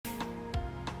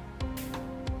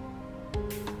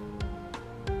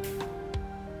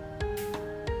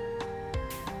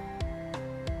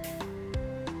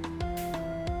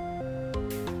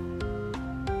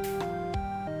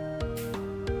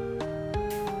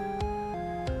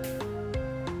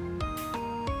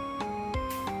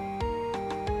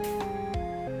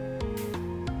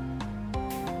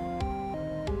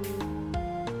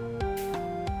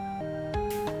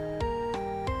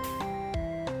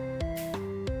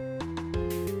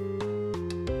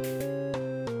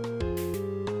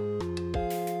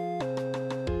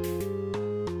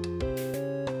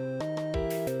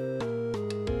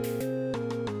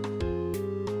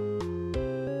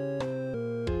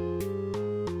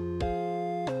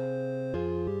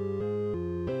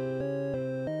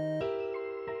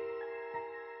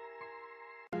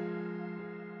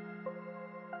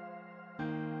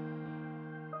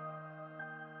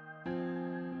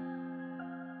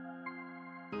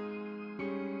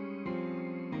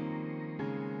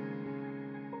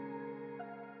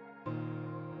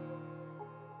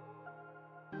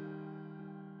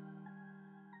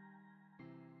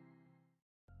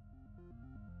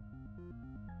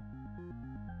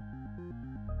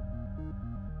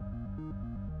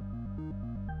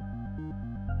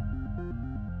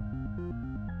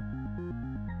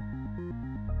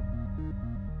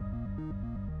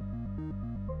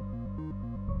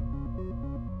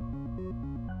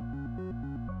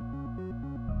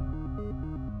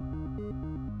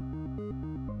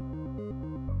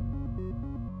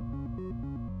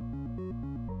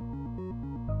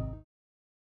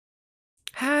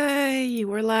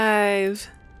We're live.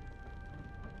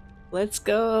 Let's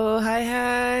go. Hi,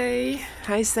 hi.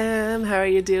 Hi, Sam. How are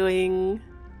you doing?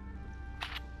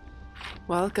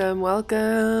 Welcome,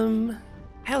 welcome.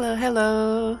 Hello,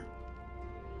 hello.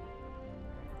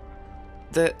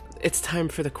 It's time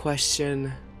for the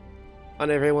question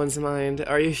on everyone's mind.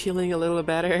 Are you feeling a little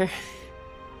better?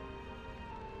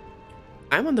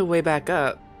 I'm on the way back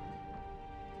up.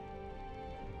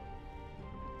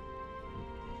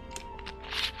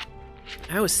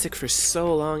 I was sick for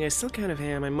so long. I still kind of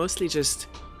am. I'm mostly just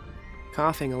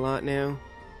coughing a lot now.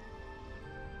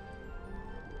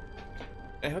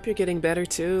 I hope you're getting better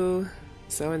too.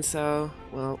 So and so.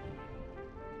 Well,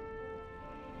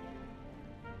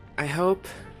 I hope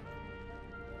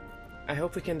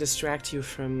we can distract you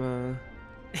from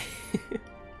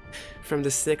from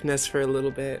the sickness for a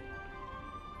little bit.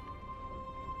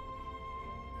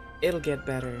 It'll get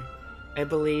better. I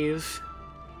believe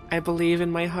in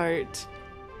my heart.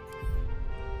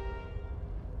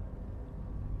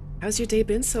 How's your day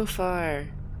been so far?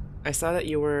 I saw that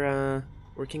you were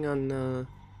working on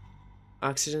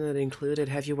oxygen that included.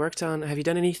 Have you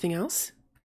done anything else?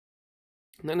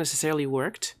 Not necessarily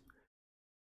worked.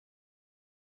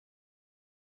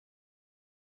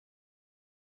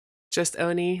 Just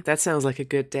Oni? That sounds like a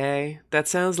good day. That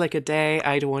sounds like a day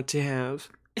I'd want to have.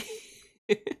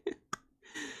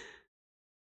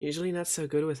 Usually not so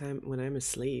good with when I'm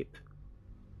asleep.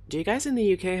 Do you guys in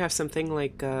the UK have something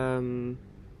like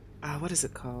what is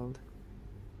it called?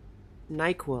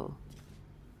 NyQuil.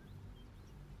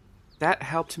 That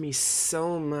helped me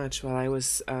so much while I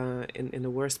was in the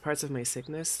worst parts of my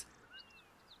sickness.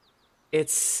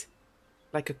 It's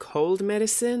like a cold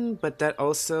medicine, but that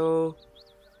also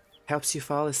helps you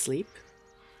fall asleep.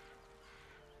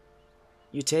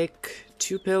 You take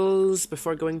 2 pills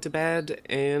before going to bed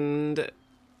and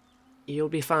you'll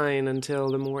be fine until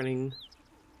the morning.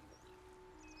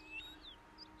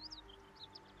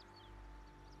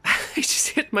 I just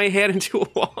hit my head into a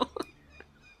wall.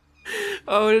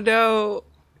 Oh no!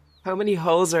 How many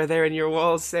holes are there in your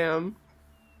walls, Sam?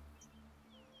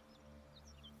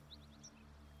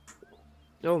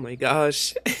 Oh my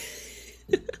gosh.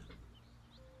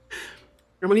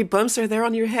 How many bumps are there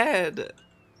on your head?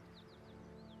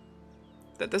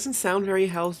 That doesn't sound very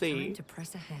healthy. Time to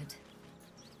press ahead.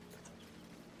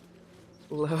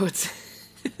 Loads.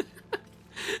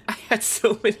 I had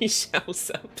so many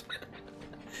shells up.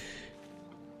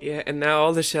 Yeah, and now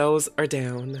all the shells are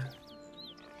down.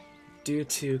 Due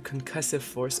to concussive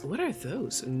force. What are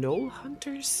those? Gnoll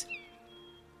hunters?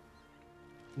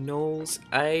 Gnolls.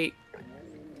 I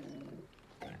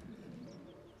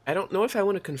don't know if I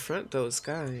want to confront those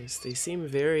guys. They seem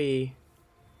very...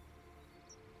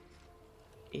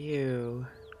 Ew.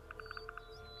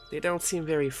 They don't seem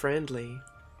very friendly.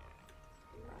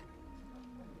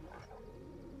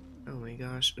 Oh my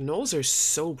gosh. Gnolls are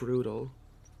so brutal.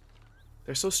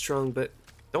 They're so strong, but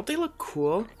don't they look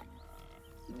cool?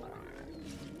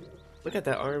 Look at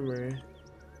that armor.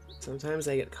 Sometimes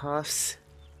I get coughs.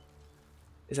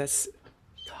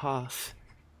 Cough?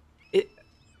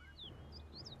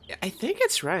 I think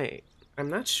it's right.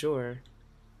 I'm not sure.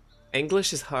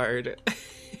 English is hard.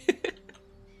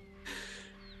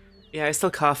 Yeah, I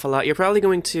still cough a lot. You're probably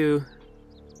going to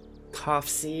cough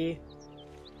C-O-C-A-U-F?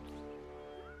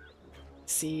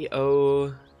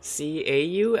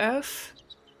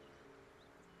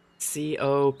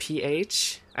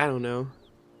 C-O-P-H? I don't know.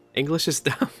 English is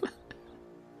dumb.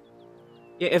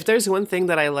 Yeah, if there's one thing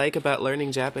that I like about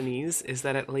learning Japanese is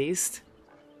that at least,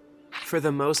 for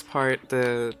the most part,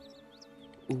 the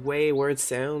way words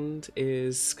sound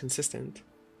is consistent.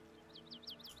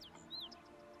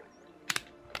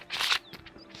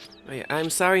 Oh yeah, I'm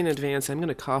sorry in advance, I'm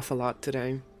gonna cough a lot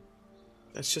today.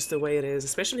 That's just the way it is,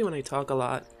 especially when I talk a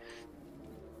lot.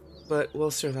 But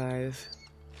we'll survive.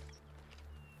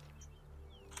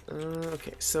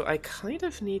 Okay, so I kind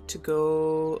of need to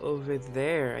go over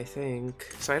there, I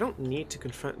think. So I don't need to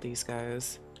confront these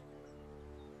guys.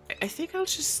 I think I'll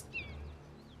just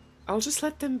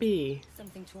let them be.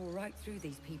 Something tore right through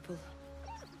these people.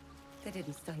 They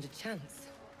didn't stand a chance.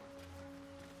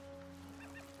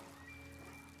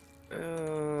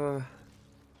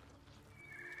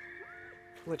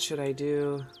 What should I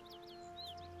do?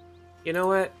 You know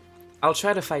what? I'll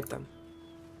try to fight them.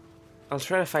 I'll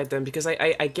try to fight them because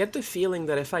I get the feeling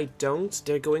that if I don't,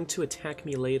 they're going to attack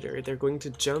me later. They're going to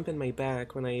jump in my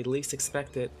back when I least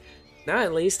expect it. Now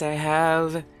at least I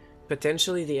have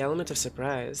potentially the element of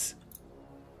surprise.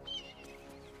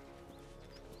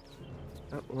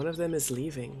 Oh, one of them is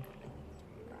leaving.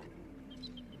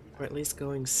 Or at least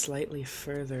going slightly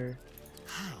further.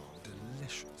 How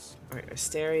delicious. Alright,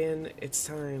 Asterion, it's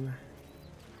time.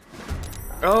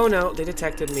 Oh no, they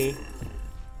detected me.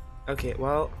 Okay,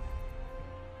 well.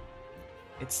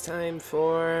 It's time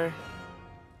for...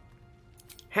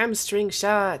 hamstring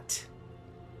shot!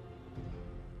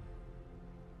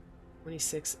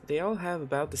 26. They all have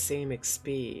about the same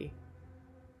XP.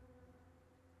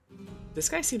 This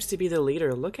guy seems to be the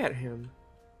leader. Look at him.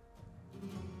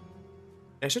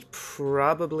 I should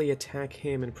probably attack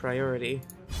him in priority.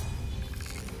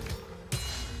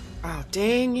 Oh,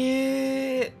 dang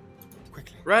it!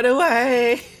 Quickly. Run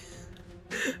away!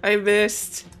 I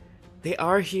missed. They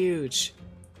are huge.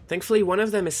 Thankfully, one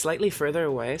of them is slightly further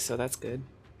away, so that's good.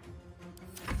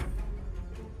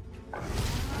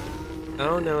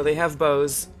 Oh no, they have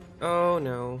bows. Oh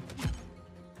no.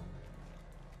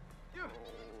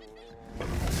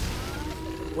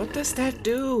 What does that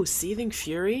do? Seething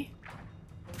Fury?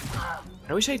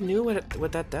 I wish I knew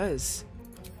what that does.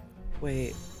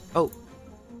 Wait. Oh.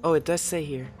 Oh, it does say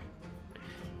here.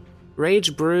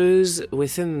 Rage brews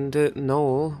within the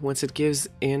knoll. Once it gives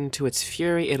in to its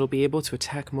fury, it'll be able to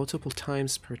attack multiple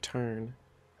times per turn.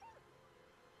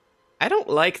 I don't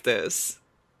like this.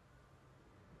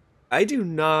 I do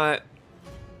not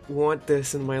want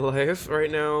this in my life right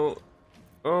now.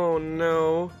 Oh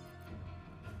no.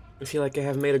 I feel like I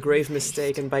have made a grave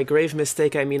mistake, and by grave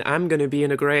mistake I mean I'm gonna be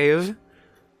in a grave.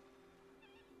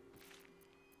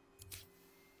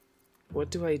 What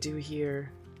do I do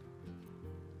here?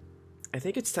 I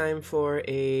think it's time for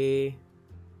a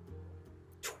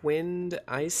twinned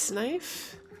ice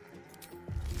knife.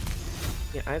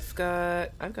 Yeah, I've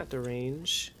got the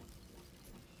range.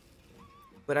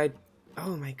 But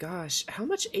oh my gosh, how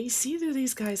much AC do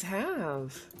these guys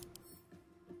have?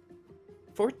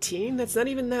 14? That's not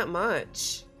even that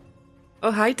much.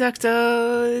 Oh, hi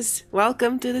Ductos!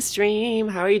 Welcome to the stream.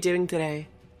 How are you doing today?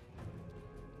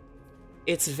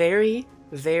 It's very,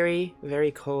 very,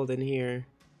 very cold in here.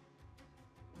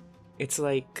 It's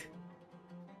like...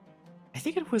 I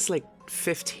think it was like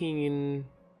 15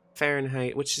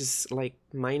 Fahrenheit, which is like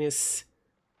minus...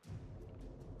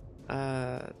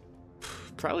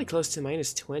 probably close to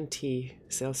minus 20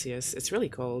 Celsius. It's really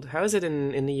cold. How is it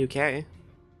in the UK?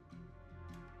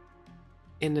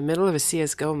 In the middle of a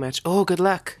CSGO match. Oh, good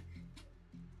luck!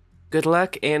 Good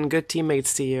luck and good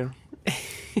teammates to you.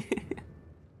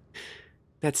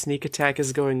 That sneak attack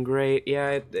is going great.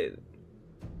 Yeah,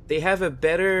 they have a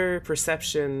better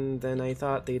perception than I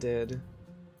thought they did.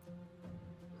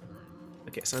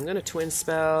 Okay, so I'm gonna twin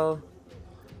spell.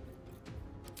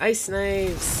 Ice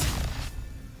knives!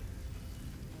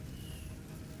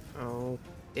 Oh,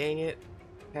 dang it.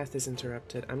 Path is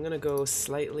interrupted. I'm gonna go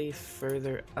slightly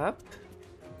further up.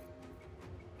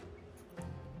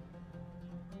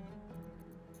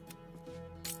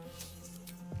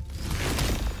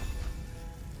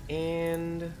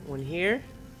 And one here.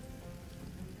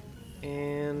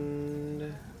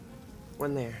 And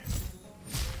one there.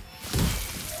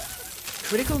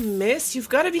 Critical miss? You've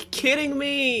got to be kidding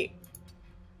me!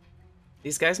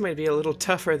 These guys might be a little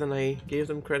tougher than I gave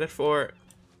them credit for.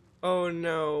 Oh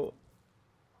no.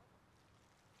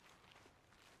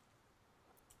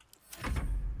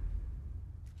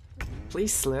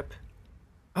 Please slip.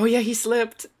 Oh yeah, he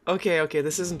slipped! Okay, okay,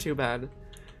 this isn't too bad.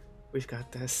 We've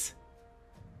got this.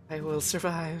 I will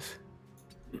survive.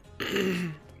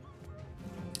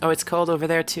 Oh, it's cold over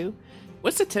there too?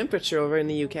 What's the temperature over in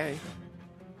the UK?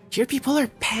 Here people are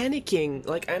panicking.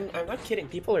 Like, I'm not kidding.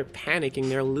 People are panicking.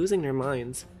 They're losing their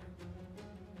minds.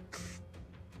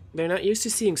 They're not used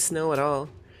to seeing snow at all.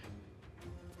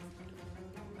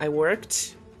 I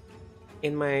worked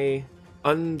in my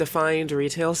undefined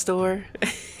retail store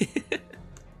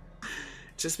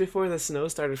just before the snow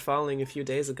started falling a few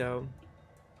days ago.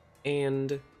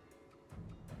 And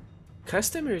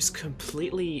customers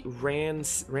completely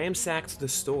ransacked the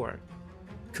store.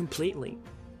 Completely.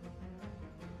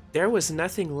 There was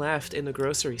nothing left in the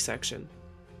grocery section.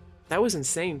 That was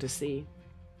insane to see.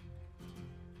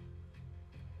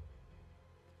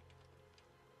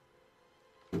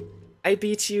 I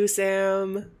beat you,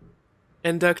 Sam!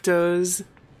 And Ductos.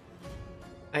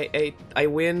 I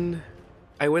win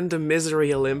the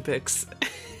Misery Olympics.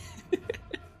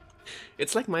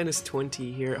 It's like minus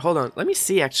 20 here. Hold on, let me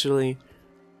see actually.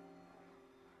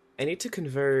 I need to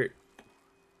convert.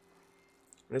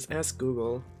 Let's ask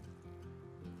Google.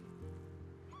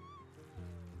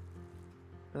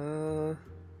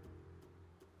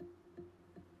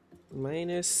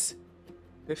 Minus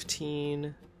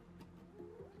 15.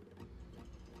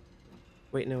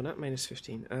 Wait, no, not minus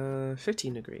 15.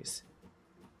 15 degrees.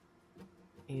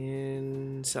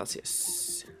 In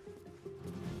Celsius.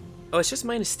 Oh, it's just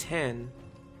minus 10.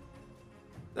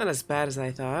 Not as bad as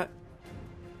I thought.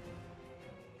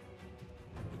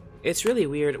 It's really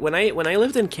weird. When I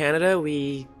lived in Canada,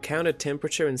 we counted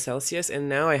temperature in Celsius, and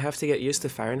now I have to get used to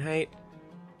Fahrenheit.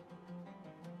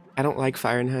 I don't like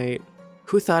Fahrenheit.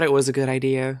 Who thought it was a good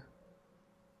idea?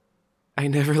 I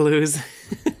never lose.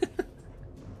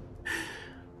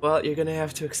 Well, you're gonna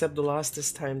have to accept the loss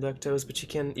this time, Ductos, but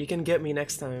you can get me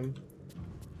next time.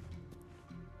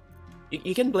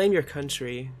 You can blame your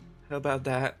country. How about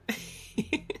that?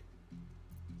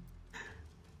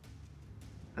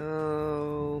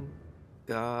 Oh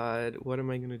god, what am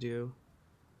I gonna do?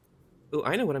 Oh,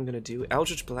 I know what I'm gonna do.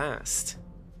 Eldritch Blast.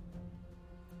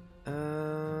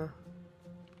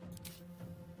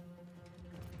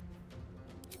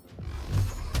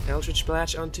 Eldritch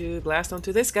Blast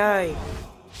onto this guy.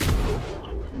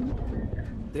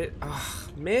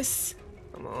 Miss?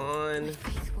 Come on. My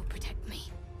faith will protect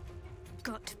me.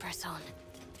 Got to press on.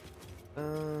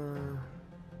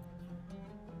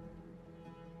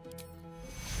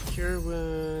 Cure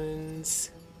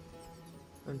wounds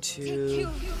onto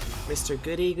Mr.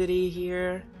 Goody Goody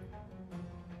here.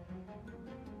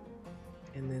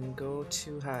 And then go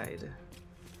to hide.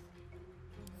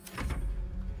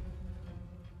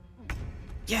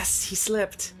 Yes, he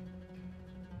slipped.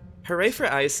 Hooray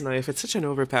for Ice Knife, it's such an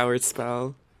overpowered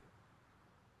spell.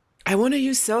 I want to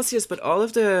use Celsius, but all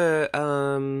of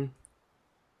the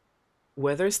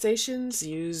weather stations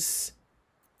use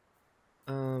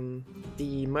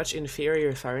the much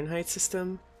inferior Fahrenheit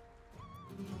system.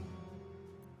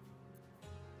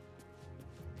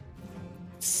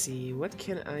 Let's see, what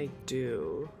can I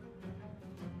do?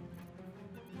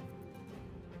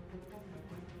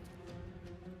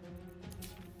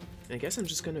 I guess I'm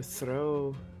just gonna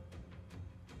throw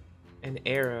an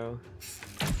arrow.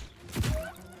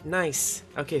 Nice!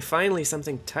 Okay, finally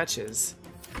something touches.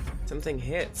 Something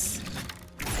hits.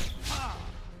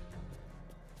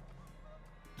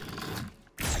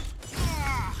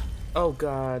 Oh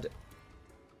god.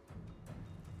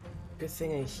 Good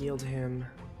thing I healed him.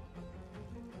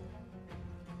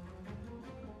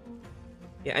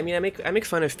 Yeah, I mean, I make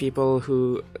fun of people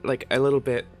who, like, a little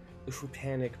bit, who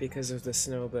panic because of the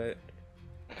snow, but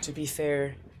to be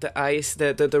fair,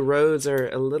 the roads are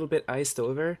a little bit iced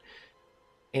over,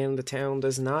 and the town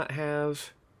does not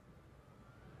have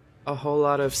a whole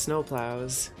lot of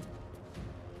snowplows.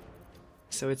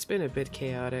 So it's been a bit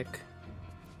chaotic.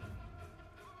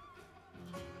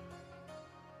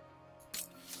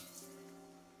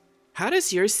 How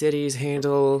does your cities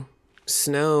handle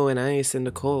snow and ice and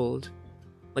the cold?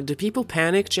 Like, do people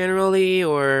panic generally,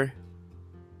 or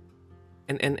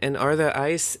and are the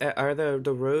ice are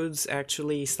the roads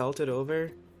actually salted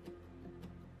over?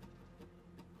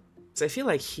 So I feel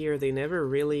like here they never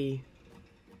really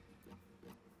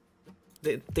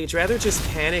they'd rather just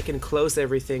panic and close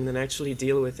everything than actually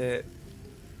deal with it.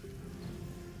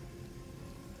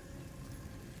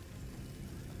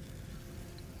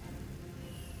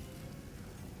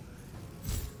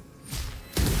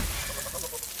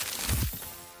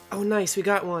 Oh, nice, we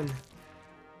got one.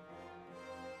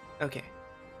 Okay.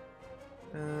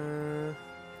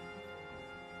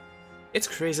 It's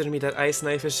crazy to me that Ice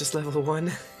Knife is just level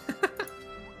 1.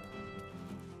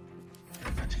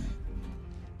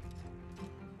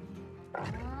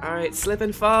 Alright, slip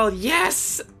and fall.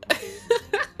 Yes!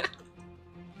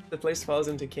 The place falls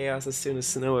into chaos as soon as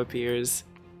snow appears.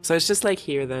 So it's just like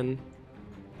here then.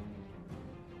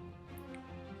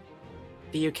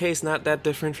 The UK is not that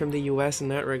different from the US in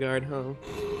that regard, huh?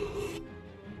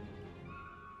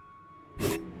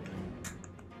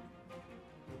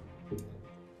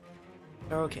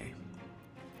 Okay.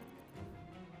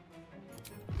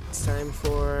 It's time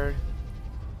for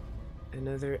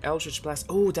another Eldritch Blast.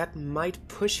 Oh, that might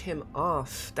push him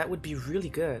off. That would be really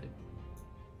good.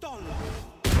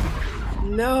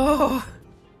 No!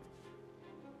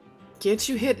 Can't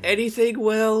you hit anything,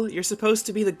 Will? You're supposed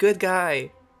to be the good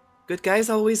guy. Good guys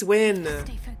always win.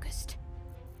 Stay focused.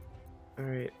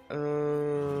 Alright,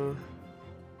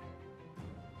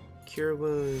 Cure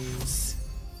wounds.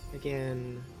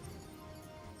 Again.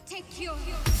 Take your...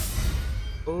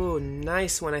 Oh,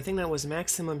 nice one. I think that was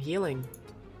maximum healing.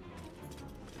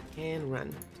 And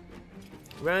run.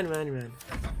 Run, run, run.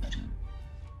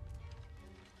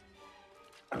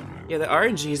 Yeah, the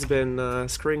RNG's been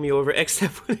screwing me over,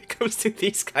 except when it comes to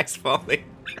these guys falling.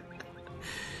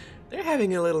 They're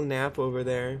having a little nap over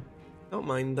there. Don't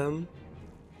mind them.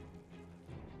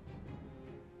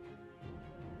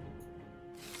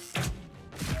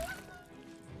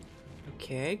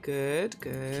 Okay, good,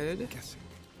 good.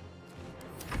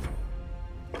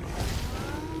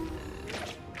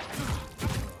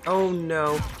 Oh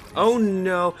no. Oh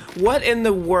no. What in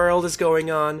the world is going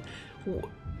on?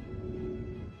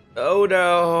 Oh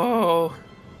no.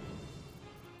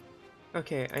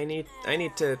 Okay, I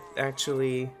need to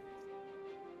actually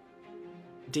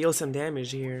deal some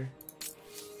damage here.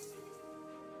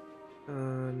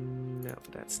 No,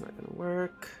 that's not gonna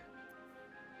work.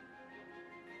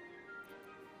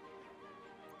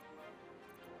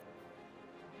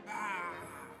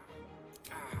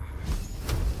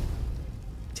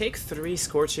 Take 3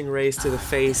 scorching rays to the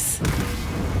face.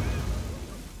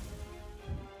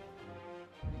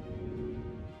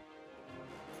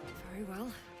 Very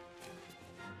well.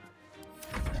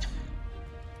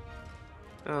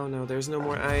 Oh no, there's no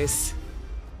more ice.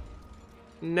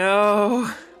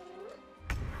 No!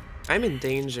 I'm in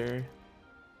danger.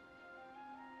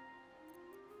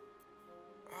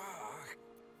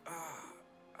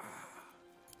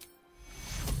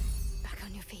 Back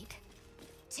on your feet.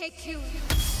 Take you.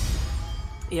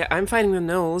 Yeah, I'm fighting the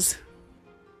gnolls.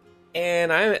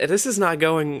 And this is not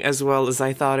going as well as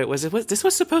I thought it was. This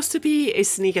was supposed to be a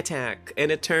sneak attack,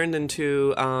 and it turned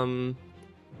into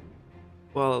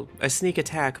well, a sneak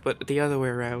attack, but the other way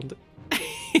around.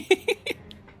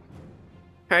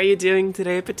 How are you doing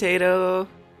today, Potato?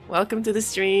 Welcome to the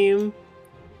stream.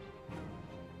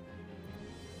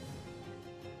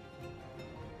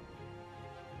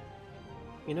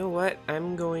 You know what?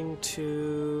 I'm going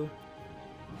to...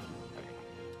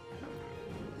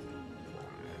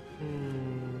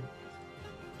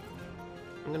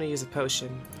 I'm gonna use a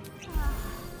potion.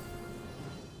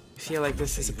 I feel like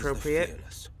this is appropriate.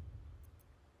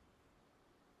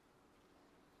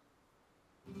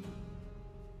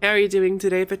 How are you doing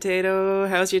today, Potato?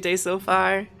 How's your day so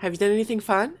far? Have you done anything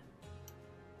fun?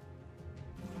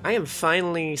 I am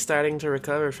finally starting to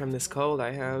recover from this cold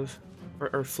I have.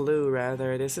 Or flu,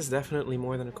 rather. This is definitely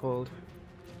more than a cold.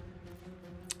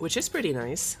 Which is pretty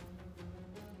nice.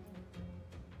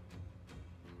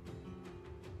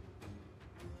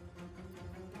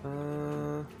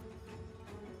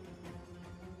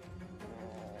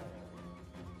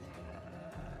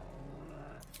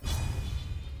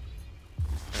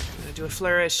 Do a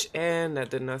flourish, and that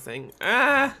did nothing.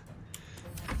 Ah!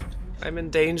 I'm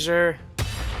in danger.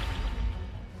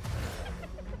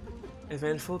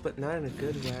 Eventful, but not in a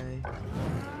good way.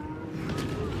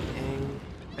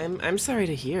 Dang. I'm sorry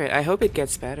to hear it. I hope it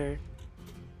gets better.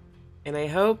 And I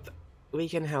hope we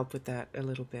can help with that a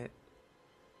little bit.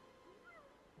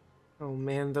 Oh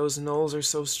man, those gnolls are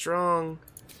so strong.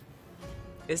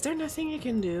 Is there nothing I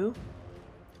can do?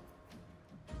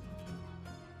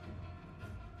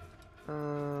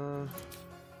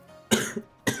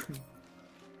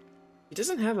 He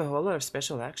doesn't have a whole lot of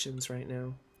special actions right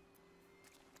now.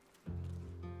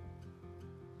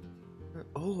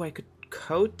 Oh, I could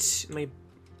coat my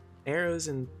arrows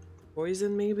in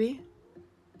poison, maybe?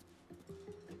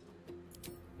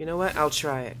 You know what? I'll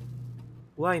try it.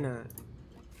 Why not?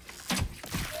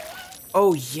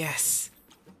 Oh, yes!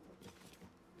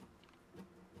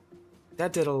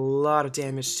 That did a lot of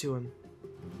damage to him.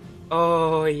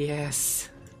 Oh, yes.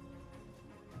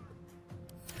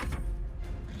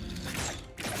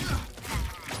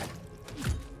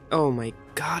 Oh my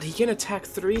god, he can attack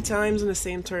 3 times in the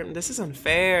same turn. This is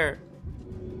unfair.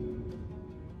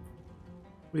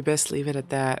 We best leave it at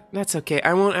that. That's okay.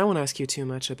 I won't ask you too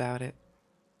much about it.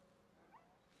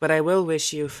 But I will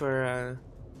wish you for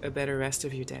a better rest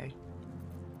of your day.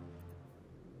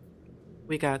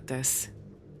 We got this.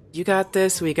 You got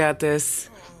this, we got this.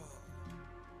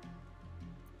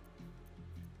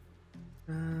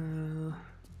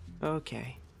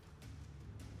 Okay.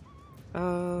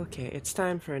 Okay, it's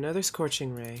time for another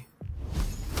Scorching Ray.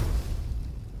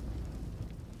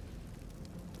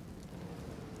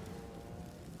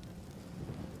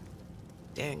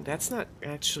 Dang, that's not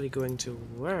actually going to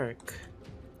work.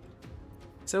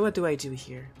 So what do I do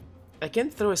here? I can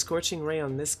throw a Scorching Ray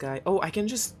on this guy. Oh, I can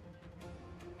just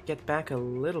get back a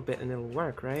little bit and it'll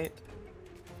work, right?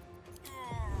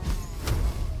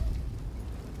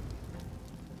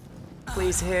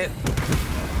 Please hit.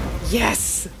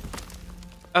 Yes!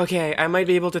 Okay, I might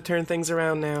be able to turn things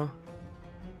around now.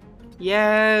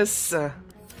 Yes!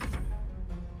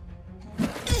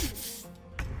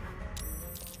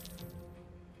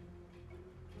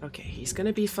 Okay, he's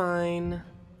gonna be fine.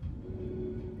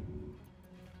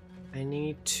 I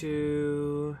need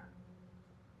to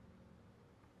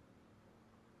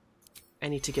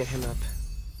get him up.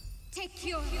 Take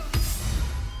you.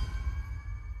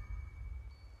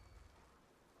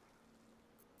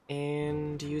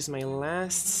 And use my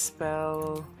last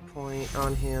spell point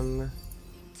on him.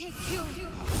 Take you.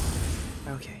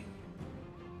 Okay.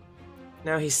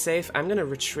 Now he's safe. I'm gonna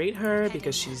retreat her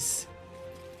because she's...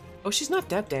 Oh, she's not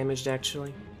that damaged,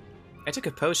 actually. I took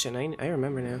a potion. I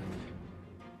remember now.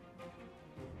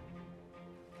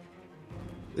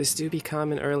 This do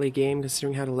become an early game,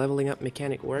 considering how the leveling up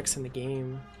mechanic works in the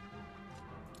game.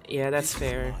 Yeah, that's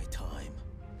fair.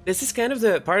 This is kind of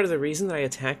the part of the reason that I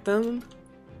attacked them.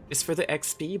 Is for the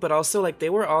XP, but also, like, they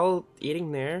were all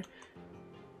eating there.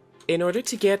 In order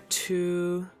to get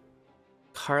to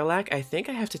Karlak, I think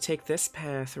I have to take this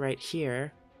path right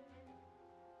here.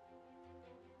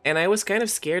 And I was kind of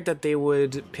scared that they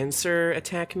would pincer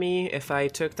attack me if I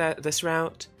took this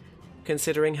route,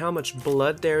 considering how much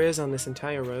blood there is on this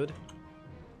entire road.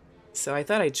 So I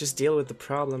thought I'd just deal with the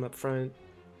problem up front.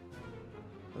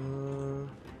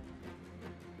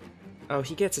 Oh,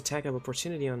 he gets attack of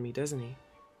opportunity on me, doesn't he?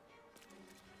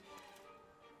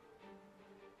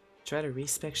 Try to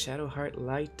respec Shadowheart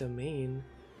Light Domain.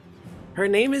 Her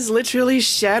name is literally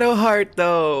Shadowheart,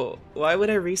 though! Why would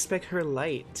I respec her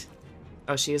light?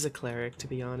 Oh, she is a cleric, to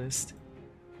be honest.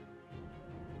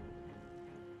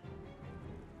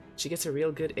 She gets a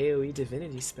real good AoE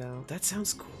divinity spell. That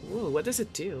sounds cool. What does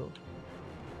it do?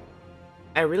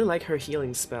 I really like her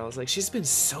healing spells. Like, she's been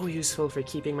so useful for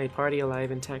keeping my party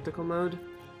alive in tactical mode.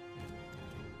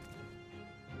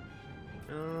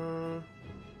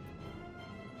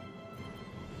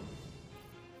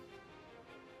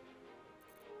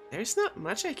 There's not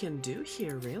much I can do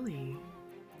here, really.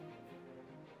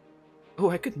 Oh,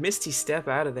 I could Misty Step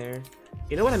out of there.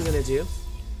 You know what I'm gonna do?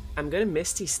 I'm gonna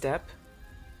Misty Step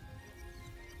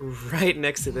right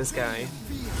next to this guy.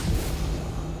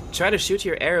 Try to shoot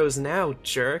your arrows now,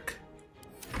 jerk.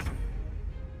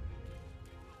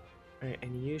 Alright,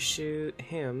 and you shoot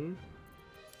him.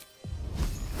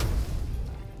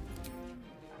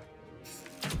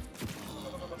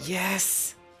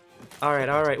 Yes!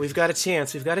 Alright, we've got a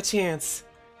chance, we've got a chance.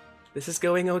 This is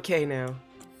going okay now.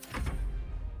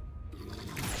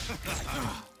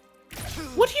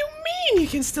 What do you mean you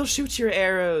can still shoot your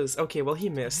arrows? Okay, well he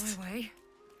missed. I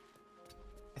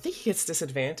think he gets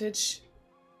disadvantage.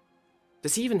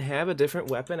 Does he even have a different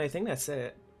weapon? I think that's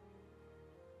it.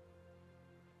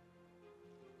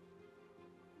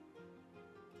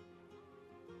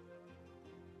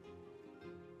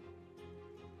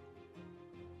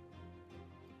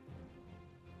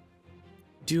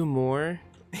 Do more?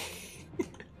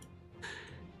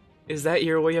 Is that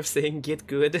your way of saying get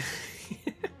good?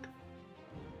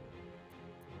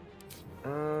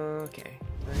 Okay.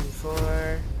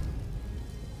 94.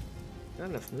 Not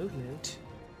enough movement.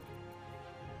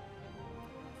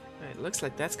 Alright, looks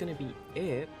like that's gonna be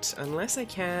it. Unless I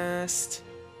cast...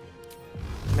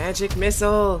 Magic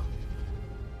Missile!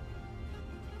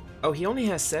 Oh, he only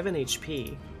has 7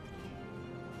 HP.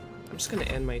 I'm just gonna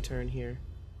end my turn here.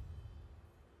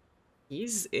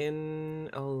 He's in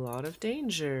a lot of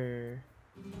danger.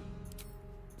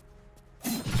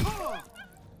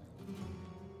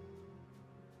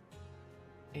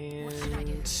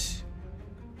 And...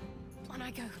 On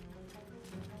I go.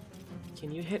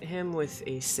 Can you hit him with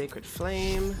a Sacred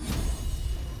Flame?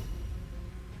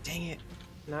 Dang it,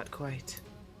 not quite.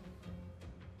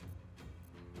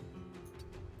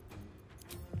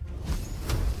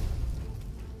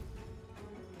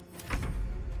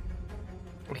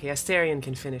 Okay, Astarion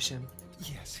can finish him.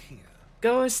 Yes, here.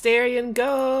 Go, Astarion,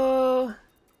 go!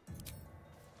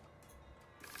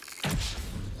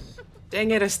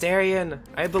 Dang it, Astarion!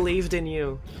 I believed in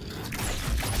you.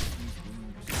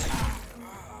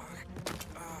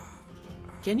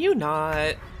 Can you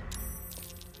not?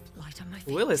 Light on my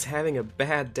feet. Will is having a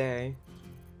bad day.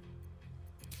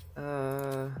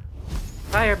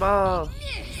 Fireball!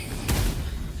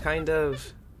 Kind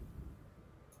of.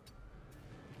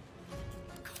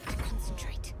 Gotta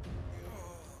concentrate.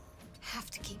 Have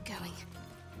to keep going.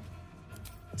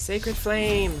 Sacred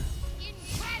Flame!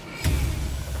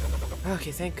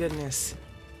 Okay, thank goodness.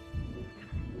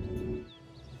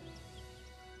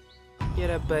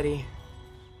 Get up, buddy.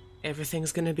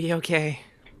 Everything's gonna be okay.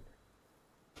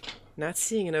 Not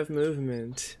seeing enough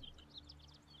movement.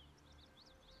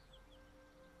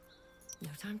 No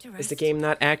time to rest. Is the game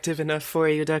not active enough for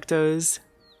you, Ductos?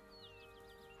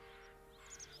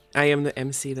 I am the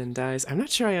MC then dies. I'm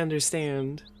not sure I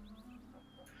understand.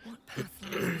 What path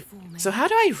lies before me? So how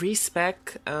do I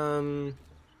respec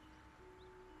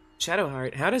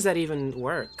Shadowheart? How does that even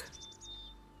work?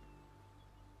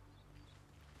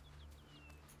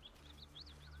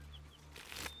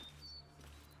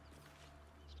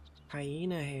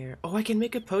 Hyena hair. Oh, I can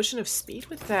make a potion of speed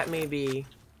with that, maybe.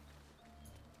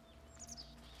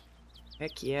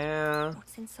 Heck yeah.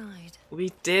 What's inside?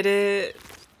 We did it.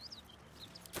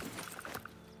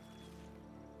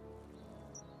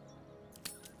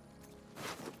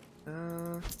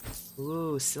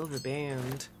 Oh, silver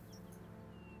band.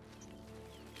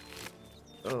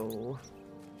 Oh.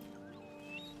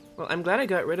 Well, I'm glad I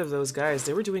got rid of those guys.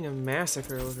 They were doing a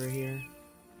massacre over here.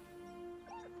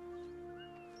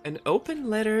 An open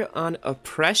letter on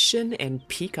oppression and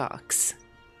peacocks.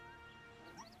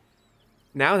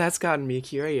 Now that's gotten me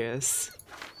curious.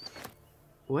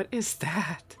 What is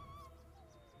that?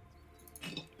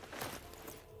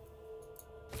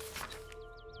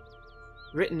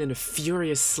 Written in a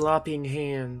furious sloping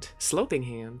hand.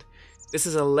 This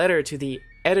is a letter to the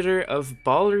editor of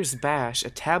Baldur's Bash, a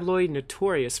tabloid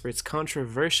notorious for its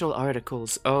controversial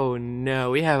articles. Oh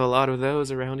no, we have a lot of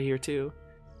those around here too.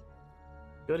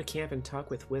 Go to camp and talk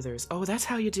with Withers. Oh, that's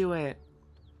how you do it.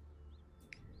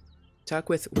 Talk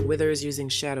with Withers using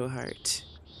Shadowheart.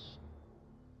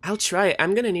 I'll try it.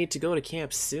 I'm gonna need to go to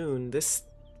camp soon. This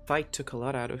fight took a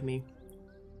lot out of me.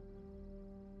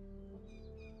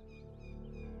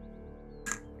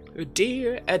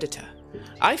 Dear editor,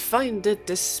 I find it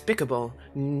despicable,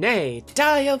 nay,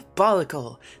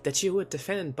 diabolical, that you would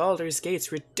defend Baldur's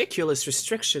Gate's ridiculous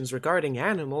restrictions regarding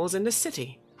animals in the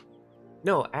city.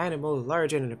 No animal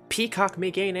larger than a peacock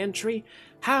may gain entry?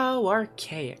 How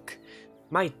archaic.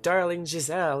 My darling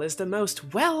Giselle is the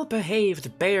most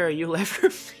well-behaved bear you'll ever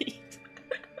meet.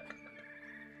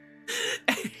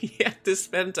 And yet to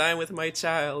spend time with my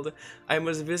child, I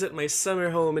must visit my summer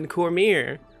home in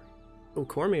Cormyr. Oh,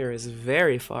 Cormyr is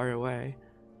very far away.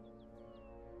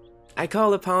 I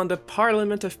call upon the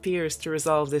Parliament of Peers to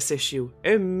resolve this issue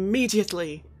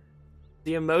immediately.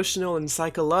 The emotional and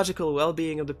psychological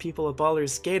well-being of the people of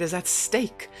Baldur's Gate is at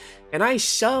stake, and I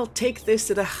shall take this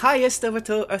to the highest of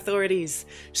authorities,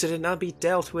 should it not be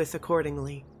dealt with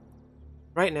accordingly.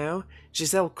 Right now,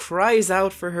 Giselle cries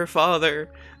out for her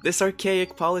father. This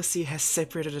archaic policy has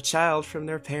separated a child from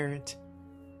their parent.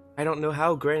 I don't know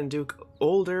how Grand Duke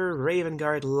Older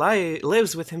Ravengard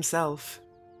lives with himself.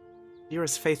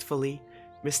 Yours faithfully,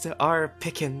 Mr. R.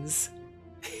 Pickens.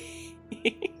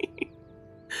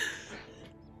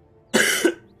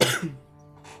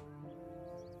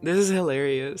 This is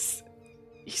hilarious.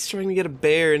 He's trying to get a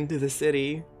bear into the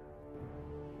city.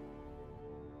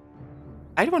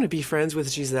 I'd want to be friends with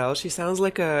Giselle. She sounds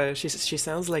like a she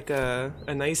sounds like a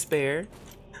nice bear.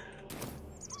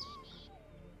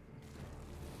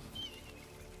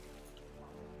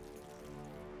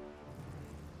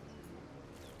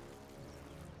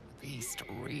 Beast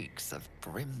reeks of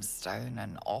brimstone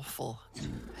and offal.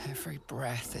 Every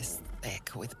breath is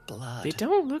thick with blood. They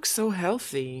don't look so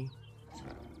healthy.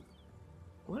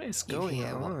 What is going You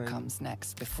hear on? what comes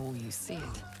next before you see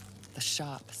it. The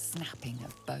sharp snapping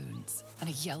of bones and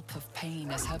a yelp of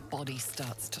pain as her body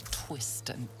starts to twist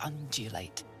and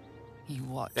undulate. You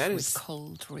watch with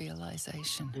cold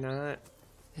realization. Not.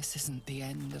 This isn't the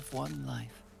end of one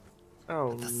life. Oh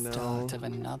but the no. start of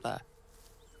another.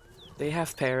 They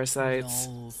have parasites.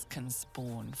 Gnolls can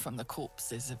spawn from the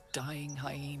corpses of dying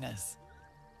hyenas.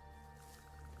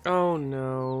 Oh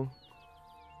no.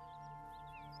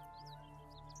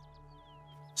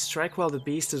 Strike while the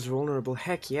beast is vulnerable.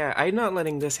 Heck yeah, I'm not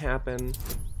letting this happen.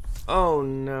 Oh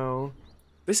no.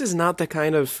 This is not the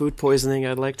kind of food poisoning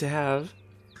I'd like to have.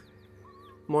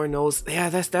 More gnolls. Yeah,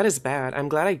 that is bad. I'm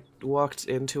glad I walked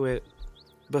into it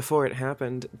before it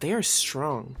happened. They are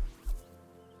strong.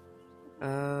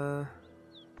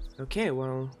 Okay,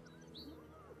 well.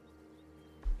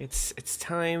 It's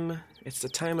time. It's the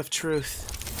time of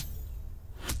truth.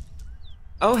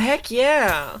 Oh heck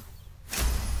yeah!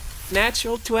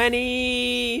 Natural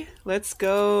 20! Let's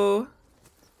go!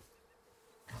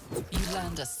 You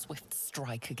land a swift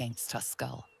strike against her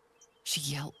skull. She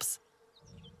yelps,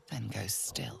 then goes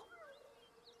still.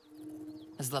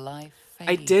 As the life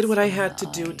fades I did what I from had her to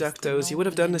do, eyes, Ductos. You would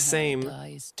have done the same.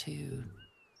 Lies too,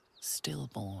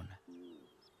 stillborn.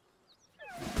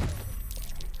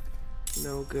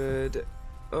 No good.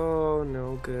 Oh,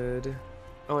 no good.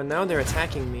 Oh, and now they're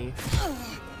attacking me.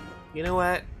 You know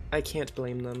what? I can't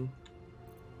blame them.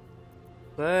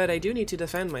 But I do need to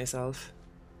defend myself.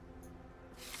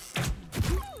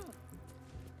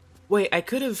 Wait, I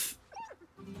could have...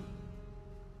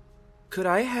 Could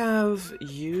I have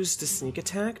used a sneak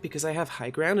attack because I have high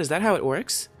ground? Is that how it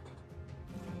works?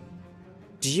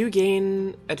 Do you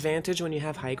gain advantage when you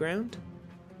have high ground?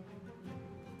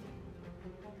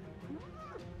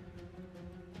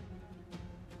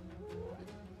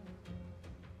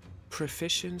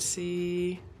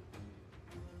 Proficiency...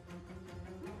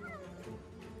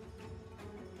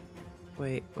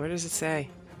 Wait, where does it say?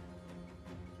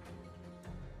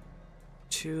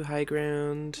 2 high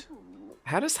ground.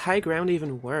 How does high ground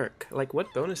even work? Like,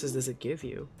 what bonuses does it give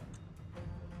you?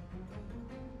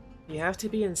 You have to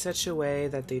be in such a way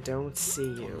that they don't see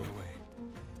you.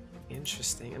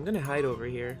 Interesting. I'm gonna hide over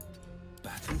here.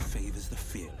 Battle favors the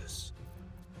fearless.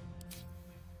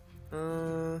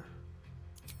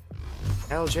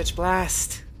 Eldritch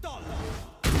Blast!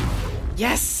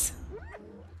 Yes!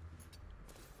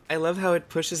 I love how it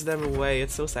pushes them away.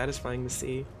 It's so satisfying to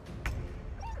see.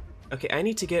 Okay, I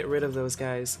need to get rid of those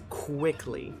guys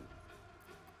quickly.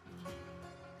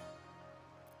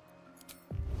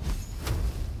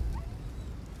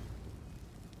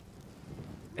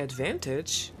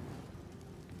 Advantage?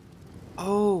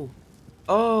 Oh!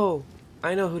 Oh!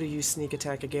 I know who to use sneak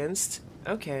attack against.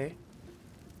 Okay.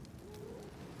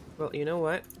 Well, you know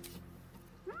what?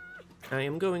 I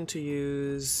am going to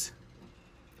use...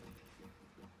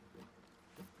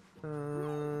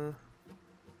 I'm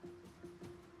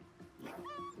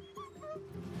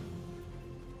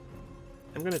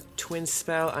gonna twin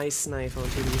spell Ice Knife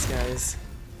onto these guys.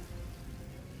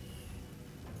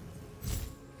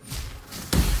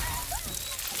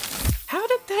 How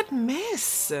did that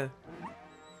miss?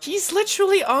 He's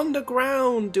literally on the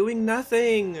ground doing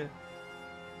nothing.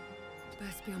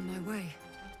 Best be on my way.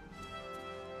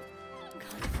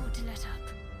 Can't afford to let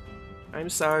up. I'm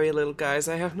sorry, little guys.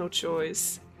 I have no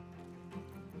choice.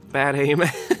 Bad aim.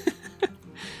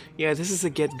 Yeah, this is a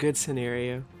get good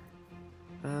scenario.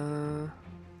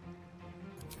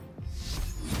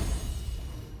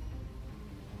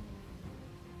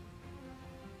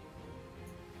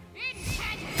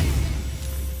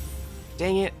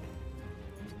 Dang it.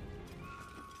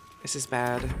 This is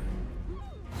bad.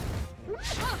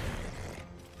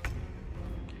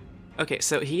 Okay,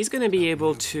 so he's gonna be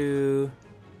able to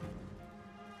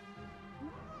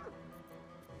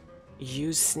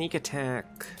use sneak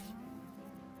attack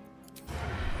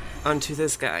onto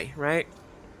this guy, right?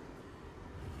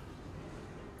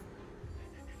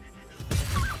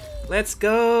 Let's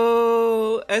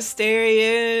go,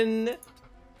 Astarion!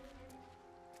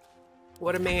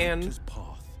 What a man.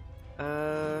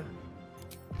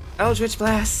 Eldritch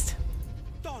Blast!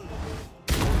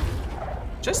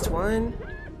 Just one?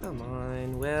 Come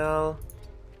on, Will.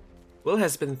 Will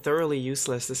has been thoroughly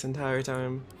useless this entire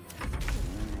time.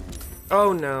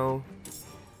 Oh no.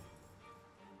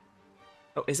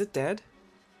 Oh, is it dead?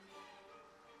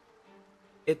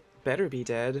 It better be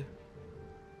dead.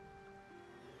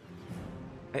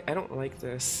 I don't like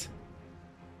this.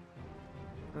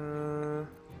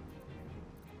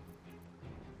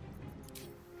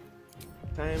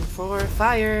 Time for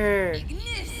fire!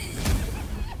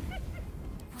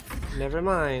 Never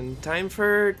mind. Time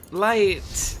for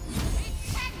light!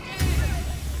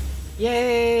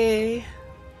 Yay!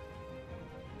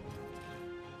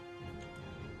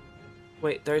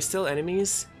 Wait, there are still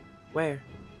enemies? Where?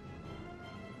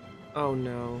 Oh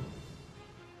no.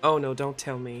 Oh no, don't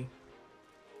tell me.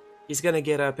 He's gonna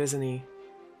get up, isn't he?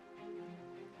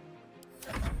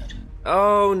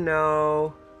 Oh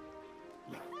no.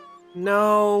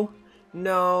 No.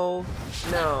 No.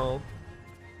 No.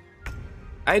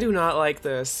 I do not like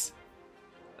this.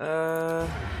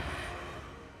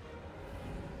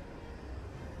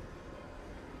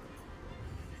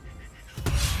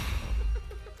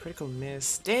 Critical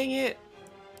miss. Dang it!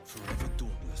 Forever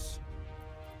dauntless.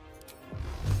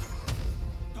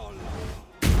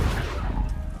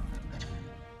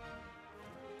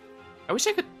 I wish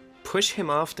I could push him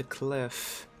off the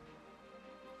cliff.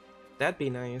 That'd be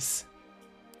nice.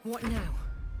 What now?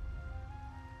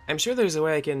 I'm sure there's a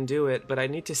way I can do it, but I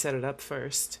need to set it up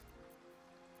first.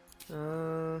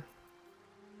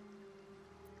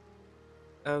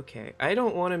 Okay, I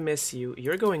don't want to miss you.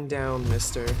 You're going down,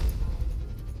 mister.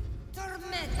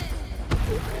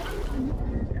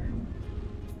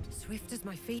 Swift as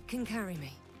my feet can carry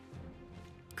me.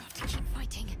 Got to keep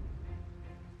fighting.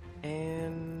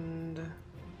 And...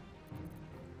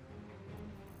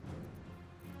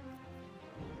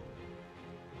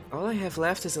 all I have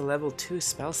left is a level 2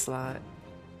 spell slot.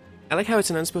 I like how it's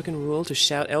an unspoken rule to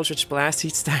shout Eldritch Blast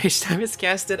each time it's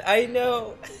casted. I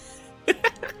know!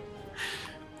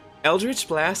 Eldritch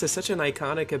Blast is such an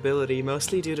iconic ability,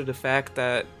 mostly due to the fact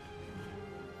that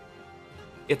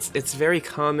it's very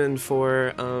common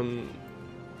for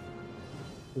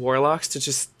warlocks to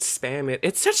just spam it.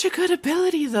 It's such a good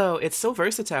ability though! It's so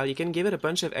versatile, you can give it a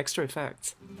bunch of extra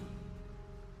effects.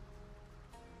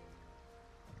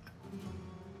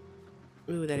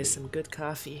 Ooh, that is some good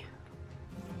coffee.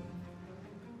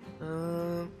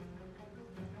 I'm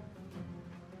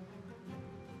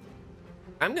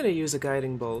gonna use a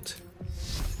guiding bolt.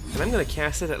 And I'm gonna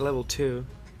cast it at level 2.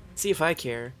 See if I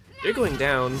care. You're going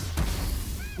down.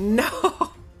 No!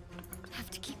 Have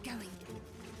to keep going.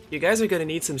 You guys are gonna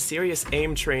need some serious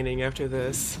aim training after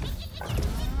this.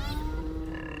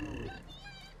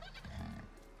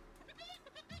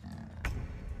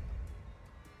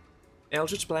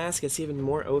 Eldritch Blast gets even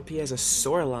more OP as a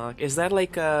Sorlock. Is that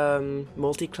like a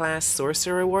multi-class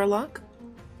Sorcerer Warlock?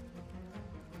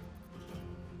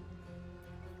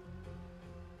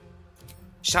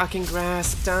 Shocking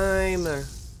Grasp time!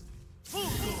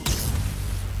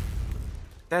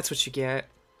 That's what you get.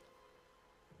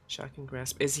 Shocking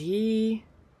Grasp. Is he...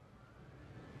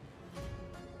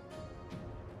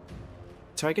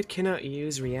 Target cannot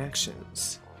use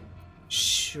reactions.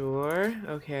 Sure,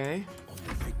 okay. On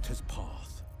the victor's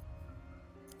path.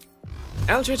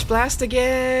 Eldritch Blast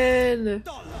again!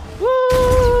 Woo!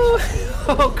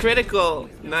 Oh, critical!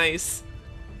 Nice.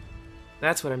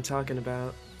 That's what I'm talking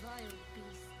about. Vile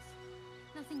beasts.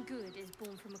 Nothing good is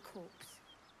born from a corpse.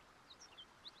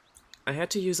 I had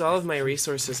to use all of my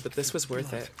resources, but this was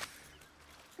worth it.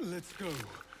 Let's go.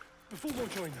 Before more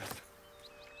join us.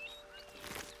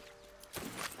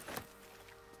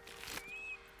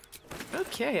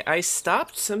 Okay, I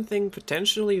stopped something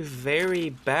potentially very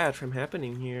bad from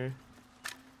happening here.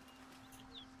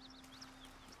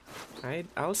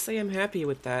 I'll say I'm happy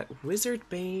with that. Wizard's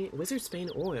Bane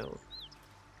oil.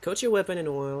 Coat your weapon in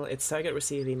oil. Its target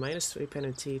receives a -3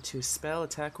 penalty to spell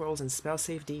attack rolls and spell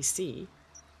save DC.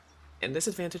 And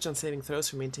disadvantage on saving throws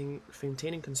for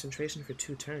maintaining concentration for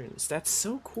 2 turns. That's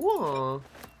so cool!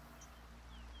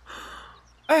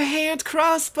 A hand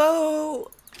crossbow!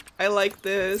 I like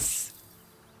this.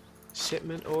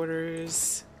 Shipment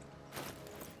orders.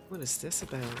 What is this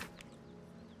about?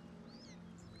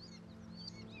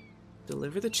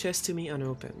 Deliver the chest to me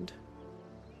unopened.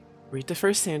 Read the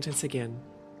first sentence again.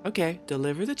 Okay,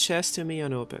 deliver the chest to me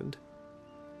unopened.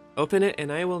 Open it and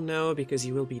I will know because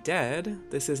you will be dead.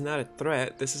 This is not a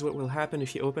threat. This is what will happen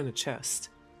if you open a chest.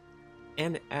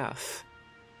 NF.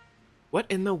 What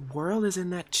in the world is in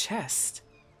that chest?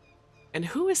 And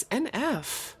who is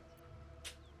NF?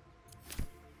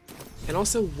 And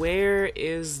also, where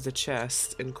is the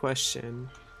chest in question?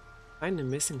 Find a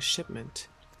missing shipment.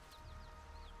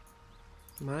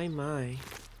 My.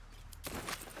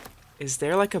 Is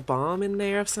there like a bomb in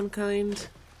there of some kind?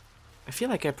 I feel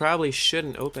like I probably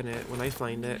shouldn't open it when I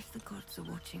find it. The gods are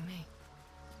watching me.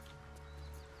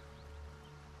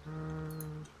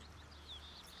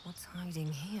 What's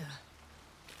hiding here?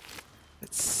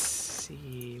 Let's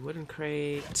see. Wooden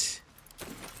crate.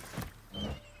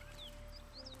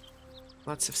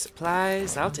 Lots of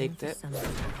supplies. I'll take that.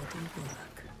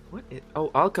 What is... Oh,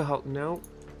 alcohol. No.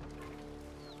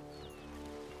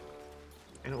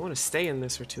 I don't want to stay in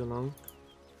this for too long.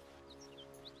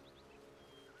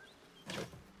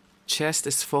 Chest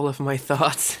is full of my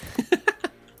thoughts.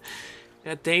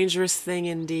 A dangerous thing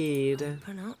indeed.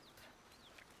 Open up.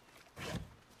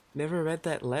 Never read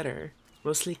that letter.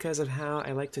 Mostly because of how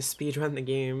I like to speedrun the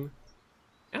game.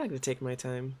 I like to take my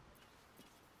time.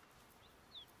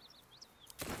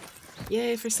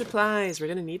 Yay for supplies! We're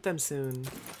gonna need them soon.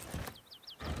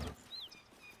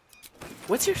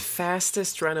 What's your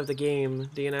fastest run of the game?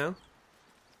 Do you know?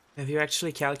 Have you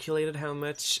actually calculated how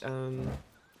much time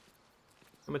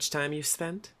you've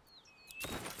spent?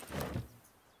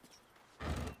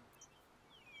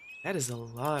 That is a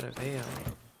lot of ale.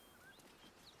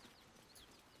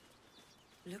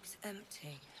 Looks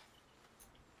empty.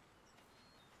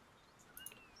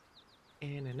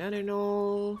 And another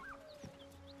knoll.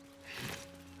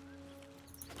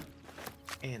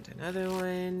 And another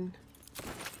one.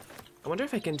 I wonder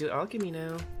if I can do alchemy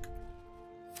now.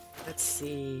 Let's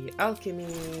see.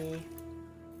 Alchemy.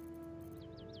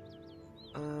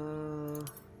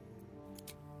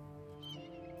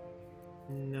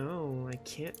 No, I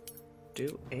can't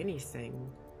do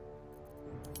anything.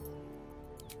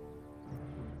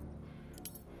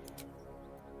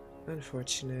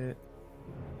 Unfortunate.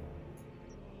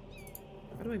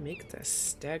 How do I make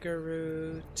this? Dagger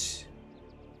root.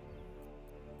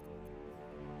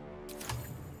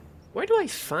 Where do I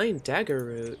find dagger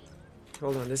root?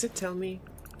 Hold on, does it tell me?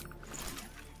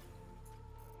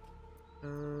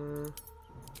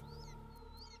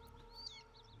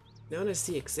 Known as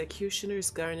the Executioner's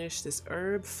Garnish, this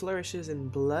herb flourishes in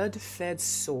blood-fed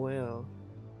soil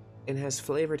and has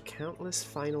flavored countless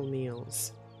final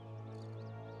meals.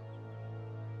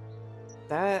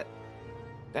 That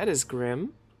is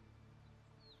grim.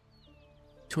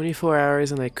 24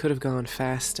 hours and I could have gone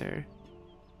faster.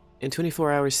 And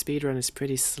 24 hours speedrun is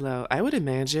pretty slow, I would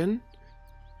imagine.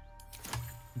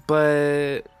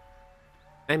 But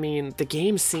I mean, the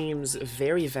game seems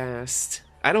very vast.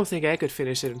 I don't think I could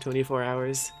finish it in 24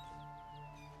 hours.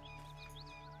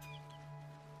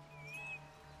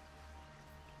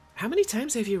 How many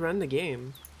times have you run the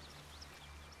game?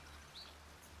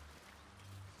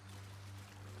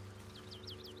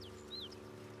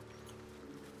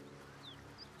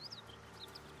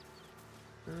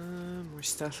 More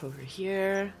stuff over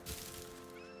here.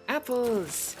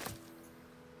 Apples!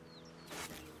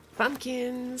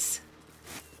 Pumpkins!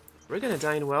 We're gonna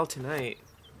dine well tonight.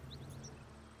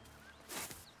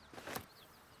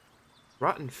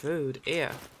 Rotten food. Ew.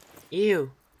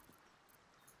 Ew.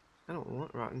 I don't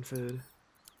want rotten food.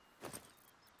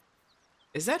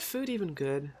 Is that food even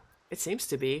good? It seems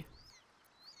to be.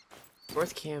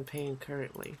 4th campaign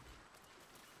currently.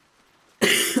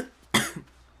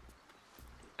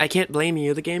 I can't blame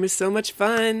you, the game is so much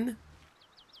fun!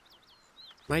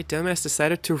 My dumbass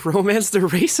decided to romance the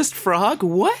racist frog?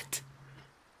 What?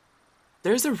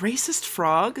 There's a racist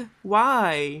frog?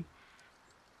 Why?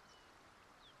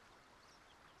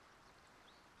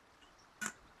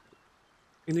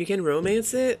 And we can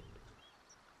romance it?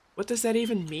 What does that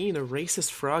even mean, a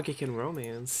racist frog you can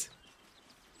romance?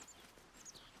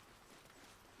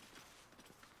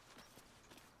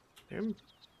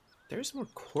 There's more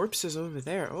corpses over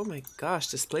there. Oh my gosh,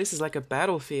 this place is like a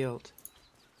battlefield.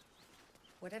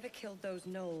 Whatever killed those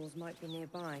gnolls might be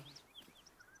nearby.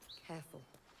 Careful.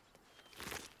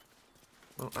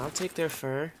 Well, I'll take their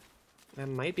fur. I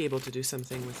might be able to do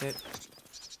something with it.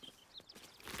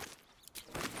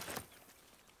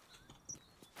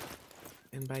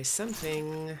 And by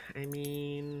something, I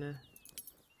mean...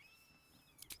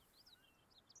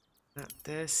 not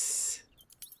this.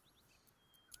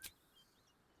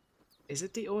 Is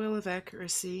it the oil of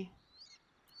accuracy?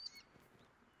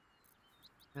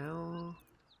 No.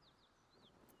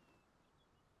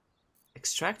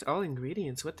 Extract all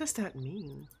ingredients. What does that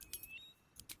mean?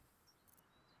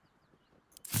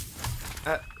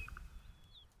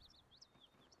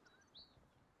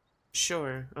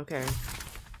 Sure, okay.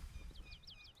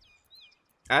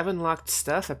 I've unlocked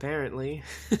stuff, apparently.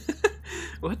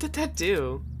 What did that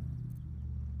do?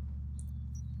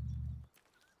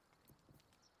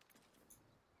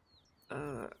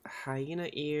 Hyena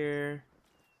ear.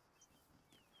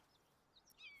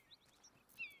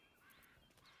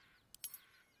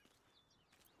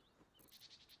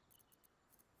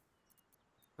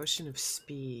 Potion of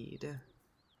speed.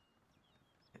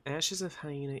 Ashes of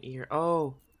hyena ear.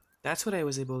 Oh, that's what I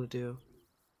was able to do.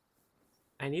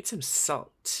 I need some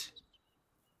salt.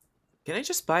 Can I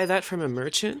just buy that from a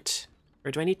merchant?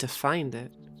 Or do I need to find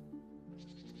it?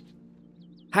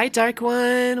 Hi, Dark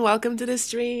One! Welcome to the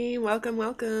stream! Welcome,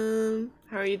 welcome!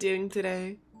 How are you doing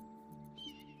today?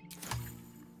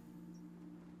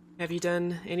 Have you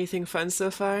done anything fun so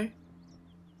far?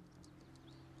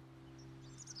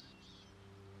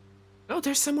 Oh,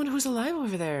 there's someone who's alive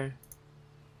over there!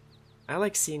 I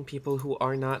like seeing people who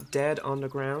are not dead on the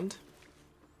ground.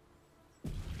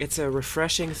 It's a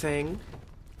refreshing thing.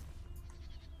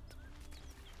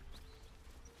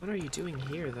 What are you doing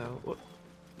here, though?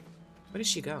 Where did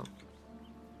she go?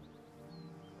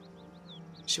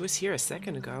 She was here a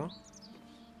second ago.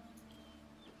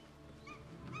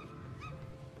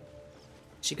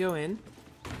 She go in?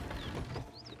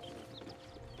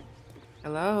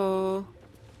 Hello?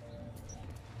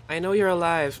 I know you're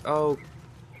alive. Oh.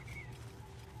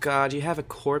 God, you have a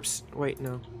corpse. Wait,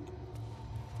 no.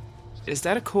 Is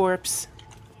that a corpse?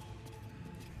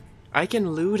 I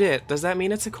can loot it. Does that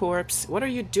mean it's a corpse? What are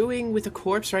you doing with a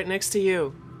corpse right next to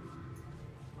you?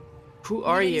 Who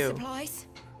are you? Supplies?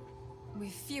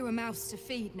 We've fewer mouths to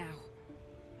feed now.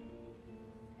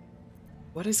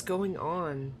 What is going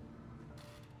on?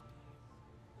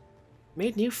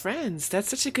 Made new friends. That's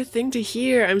such a good thing to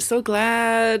hear. I'm so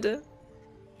glad.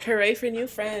 Hooray for new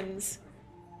friends.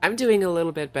 I'm doing a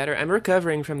little bit better. I'm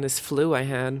recovering from this flu I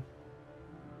had.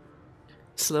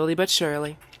 Slowly but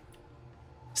surely.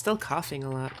 Still coughing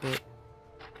a lot, but...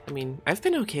 I mean, I've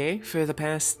been okay for the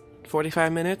past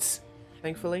 45 minutes,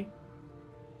 thankfully.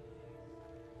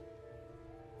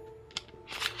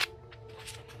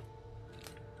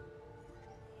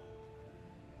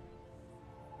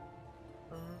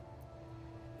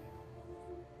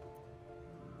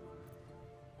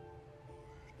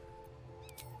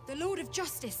 The Lord of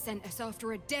Justice sent us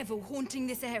after a devil haunting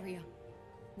this area.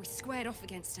 We squared off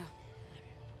against her.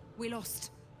 We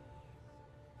lost.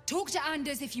 Talk to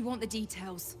Anders if you want the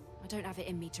details. I don't have it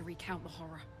in me to recount the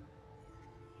horror.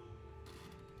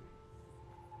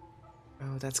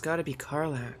 Oh, that's gotta be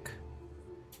Karlach.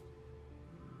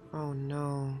 Oh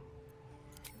no.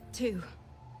 2.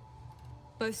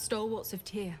 Both stalwarts of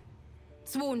Tyr,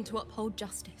 sworn to uphold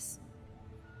justice.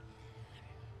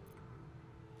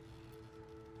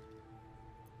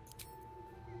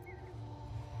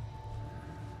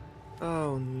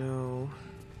 Oh no.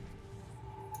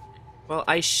 Well,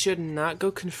 I should not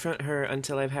go confront her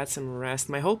until I've had some rest.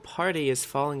 My whole party is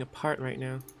falling apart right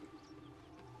now.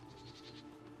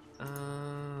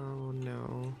 Oh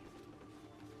no.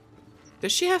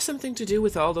 Does she have something to do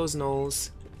with all those gnolls?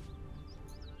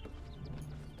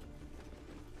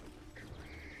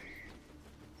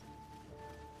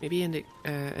 Maybe end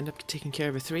up taking care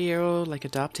of a 3-year-old, like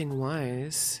adopting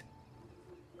Wise.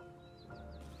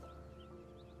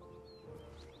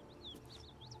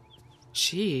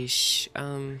 Sheesh.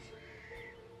 I'm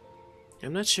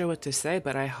not sure what to say,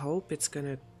 but I hope it's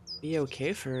gonna be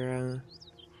okay for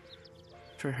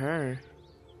her.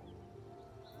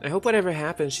 I hope whatever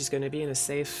happens, she's gonna be in a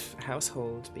safe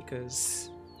household, because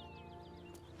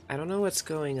I don't know what's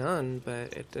going on,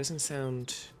 but it doesn't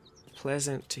sound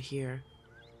pleasant to hear.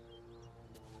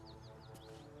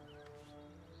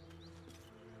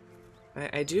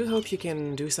 I do hope you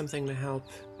can do something to help,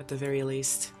 at the very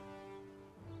least.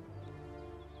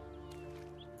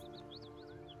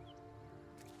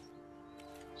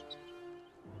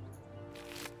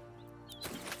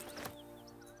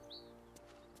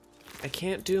 I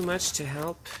can't do much to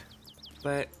help,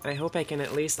 but I hope I can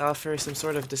at least offer some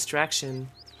sort of distraction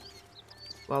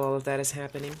while all of that is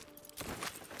happening.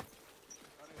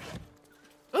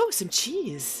 Oh, some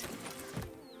cheese!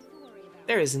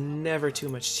 There is never too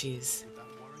much cheese.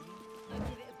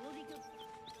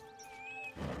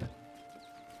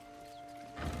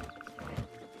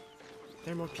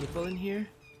 There are more people in here?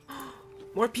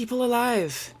 More people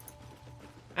alive!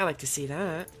 I like to see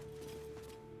that.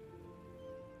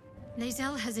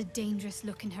 Lae'zel has a dangerous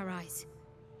look in her eyes.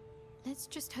 Let's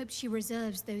just hope she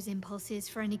reserves those impulses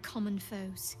for any common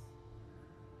foes.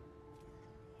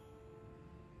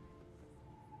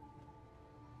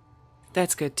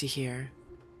 That's good to hear.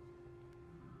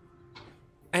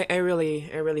 I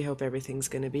really hope everything's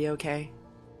gonna be okay.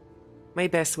 My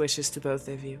best wishes to both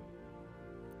of you.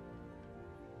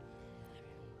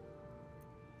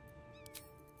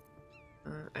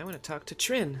 I want to talk to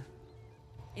Trin.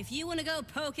 If you want to go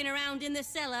poking around in the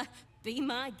cellar, be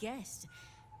my guest.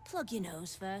 Plug your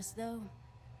nose first, though.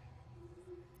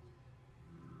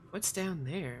 What's down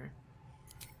there?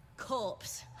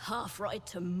 Corpse, half rotted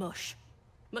to mush.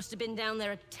 Must have been down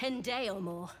there a 10-day or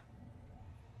more.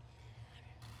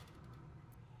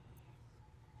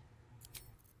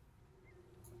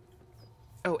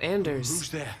 Oh, Anders. Who's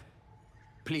there?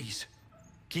 Please,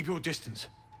 keep your distance.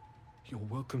 You're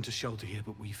welcome to shelter here,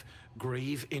 but we've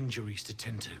grave injuries to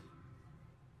tend to.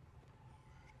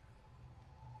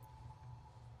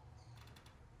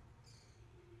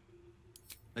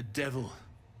 A devil.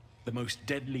 The most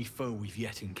deadly foe we've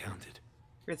yet encountered.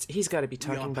 He's got to be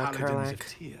talking about Paladins of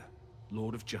Karlach. Tyr,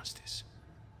 Lord of Justice.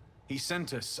 He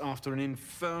sent us after an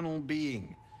infernal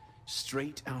being,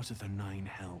 straight out of the Nine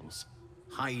Hells,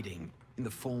 hiding in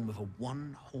the form of a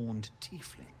one-horned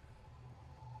tiefling.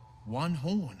 One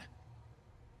horn?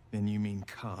 Then you mean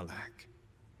Karlach,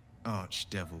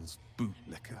 Archdevil's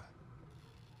bootlicker.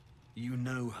 You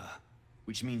know her,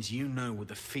 which means you know what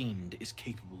the Fiend is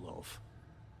capable of.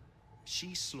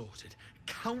 She slaughtered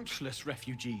countless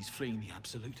refugees fleeing the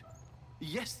Absolute.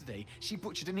 Yesterday, she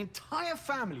butchered an entire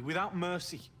family without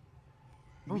mercy.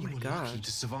 Oh We my were God. lucky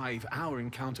to survive our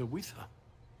encounter with her.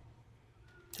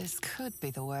 This could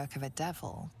be the work of a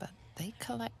devil, but they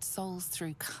collect souls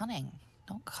through cunning,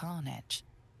 not carnage.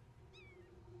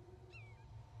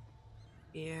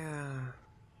 Yeah.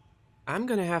 I'm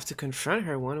gonna have to confront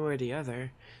her one way or the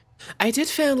other. I did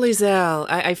find Lae'zel.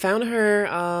 I found her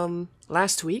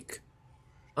last week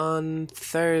on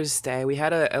Thursday. We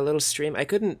had a little stream. I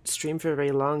couldn't stream for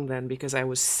very long then because I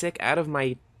was sick out of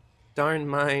my darn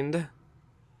mind.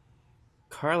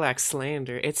 Karlach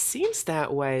slander. It seems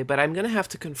that way, but I'm gonna have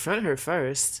to confront her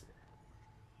first.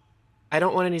 I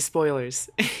don't want any spoilers.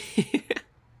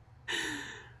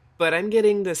 But I'm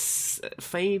getting this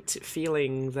faint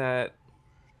feeling that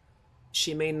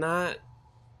she may not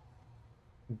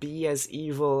be as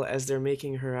evil as they're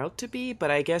making her out to be,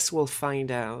 but I guess we'll find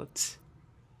out.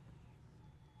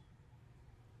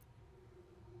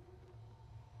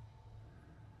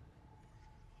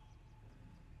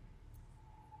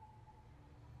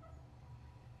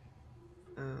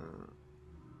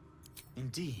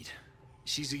 Indeed,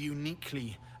 she's a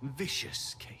uniquely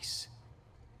vicious case.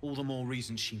 All the more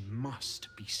reason she must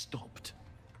be stopped.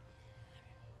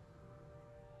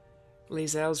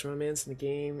 Lae'zel's romance in the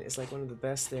game is like one of the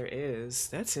best there is.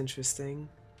 That's interesting.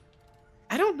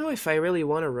 I don't know if I really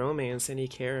want to romance any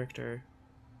character.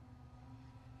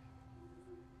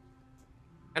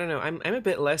 I don't know, I'm a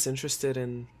bit less interested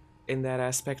in that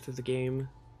aspect of the game.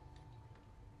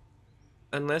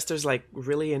 Unless there's like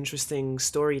really interesting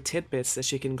story tidbits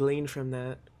that you can glean from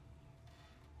that.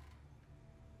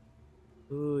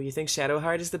 Ooh, you think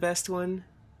Shadowheart is the best one?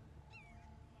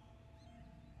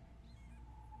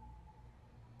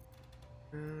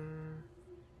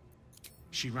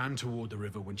 She ran toward the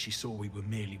river when she saw we were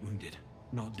merely wounded,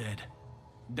 not dead.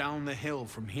 Down the hill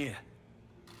from here.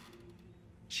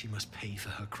 She must pay for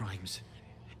her crimes.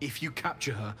 If you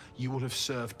capture her, you will have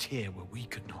served Tyr where we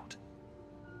could not.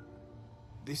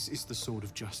 This is the sword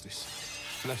of justice,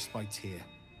 blessed by Tyr.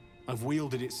 I've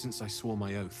wielded it since I swore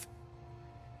my oath.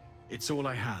 It's all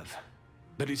I have,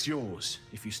 but it's yours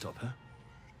if you stop her.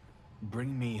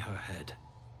 Bring me her head,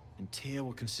 and Tyr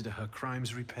will consider her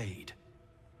crimes repaid.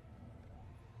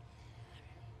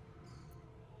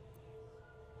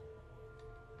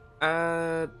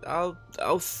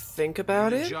 I'll think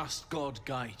about it. Just God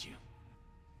guide you.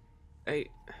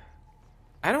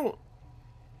 I don't.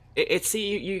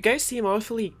 See, you guys seem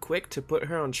awfully quick to put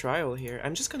her on trial here.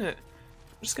 I'm just gonna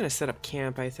set up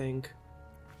camp, I think.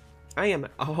 I am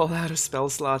all out of spell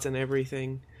slots and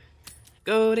everything.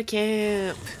 Go to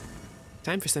camp.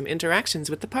 Time for some interactions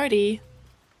with the party.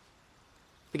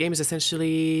 The game is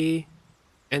essentially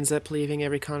ends up leaving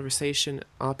every conversation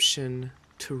option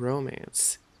to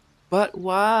romance. But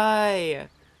why?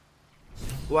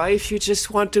 Why if you just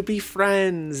want to be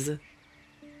friends?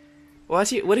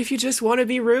 What if you just want to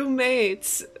be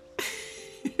roommates?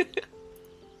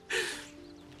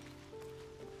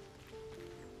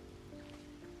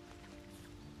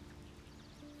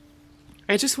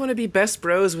 I just want to be best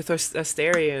bros with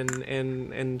Astarion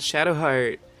and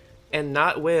Shadowheart and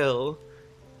not Will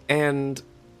and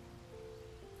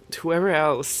whoever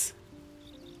else.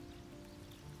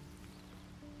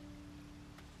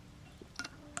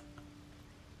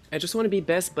 I just want to be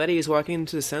best buddies walking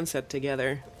into the sunset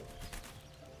together.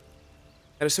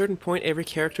 At a certain point, every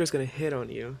character is going to hit on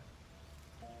you.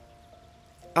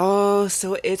 Oh,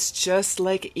 so it's just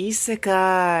like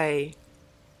Isekai.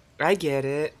 I get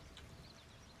it.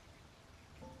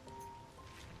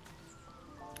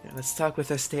 Yeah, let's talk with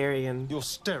Astarion. You're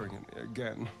staring at me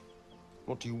again.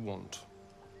 What do you want?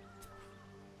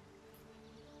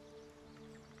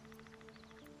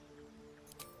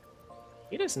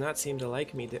 He does not seem to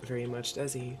like me very much,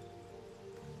 does he?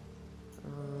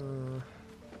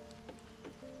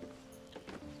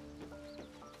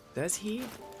 Does he?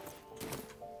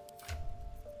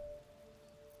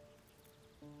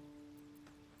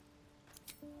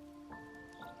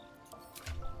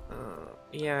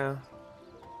 Yeah.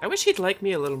 I wish he'd like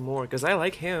me a little more, because I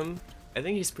like him. I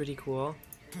think he's pretty cool.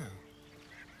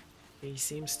 He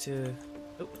seems to...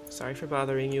 Oh, sorry for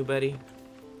bothering you, buddy.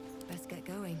 Let's get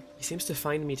going. He seems to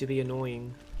find me to be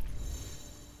annoying.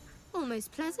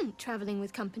 Almost pleasant traveling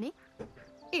with company,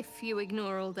 if you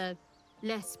ignore all the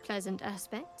less pleasant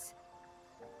aspects.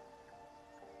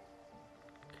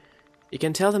 You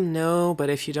can tell them no, but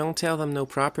if you don't tell them no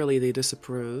properly, they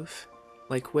disapprove.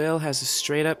 Like Will has a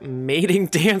straight-up mating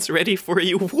dance ready for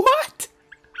you. What?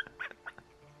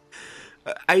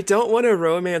 I don't want to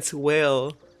romance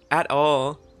Will at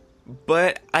all,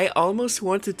 but I almost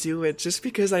want to do it just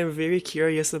because I'm very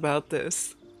curious about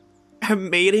this. A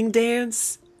mating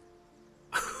dance?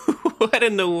 What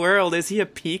in the world? Is he a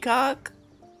peacock?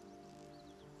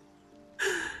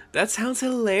 That sounds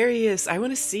hilarious. I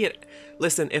want to see it.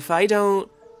 Listen, if I don't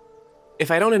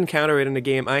encounter it in the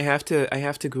game, I have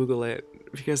to Google it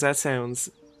because that sounds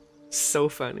so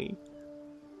funny.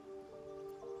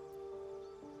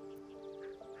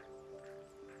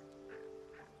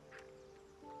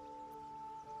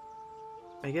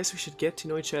 I guess we should get to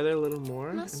know each other a little more.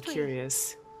 I'm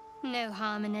curious. No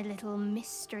harm in a little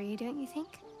mystery, don't you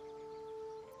think?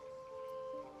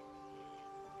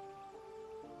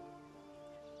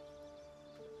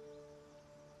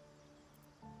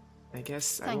 I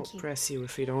guess I won't press you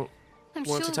if you don't I'm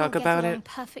want sure to talk we'll about get along it.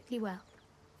 perfectly well.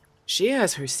 She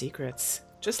has her secrets,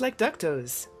 just like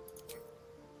Ductos.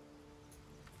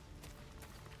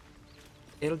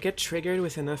 It'll get triggered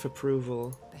with enough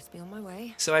approval. Best be on my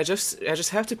way. So I just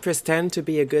have to pretend to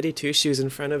be a goody two-shoes in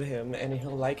front of him, and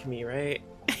he'll like me, right?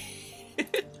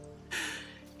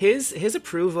 His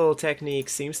approval technique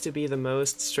seems to be the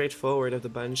most straightforward of the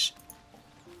bunch.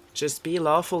 Just be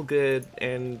lawful good,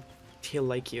 and he'll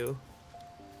like you.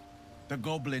 The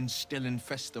goblins still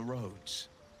infest the roads.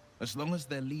 As long as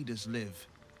their leaders live,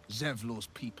 Zevlor's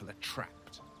people are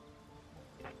trapped.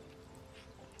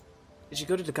 Did you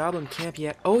go to the goblin camp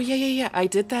yet? Oh yeah. I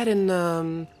did that in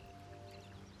the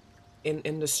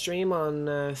stream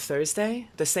on Thursday.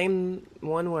 The same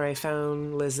one where I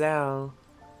found Lizelle.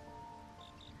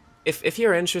 If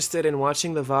you're interested in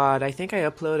watching the VOD, I think I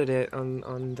uploaded it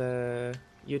on the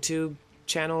YouTube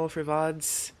channel for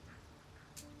VODs.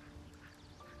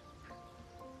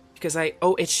 Because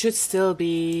it should still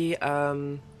be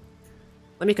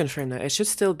let me confirm that. It should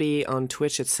still be on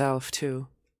Twitch itself too.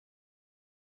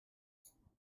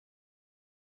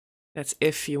 That's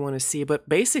if you want to see. But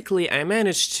basically, I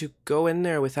managed to go in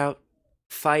there without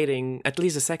fighting, at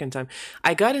least a second time.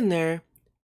 I got in there.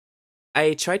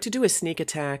 I tried to do a sneak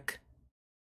attack.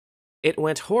 It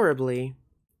went horribly.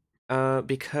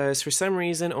 Because for some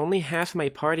reason, only half my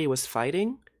party was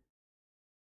fighting.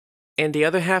 And the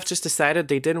other half just decided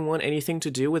they didn't want anything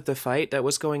to do with the fight that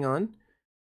was going on.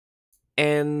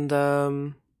 And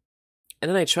then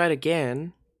I tried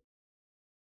again.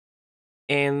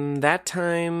 And that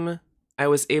time, I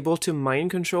was able to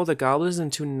mind control the goblins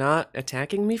into not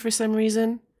attacking me for some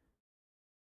reason.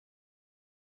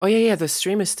 Oh yeah, the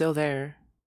stream is still there.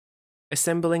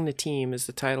 Assembling the Team is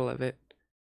the title of it.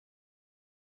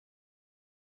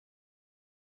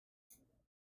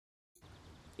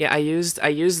 Yeah, I used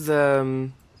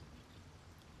the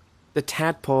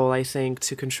tadpole, I think,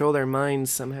 to control their minds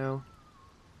somehow.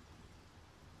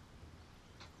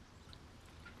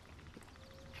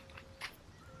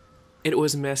 It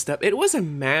was messed up. It was a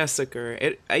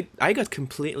massacre. I got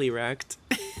completely wrecked.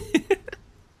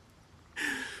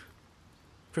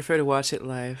 Prefer to watch it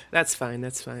live. That's fine,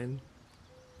 that's fine.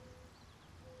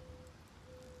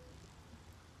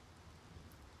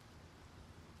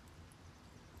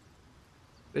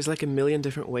 There's like a million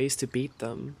different ways to beat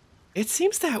them. It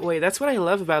seems that way. That's what I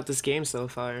love about this game so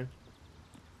far.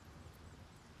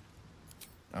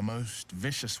 A most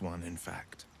vicious one, in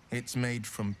fact. It's made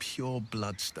from pure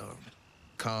bloodstone,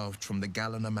 carved from the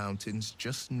Galena Mountains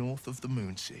just north of the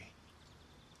Moonsea.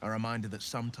 A reminder that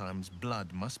sometimes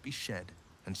blood must be shed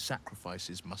and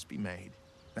sacrifices must be made.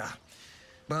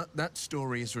 But that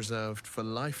story is reserved for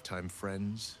lifetime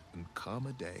friends and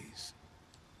calmer days.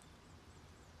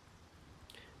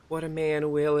 What a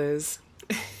man Will is.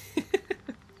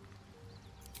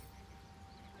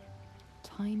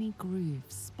 Tiny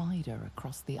grooves spider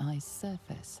across the ice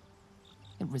surface.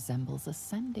 It resembles a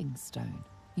sending stone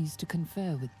used to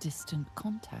confer with distant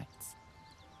contacts.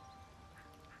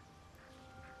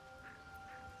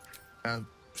 A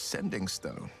sending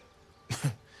stone?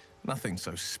 Nothing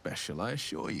so special, I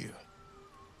assure you.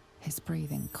 His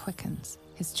breathing quickens,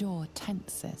 his jaw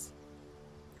tenses.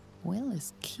 Will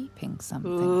is keeping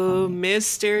something Ooh, from you.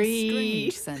 mystery.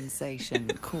 A strange sensation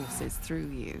courses through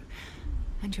you,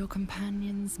 and your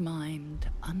companion's mind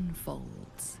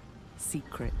unfolds,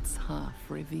 secrets half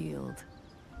revealed.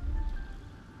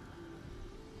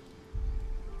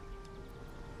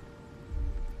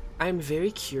 I'm very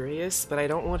curious, but I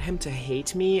don't want him to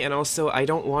hate me, and also I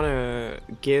don't want to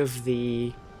give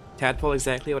the tadpole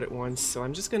exactly what it wants, so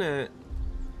I'm just gonna...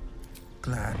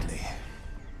 Gladly.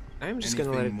 I'm just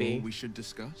gonna let it be. We should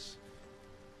discuss?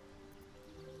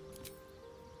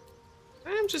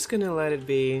 I'm just gonna let it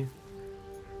be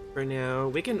for now.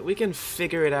 We can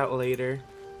figure it out later.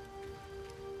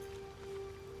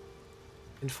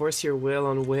 Enforce your will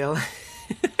on Will.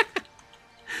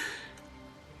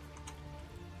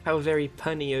 How very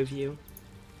punny of you.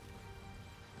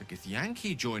 A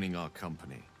Githyanki joining our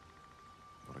company.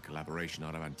 Not a collaboration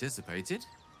I'd have anticipated,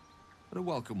 but a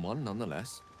welcome one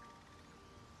nonetheless.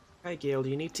 Hi Gale, do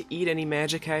you need to eat any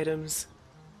magic items?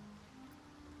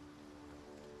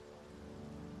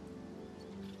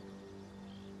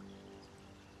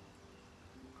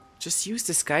 Just use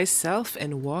disguise self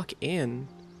and walk in.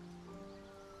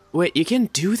 Wait, you can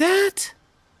do that?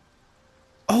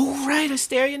 Oh right,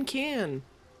 Astarion can.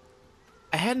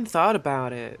 I hadn't thought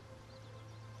about it.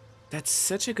 That's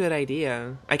such a good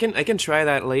idea. I can try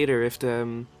that later if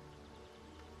the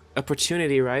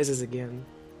opportunity rises again.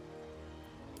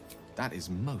 That is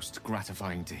most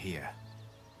gratifying to hear.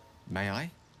 May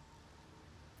I?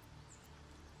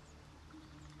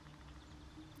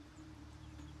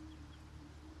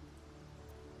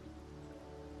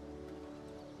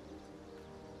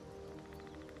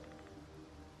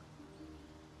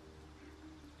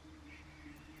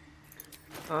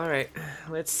 Alright,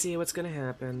 let's see what's gonna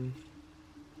happen.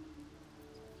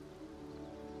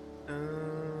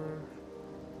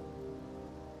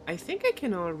 I think I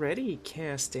can already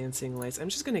cast Dancing Lights. I'm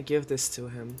just gonna give this to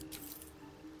him.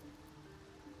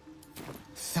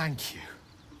 Thank you.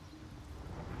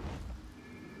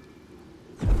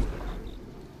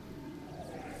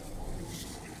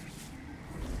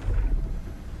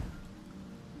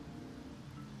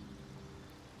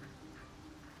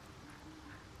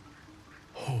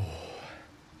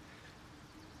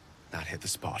 That hit the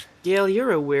spot. Gale,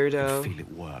 you're a I weirdo. feel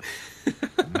it work.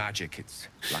 The magic, it's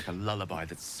like a lullaby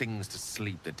that sings to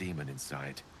sleep the demon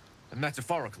inside. A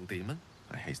metaphorical demon,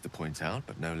 I haste to point out,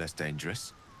 but no less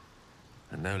dangerous.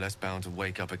 And no less bound to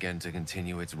wake up again to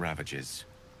continue its ravages.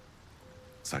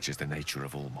 Such is the nature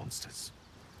of all monsters.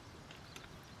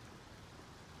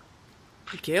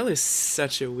 Gale is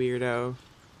such a weirdo.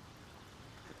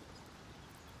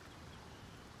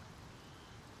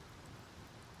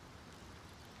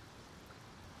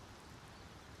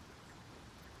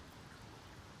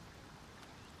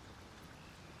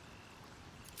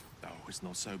 it's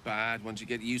not so bad once you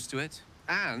get used to it.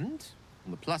 And,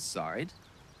 on the plus side,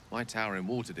 my tower in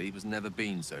Waterdeep has never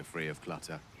been so free of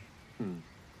clutter.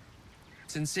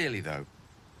 Sincerely, though,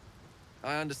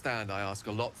 I understand I ask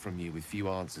a lot from you with few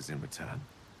answers in return.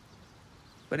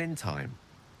 But in time,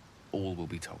 all will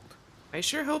be told. I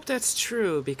sure hope that's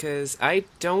true, because I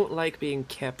don't like being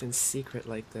kept in secret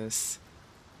like this.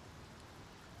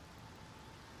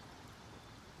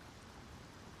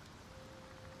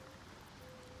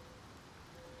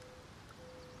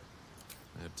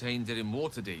 I obtained it in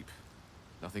Waterdeep.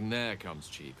 Nothing there comes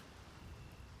cheap.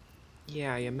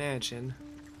 Yeah, I imagine.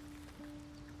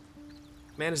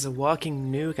 Man is a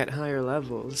walking nuke at higher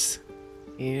levels.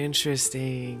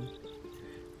 Interesting.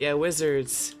 Yeah,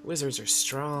 wizards. Wizards are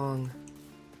strong.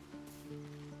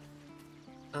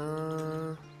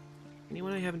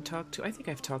 Anyone I haven't talked to? I think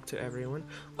I've talked to everyone.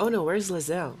 Oh no, where's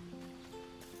Lizelle?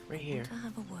 Right here. To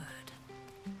have a word.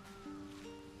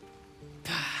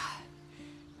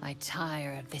 I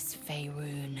tire of this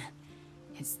Faerun.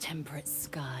 Its temperate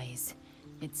skies,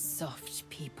 its soft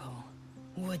people.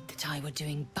 Would that I were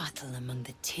doing battle among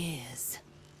the tears.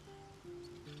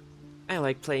 I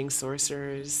like playing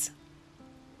sorcerers.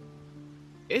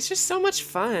 It's just so much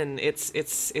fun. It's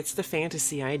the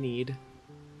fantasy I need.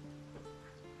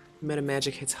 Meta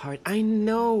magic hits hard. I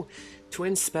know!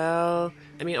 Twin spell.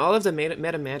 I mean, all of the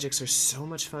meta magics are so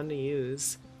much fun to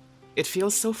use. It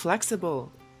feels so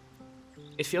flexible.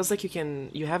 It feels like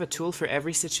you have a tool for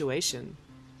every situation.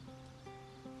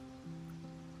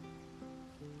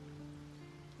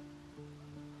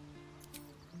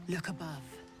 Look above.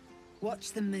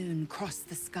 Watch the moon cross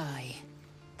the sky.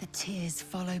 The tears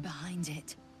follow behind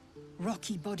it.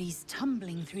 Rocky bodies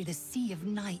tumbling through the sea of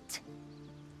night.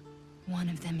 One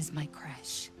of them is my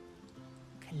crash.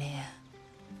 Clear.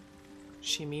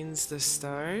 She means the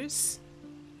stars?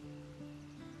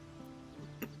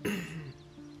 Do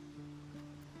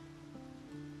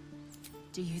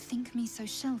you think me so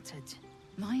sheltered?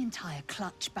 My entire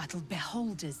clutch battled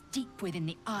beholders deep within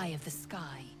the eye of the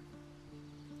sky.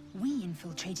 We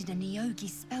infiltrated a Neogi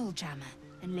spelljammer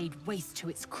and laid waste to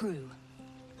its crew.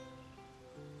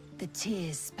 The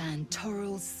tears span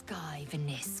Toral's sky,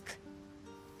 Venisk.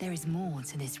 There is more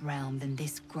to this realm than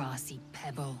this grassy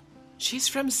pebble. She's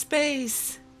from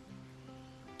space!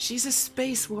 She's a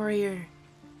space warrior.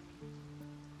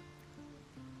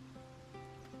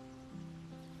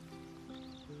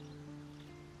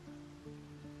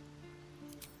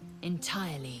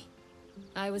 Entirely.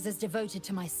 I was as devoted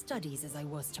to my studies as I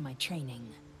was to my training.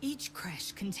 Each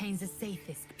creche contains a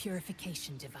safest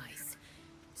purification device.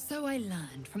 So I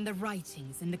learned from the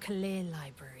writings in the Kalir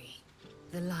Library.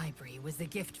 The library was a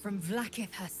gift from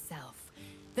Vlaakith herself,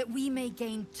 that we may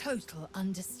gain total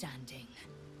understanding.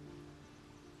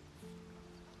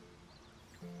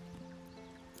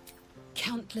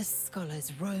 Countless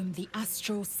scholars roam the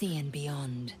astral sea and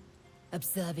beyond,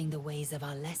 observing the ways of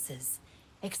our lessers,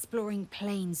 exploring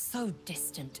planes so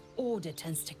distant, order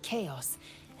turns to chaos,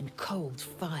 and cold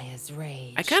fires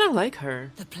rage. I kind of like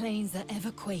her. The planes are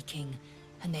ever quaking,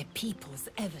 and their peoples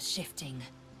ever shifting.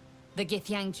 The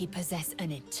Githyanki possess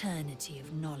an eternity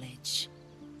of knowledge.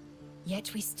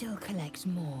 Yet we still collect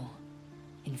more.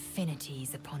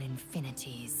 Infinities upon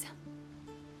infinities.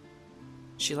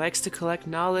 She likes to collect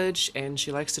knowledge, and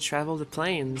she likes to travel the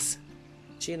planes.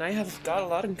 She and I have got a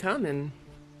lot in common.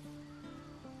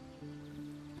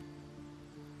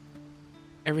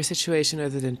 Every situation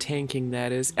other than tanking,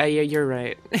 that is. Yeah, you're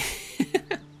right.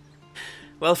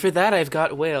 Well, for that I've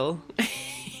got Will.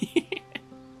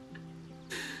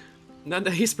 Not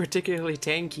that he's particularly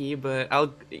tanky, but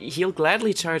he'll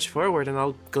gladly charge forward, and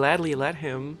I'll gladly let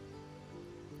him.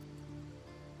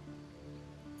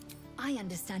 I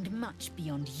understand much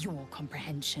beyond your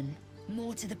comprehension.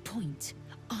 More to the point,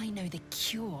 I know the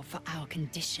cure for our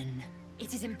condition.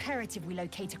 It is imperative we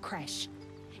locate a creche.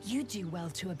 You do well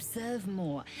to observe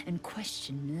more and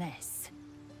question less.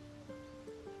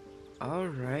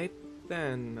 Alright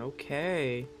then,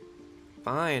 okay.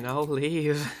 Fine, I'll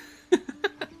leave.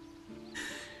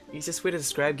 Easiest way to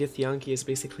describe Githyanki is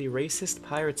basically racist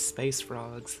pirate space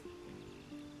frogs.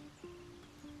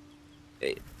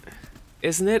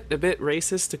 Isn't it a bit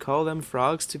racist to call them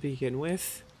frogs to begin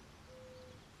with?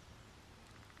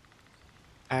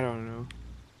 I don't know.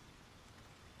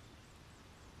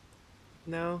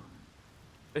 No?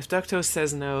 If Ductos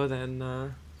says no,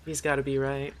 then he's gotta be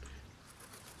right.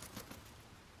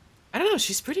 I don't know,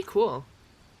 she's pretty cool.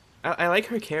 I like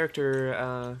her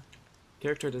character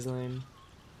design.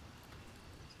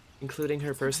 Including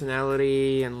her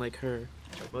personality and like her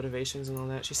motivations and all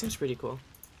that. She seems pretty cool.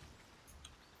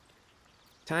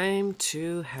 Time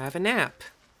to have a nap.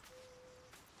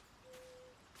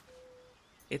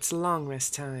 It's long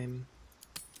rest time.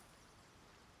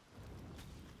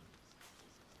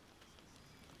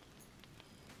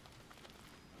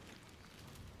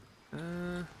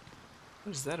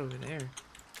 What is that over there?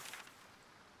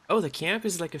 Oh, the camp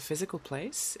is like a physical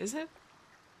place, is it?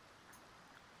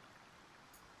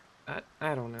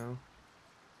 I don't know.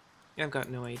 I've got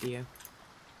no idea.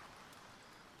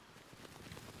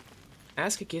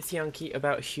 Ask a Githyanki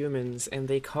about humans and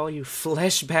they call you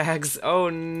flesh bags. Oh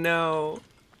no.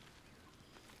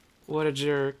 What a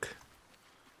jerk.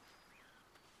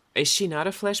 Is she not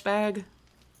a flesh bag?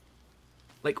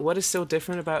 Like, what is so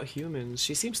different about humans?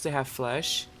 She seems to have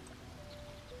flesh.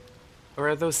 Or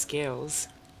are those scales?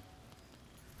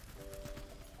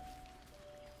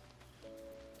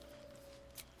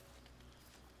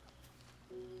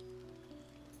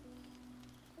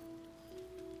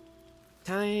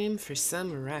 Time for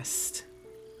some rest.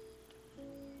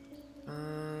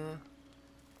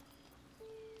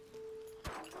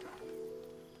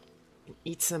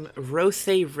 Eat some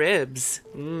rothe ribs.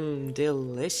 Mmm,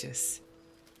 delicious.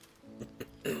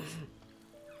 Get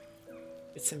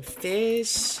some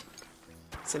fish,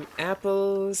 some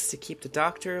apples to keep the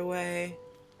doctor away,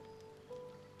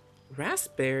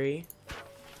 raspberry,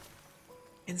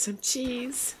 and some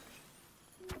cheese.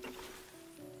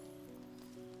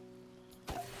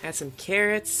 Add some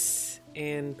carrots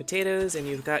and potatoes and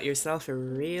you've got yourself a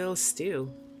real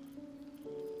stew.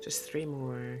 Just 3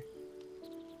 more.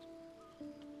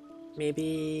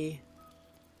 Maybe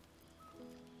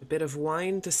a bit of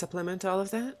wine to supplement all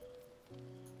of that?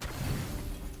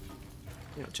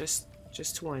 No, just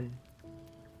 1.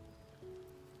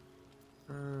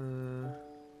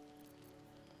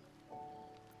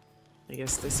 I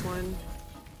guess this one.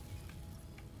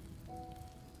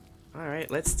 Alright,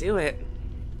 let's do it.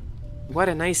 What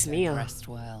a nice meal. Rest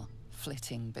well,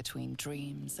 flitting between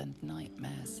dreams and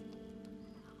nightmares.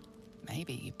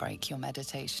 Maybe you break your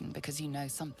meditation because you know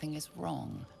something is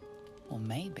wrong. Or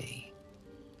maybe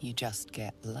you just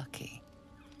get lucky.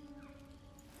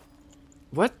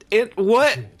 What?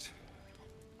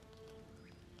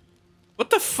 What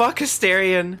the fuck,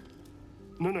 Asterion?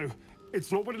 No,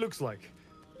 it's not what it looks like.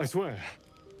 I swear.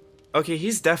 Okay,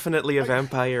 he's definitely a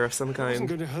vampire of some kind. I wasn't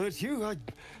going to hurt you.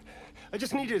 I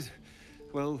just needed,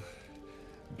 well,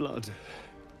 blood.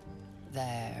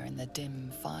 There in the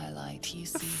dim firelight, you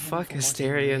see him fuck, for what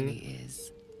Asterion? he really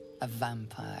is. A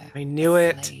vampire. I knew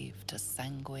it. Slave to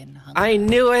sanguine hunger. I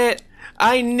knew it!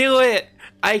 I knew it!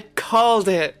 I called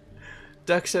it!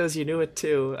 Duck shows you knew it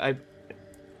too.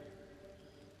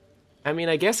 I mean,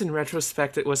 I guess in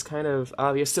retrospect it was kind of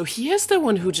obvious. So he is the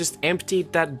one who just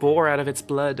emptied that boar out of its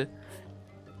blood.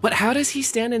 But how does he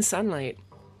stand in sunlight?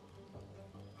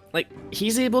 Like,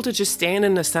 he's able to just stand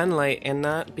in the sunlight and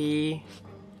not be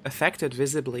affected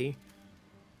visibly.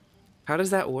 How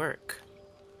does that work?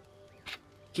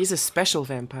 He's a special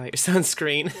vampire.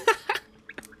 Sunscreen.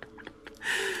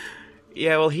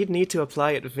 Yeah, well, he'd need to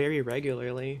apply it very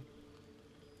regularly.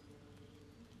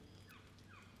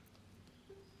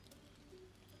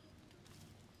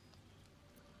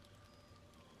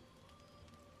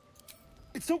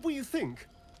 It's not what you think.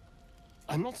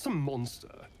 I'm not some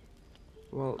monster.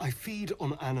 Well, I feed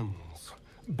on animals.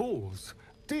 Boars,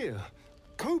 deer,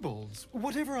 kobolds,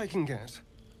 whatever I can get.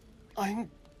 I'm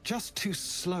just too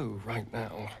slow right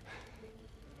now.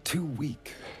 Too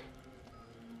weak.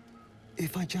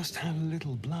 If I just had a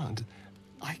little blood,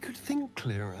 I could think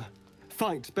clearer.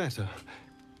 Fight better.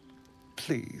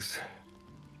 Please.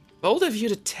 bold of you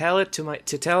to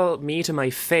tell me to my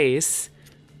face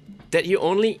that you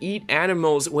only eat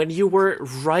animals when you were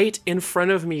right in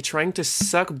front of me trying to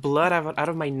suck blood out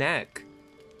of my neck.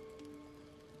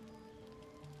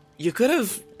 You could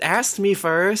have asked me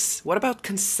first. What about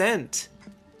consent?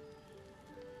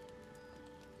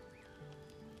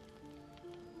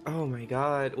 Oh my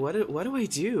god, what do I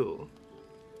do?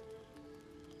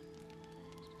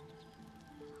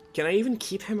 Can I even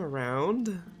keep him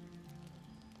around?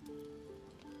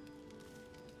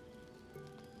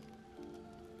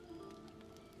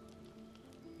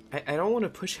 I don't want to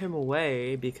push him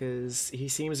away because he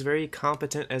seems very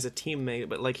competent as a teammate,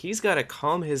 but like he's got to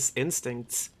calm his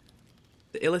instincts.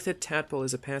 The illithid tadpole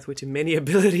is a pathway to many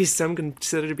abilities some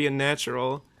consider to be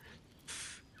unnatural.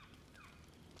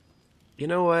 You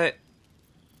know what?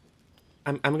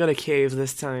 I'm gonna cave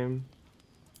this time.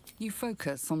 You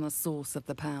focus on the source of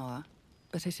the power,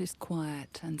 but it is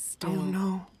quiet and still. Oh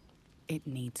no. It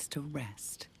needs to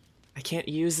rest. I can't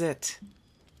use it.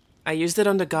 I used it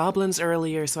on the goblins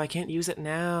earlier, so I can't use it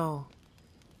now.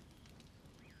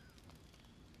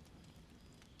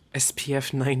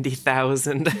 SPF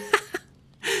 90,000.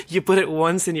 You put it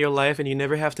once in your life and you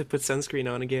never have to put sunscreen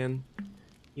on again.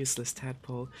 Useless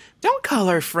tadpole. Don't call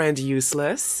our friend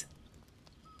useless.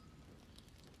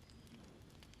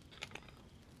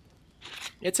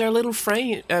 It's our little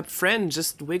friend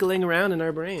just wiggling around in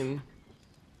our brain.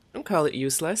 Don't call it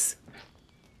useless.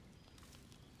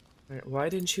 Right, why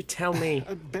didn't you tell me?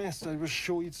 At best, I was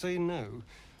sure you'd say no.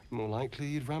 More likely,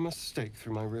 you'd ram a stake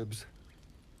through my ribs.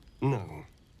 No.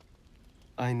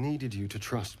 I needed you to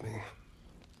trust me.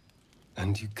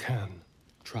 And you can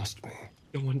trust me.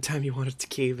 The one time you wanted to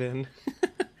cave in.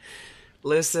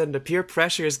 Listen, the peer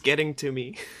pressure is getting to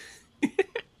me.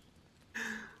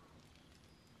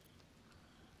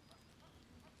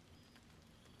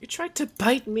 You tried to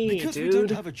bite me, because dude. We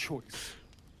don't have a choice.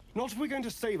 Not if we're going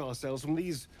to save ourselves from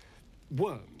these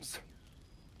worms.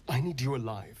 I need you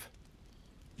alive.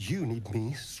 You need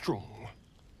me strong.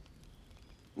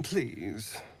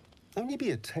 Please, only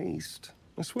be a taste.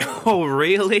 I swear. Oh,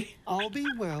 really? I'll be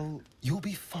well, you'll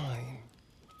be fine.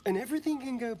 And everything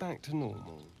can go back to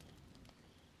normal.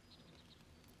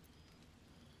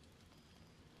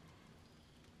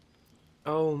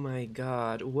 Oh my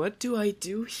god, what do I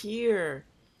do here?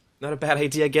 Not a bad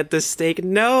idea, get this steak.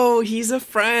 No, he's a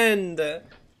friend!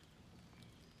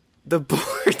 The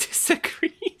boar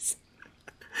disagrees.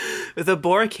 The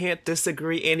boar can't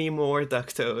disagree anymore,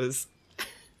 Ductos.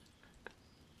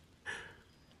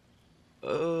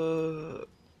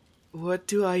 What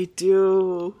do I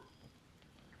do?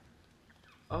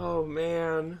 Oh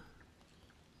man.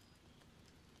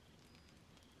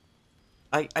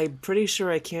 I'm pretty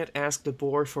sure I can't ask the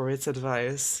boar for its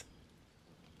advice.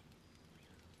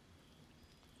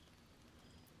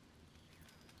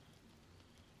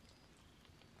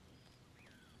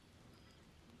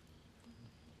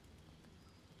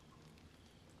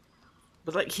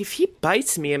 But like, if he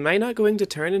bites me, am I not going to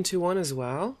turn into one as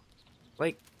well?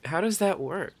 Like, how does that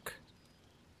work?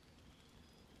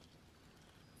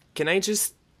 Can I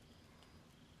just...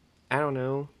 I don't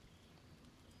know.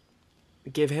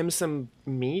 Give him some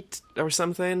meat or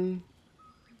something?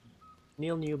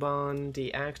 Neil Newbon,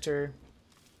 the actor.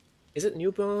 Is it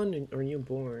Newbon or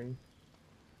Newborn?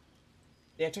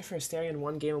 The actor for Asterion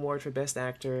won Game Award for Best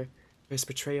Actor for his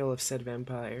portrayal of said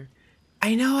vampire.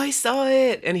 I know, I saw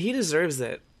it! And he deserves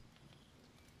it.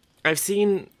 I've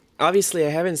seen... Obviously, I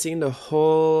haven't seen the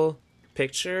whole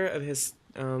picture of his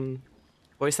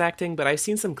voice acting, but I've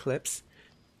seen some clips.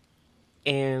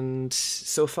 And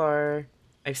so far,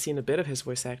 I've seen a bit of his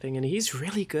voice acting, and he's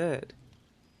really good.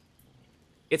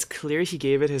 It's clear he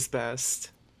gave it his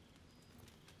best.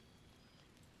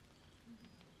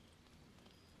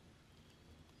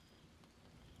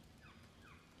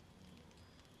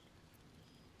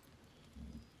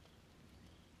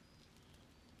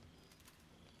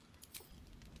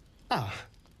 Ah,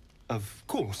 of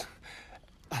course.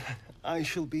 I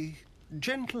shall be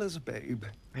gentle as a babe.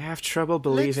 I have trouble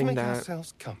believing Let's make that.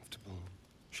 ourselves comfortable,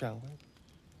 shall we?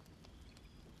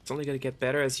 It's only gonna get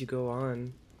better as you go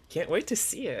on. Can't wait to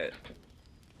see it.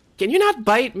 Can you not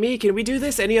bite me? Can we do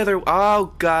this any other...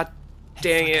 Oh, god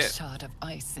dang it's like it. a shard of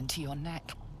ice into your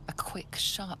neck. A quick,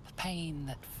 sharp pain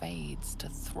that fades to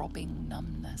throbbing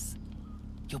numbness.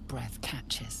 Your breath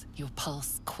catches. Your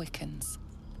pulse quickens.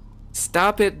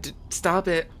 Stop it. Stop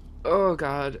it. Oh,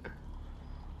 God.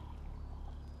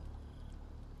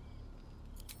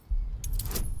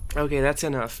 Okay, that's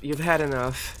enough. You've had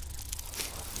enough.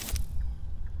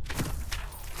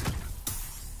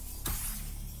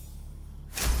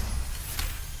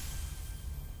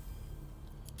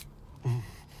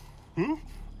 Hmm?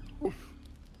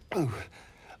 Oh,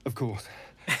 of course.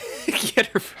 Get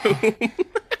her room.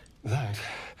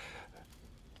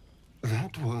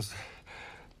 That was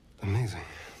amazing.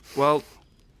 Well,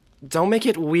 don't make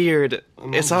it weird.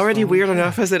 It's already weird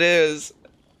enough as it is.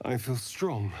 I feel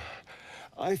strong.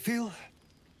 I feel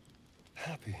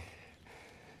happy.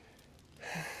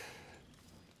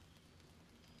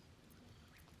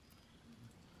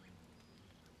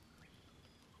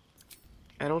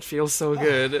 I don't feel so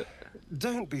good.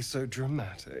 Don't be so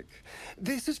dramatic.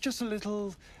 This is just a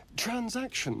little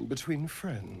transaction between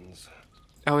friends.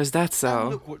 Oh, is that And so?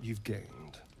 look what you've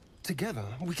gained. Together,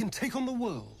 we can take on the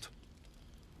world.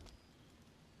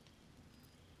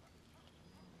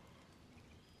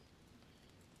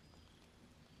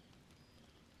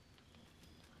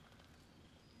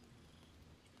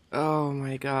 Oh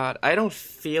my god. I don't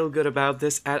feel good about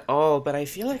this at all, but I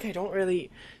feel like I don't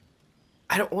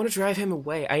want to drive him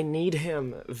away. I need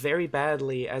him very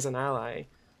badly as an ally.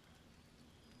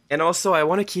 And also, I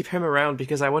want to keep him around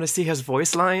because I want to see his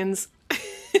voice lines.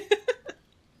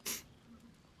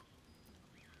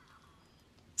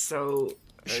 So,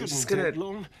 I'm Shouldn't just gonna... take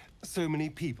long. So many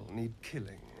people need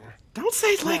killing. Don't say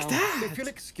it like Now, that! If you'll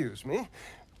excuse me,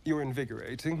 you're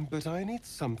invigorating, but I need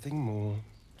something more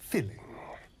filling.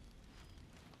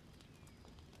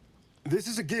 This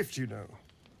is a gift, you know.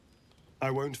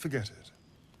 I won't forget it.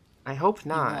 I hope You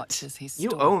not. watch as he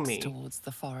You owe stalks me. towards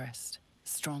the forest,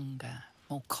 stronger,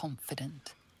 more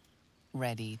confident,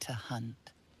 ready to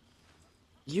hunt.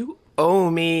 You owe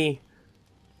me.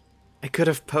 I could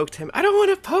have poked him. I don't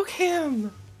want to poke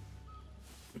him!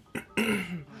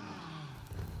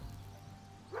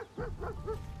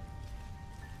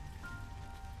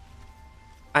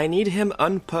 I need him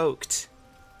unpoked.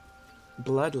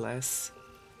 Bloodless.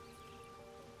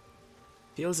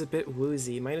 Feels a bit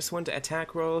woozy. -1 to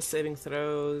attack rolls, saving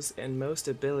throws, and most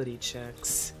ability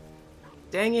checks.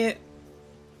 Dang it!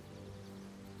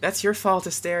 That's your fault,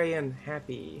 Asterion.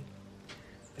 Happy.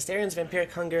 Astarion's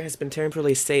vampiric hunger has been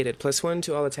temporarily sated. +1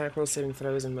 to all attack rolls, saving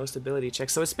throws, and most ability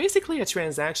checks. So it's basically a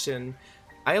transaction.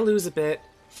 I lose a bit,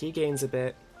 he gains a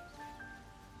bit.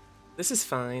 This is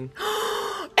fine.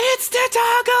 It's the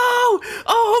doggo!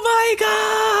 Oh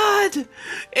my god!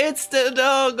 It's the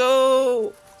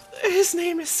doggo! His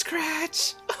name is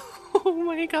Scratch! Oh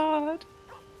my god.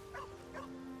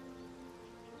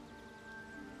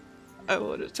 I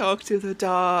want to talk to the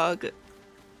dog.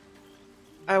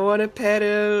 I want to pet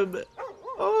him.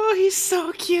 Oh, he's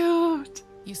so cute.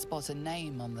 You spot a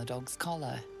name on the dog's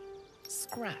collar.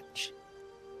 Scratch.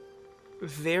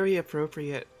 Very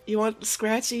appropriate. You want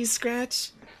Scratchy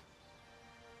Scratch?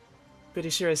 Pretty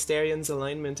sure Astarion's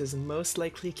alignment is most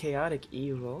likely chaotic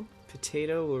evil.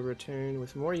 Potato will return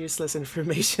with more useless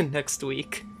information next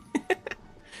week.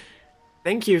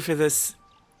 Thank you for this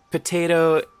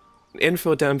potato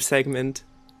info dump segment.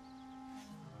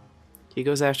 He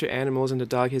goes after animals and the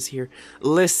dog is here.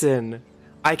 Listen,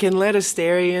 I can let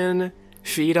Astarion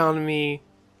feed on me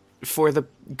for the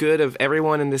good of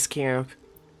everyone in this camp,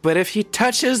 but if he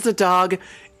touches the dog,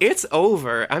 it's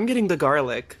over. I'm getting the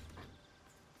garlic.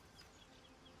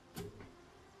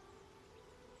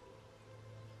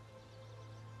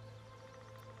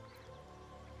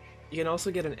 You can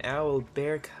also get an owl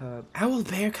bear cub. Owl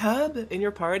bear cub in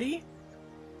your party?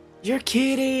 You're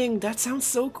kidding! That sounds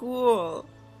so cool!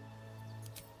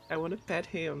 I want to pet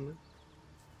him.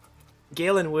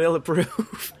 Galen will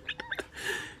approve.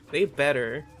 They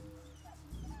better.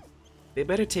 They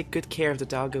better take good care of the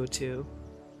doggo too.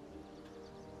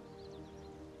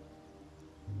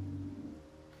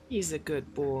 He's a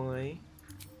good boy.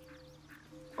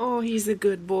 Oh, he's a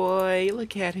good boy.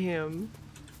 Look at him.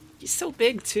 He's so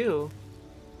big too.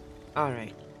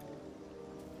 Alright.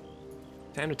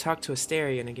 Time to talk to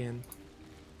Asterion again.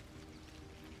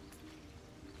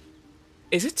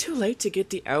 Is it too late to get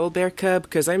the owlbear cub?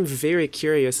 Because I'm very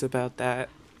curious about that.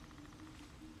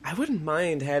 I wouldn't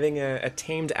mind having a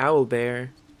tamed owlbear.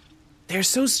 They're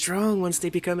so strong once they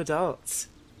become adults.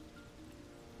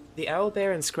 The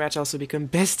owlbear and Scratch also become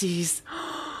besties.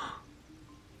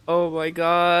 Oh my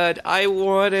god, I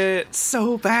want it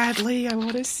so badly. I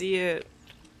want to see it.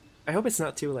 I hope it's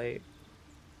not too late.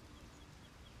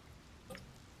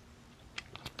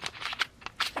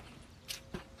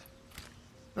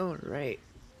 Alright.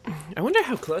 I wonder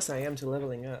how close I am to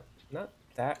leveling up. Not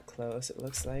that close, it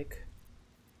looks like.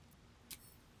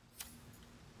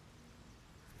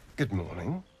 Good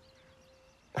morning.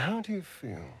 How do you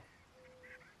feel?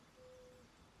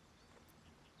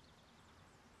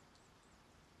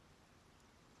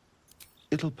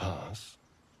 It'll pass.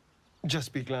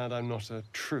 Just be glad I'm not a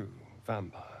true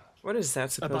vampire. What is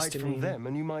that supposed to mean? A bite from them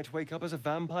and you might wake up as a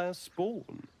vampire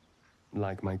spawn.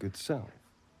 Like my good self.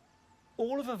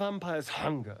 All of a vampire's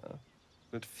hunger,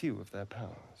 but few of their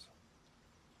powers.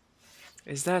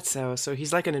 Is that so? So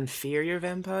he's like an inferior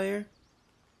vampire?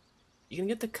 You can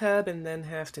get the cub and then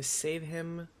have to save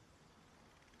him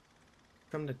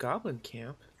from the goblin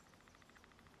camp.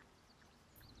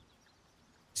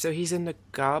 So he's in the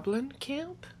goblin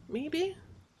camp, maybe?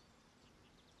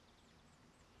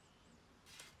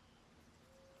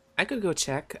 I could go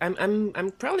check.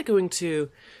 I'm probably going to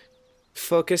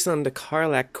focus on the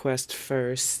Karlach quest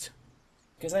first,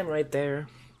 because I'm right there.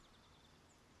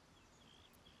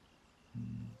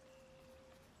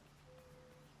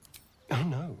 Oh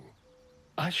no.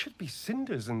 I should be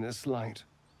cinders in this light.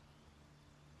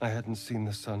 I hadn't seen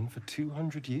the sun for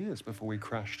 200 years before we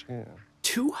crashed here.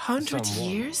 200 Someone,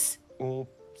 years? or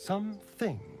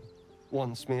something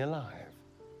wants me alive.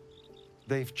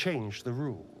 They've changed the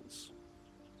rules.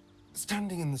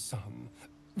 Standing in the sun,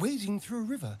 wading through a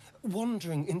river,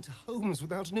 wandering into homes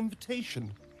without an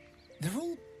invitation. They're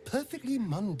all perfectly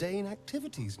mundane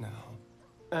activities now.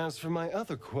 As for my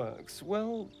other quirks,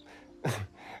 well,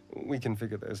 we can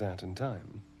figure those out in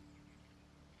time.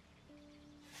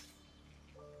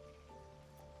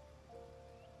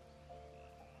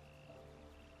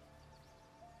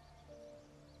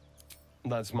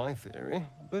 That's my theory,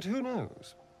 but who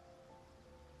knows?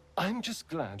 I'm just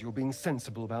glad you're being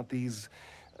sensible about these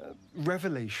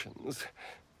revelations.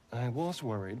 I was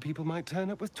worried people might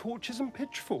turn up with torches and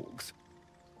pitchforks.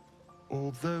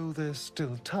 Although there's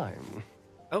still time.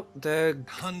 Oh, the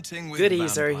hunting with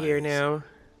goodies are vampires. here now.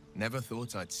 Never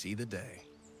thought I'd see the day.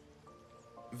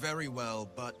 Very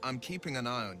well, but I'm keeping an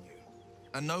eye on you.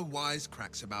 And no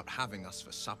wisecracks about having us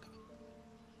for supper.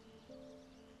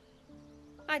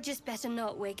 I'd just better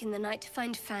not wake in the night to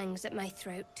find fangs at my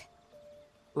throat.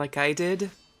 Like I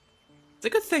did? It's a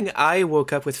good thing I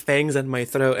woke up with fangs at my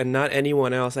throat and not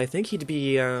anyone else. I think he'd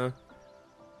be a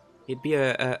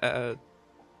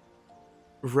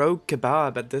rogue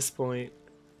kebab at this point.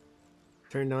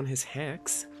 Turned on his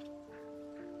hacks.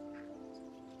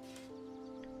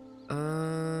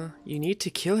 You need to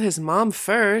kill his mom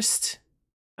first.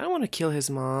 I don't want to kill his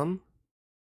mom.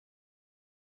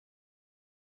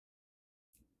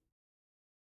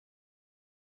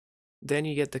 Then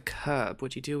you get the cub.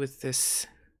 What do you do with this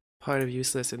part of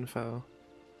useless info?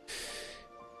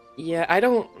 Yeah, I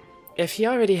don't... If he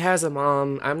already has a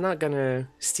mom, I'm not gonna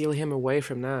steal him away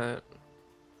from that.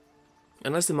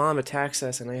 Unless the mom attacks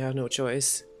us and I have no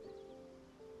choice.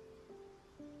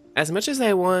 As much as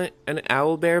I want an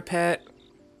owlbear pet,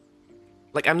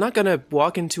 like, I'm not gonna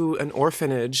walk into an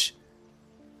orphanage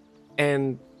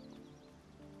and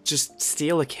just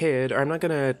steal a kid, or I'm not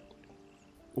gonna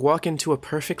walk into a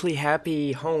perfectly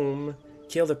happy home,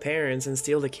 kill the parents, and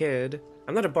steal the kid.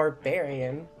 I'm not a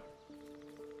barbarian.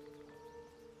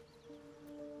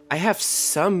 I have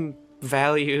some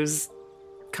values,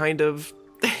 kind of.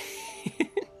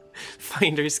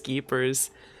 Finders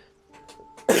keepers.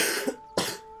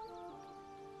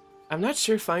 I'm not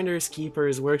sure Finders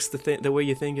Keepers works the way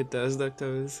you think it does,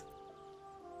 Ductos.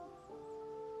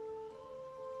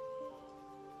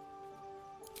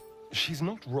 She's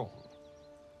not wrong.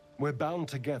 We're bound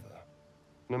together,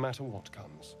 no matter what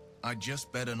comes. I'd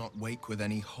just better not wake with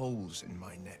any holes in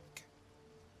my neck.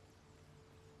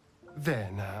 There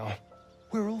now.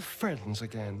 We're all friends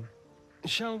again.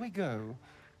 Shall we go?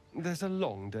 There's a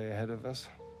long day ahead of us.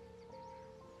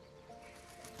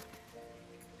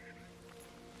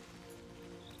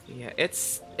 Yeah,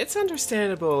 it's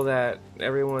understandable that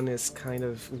everyone is kind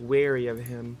of wary of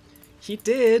him. He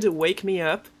did wake me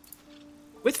up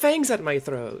with fangs at my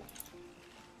throat.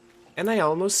 And I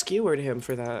almost skewered him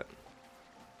for that.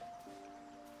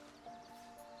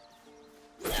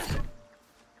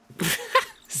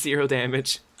 Zero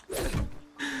damage.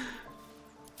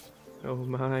 Oh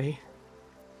my.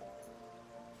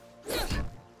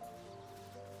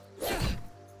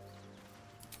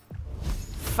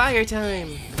 Fire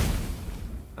time!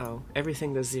 Oh,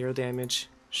 everything does 0 damage.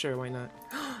 Sure, why not?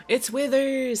 It's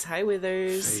Withers! Hi,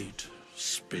 Withers! Fate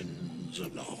spins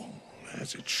along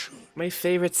as it should. My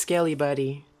favorite scaly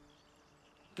buddy.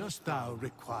 Dost thou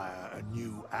require a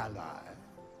new ally?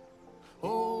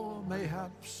 Or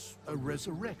mayhaps a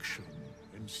resurrection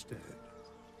instead?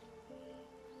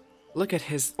 Look at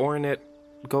his ornate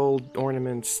gold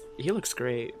ornaments. He looks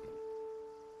great.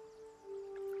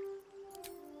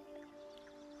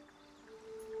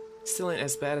 Still ain't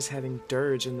as bad as having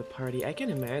Dirge in the party. I can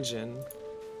imagine.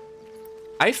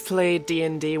 I've played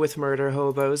D&D with murder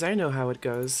hobos. I know how it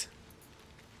goes.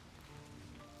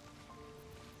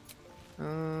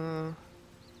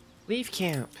 Leave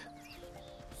camp.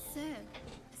 So,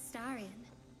 Astarion,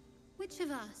 which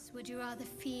of us would you rather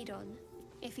feed on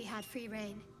if he had free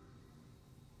reign?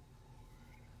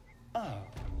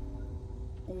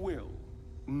 Will,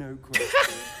 no question.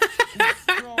 He's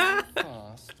strong,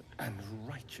 fast, and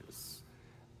righteous.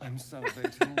 I'm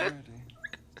salivating already.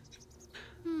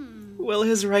 Will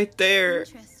is right there.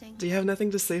 Interesting. Do you have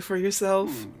nothing to say for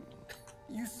yourself?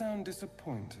 You sound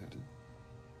disappointed.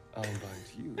 I'll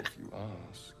bite you if you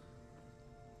ask.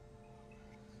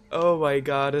 Oh my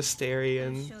god, I'm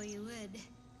Astarion. sure you would.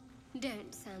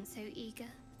 Don't sound so eager.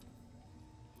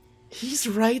 He's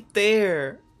right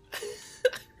there.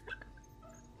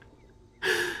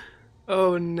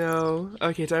 Oh no.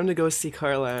 Okay, time to go see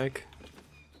Karlach.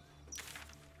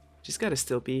 She's gotta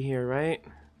still be here, right?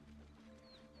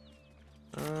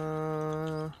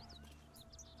 I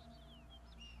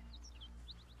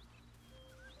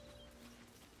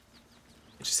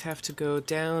just have to go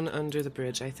down under the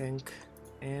bridge, I think.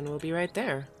 And we'll be right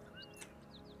there.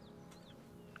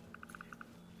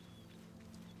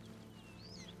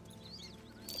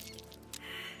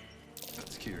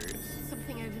 That's curious.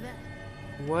 Something over there.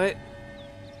 What?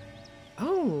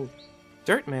 Oh,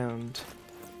 dirt mound.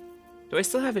 Do I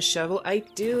still have a shovel? I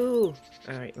do!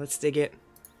 Alright, let's dig it.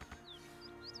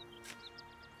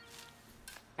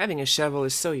 Having a shovel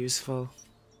is so useful.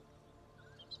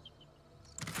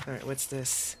 Alright, what's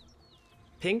this?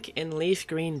 Pink and leaf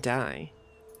green dye.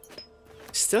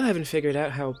 Still haven't figured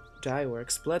out how dye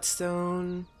works.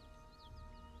 Bloodstone.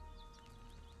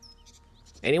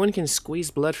 Anyone can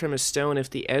squeeze blood from a stone if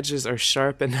the edges are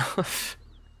sharp enough.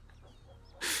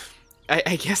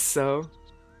 I guess so.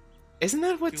 Isn't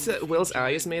that what Will's eye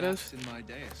is made of? In my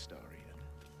day, Astarion,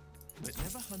 but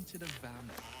never hunted a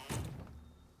vampire.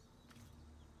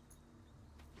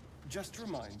 Just to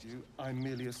remind you, I'm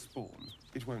merely a spawn.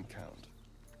 It won't count.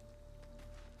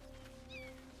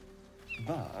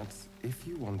 But if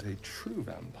you want a true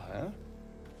vampire,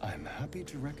 I'm happy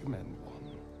to recommend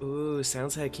one. Ooh,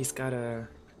 sounds like he's got an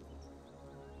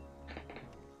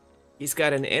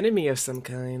enemy of some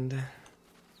kind.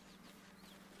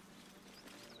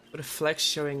 What a flex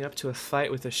showing up to a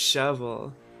fight with a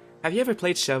shovel. Have you ever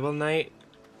played Shovel Knight?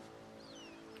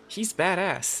 He's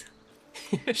badass.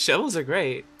 Shovels are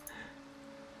great.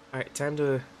 Alright, time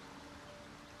to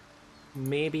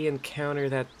maybe encounter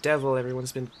that devil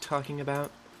everyone's been talking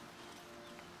about.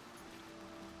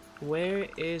 Where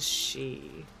is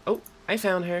she? Oh, I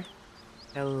found her.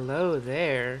 Hello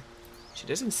there. She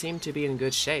doesn't seem to be in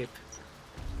good shape.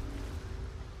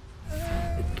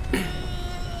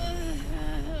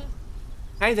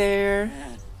 Hi there.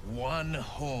 One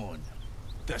horn.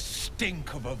 The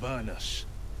stink of Avernus.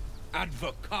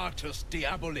 Advocatus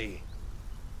Diaboli.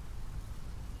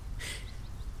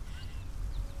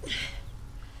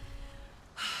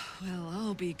 Well,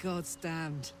 I'll be God's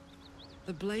damned.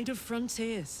 The Blade of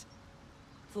Frontiers.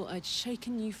 Thought I'd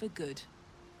shaken you for good.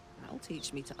 That'll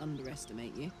teach me to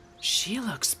underestimate you. She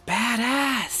looks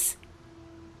badass.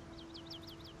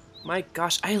 My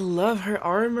gosh, I love her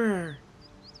armor.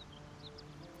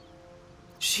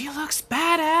 She looks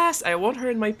badass. I want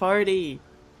her in my party.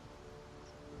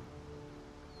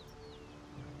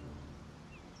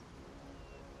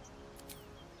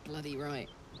 Bloody right.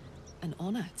 An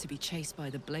honor to be chased by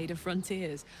the Blade of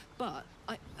Frontiers, but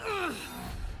A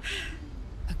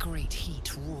great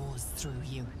heat roars through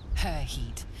you. Her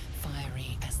heat,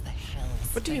 fiery as the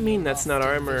hells. What do you mean that's not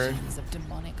armor? Visions of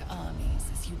demonic armies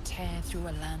as you tear through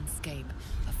a landscape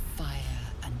of fire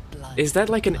and blood. Is that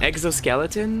like an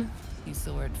exoskeleton? You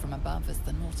saw it from above as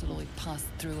the Nautiloid passed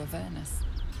through Avernus.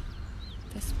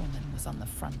 This woman was on the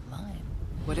front line.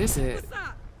 What is it?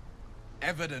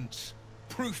 Evidence.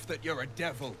 Proof that you're a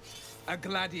devil. A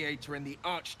gladiator in the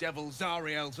archdevil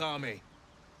Zariel's army.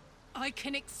 I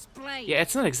can explain. Yeah,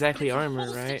 it's not exactly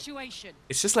armor, right?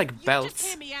 It's just like belts. Just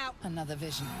hear me out. Another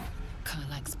vision.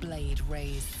 Karlach's blade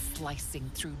raised,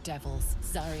 slicing through devils,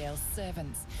 Zariel's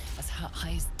servants, as her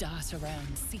eyes dart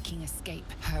around, seeking escape.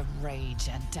 Her rage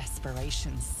and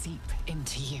desperation seep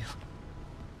into you.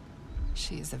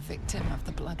 She is a victim of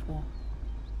the Blood War,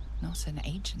 not an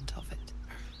agent of it.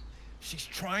 She's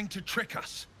trying to trick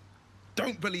us.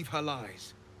 Don't believe her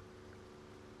lies.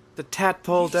 The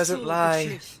tadpole doesn't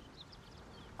lie.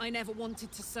 I never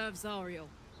wanted to serve Zariel.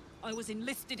 I was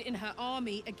enlisted in her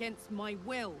army against my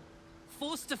will.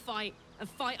 Forced to fight, and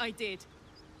fight I did.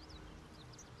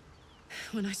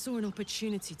 When I saw an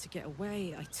opportunity to get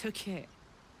away, I took it.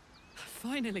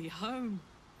 Finally home.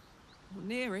 Or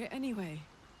near it, anyway.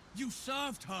 You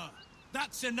served her.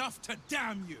 That's enough to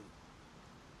damn you.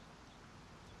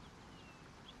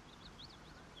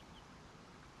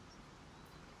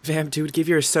 Vamp, dude, give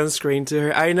your sunscreen to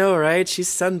her. I know, right? She's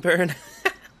sunburned.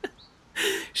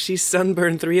 She's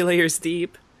sunburned 3 layers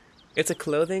deep. It's a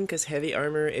clothing because heavy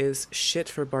armor is shit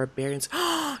for barbarians.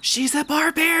 She's a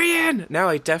barbarian! Now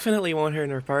I definitely want her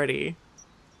in our party.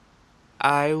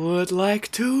 I would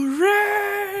like to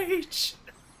rage!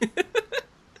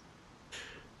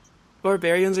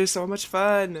 Barbarians are so much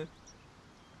fun.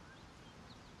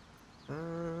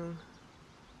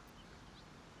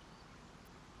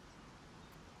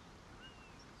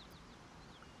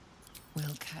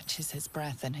 Will catches his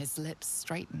breath and his lips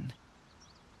straighten.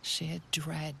 Sheer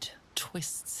dread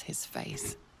twists his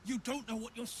face. You don't know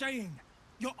what you're saying.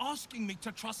 You're asking me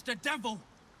to trust a devil.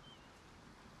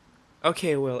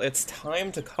 Okay, Will, it's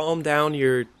time to calm down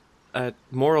your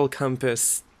moral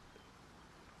compass.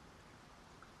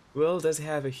 Will does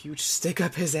have a huge stick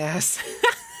up his ass.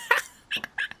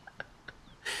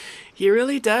 He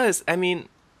really does. I mean,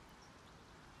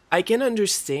 I can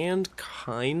understand,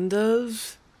 kind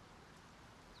of,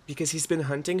 because he's been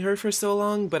hunting her for so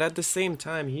long, but at the same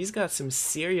time, he's got some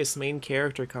serious main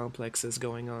character complexes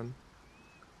going on.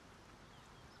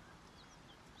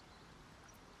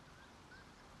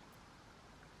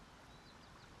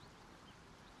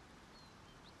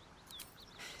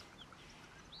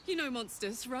 You know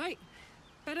monsters, right?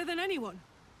 Better than anyone.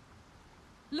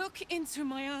 Look into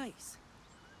my eyes.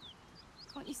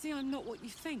 Can't you see I'm not what you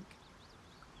think?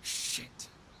 Shit.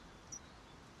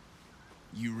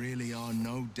 You really are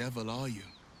no devil, are you?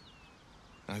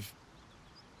 I've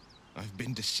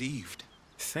been deceived.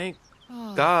 Thank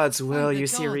Oh, God's will thank the you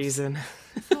see gods. reason.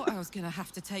 I thought I was gonna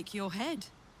have to take your head.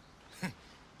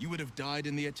 You would have died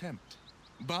in the attempt.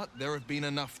 But there have been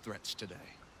enough threats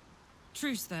today.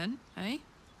 Truce then, eh?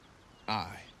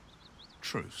 Aye.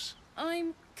 Truce.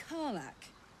 I'm Karlak,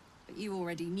 but you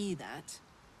already knew that.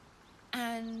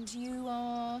 And you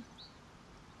are...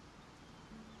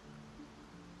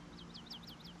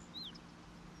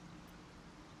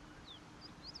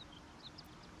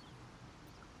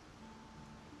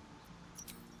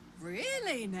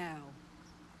 Really now?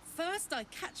 First I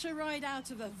catch a ride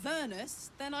out of Avernus,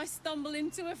 then I stumble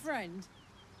into a friend.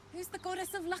 Who's the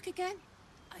goddess of luck again?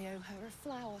 I owe her a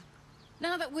flower.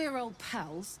 Now that we're old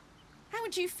pals, how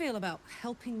would you feel about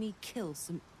helping me kill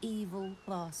some evil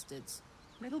bastards?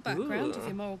 Little background if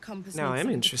your moral compass Now needs I'm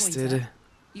something to point interested. at.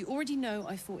 You already know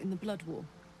I fought in the Blood War.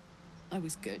 I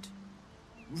was good.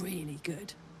 Really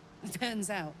good. It turns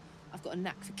out I've got a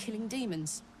knack for killing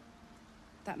demons.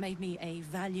 That made me a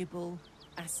valuable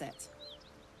asset.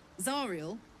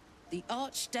 Zariel, the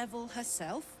archdevil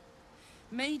herself,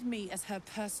 made me as her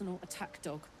personal attack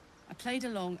dog. I played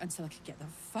along until I could get the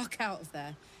fuck out of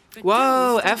there. But Whoa,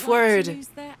 devils don't F like word. to use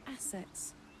their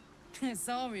assets.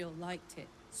 Zariel liked it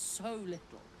so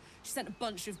little. She sent a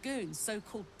bunch of goons,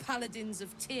 so-called paladins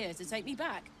of Tyr, to take me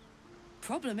back.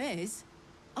 Problem is,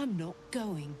 I'm not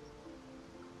going.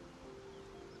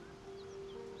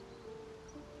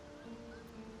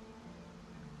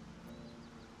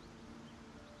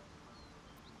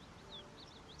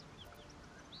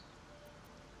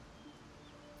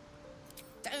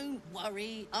 Don't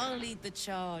worry, I'll lead the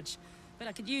charge. But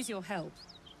I could use your help.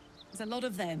 There's a lot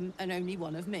of them and only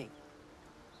one of me.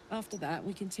 After that,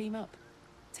 we can team up.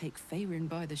 Take Faerun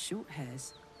by the short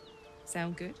hairs.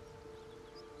 Sound good?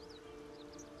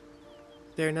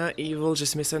 They're not evil,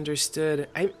 just misunderstood.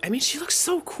 I mean, she looks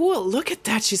so cool. Look at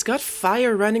that. She's got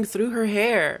fire running through her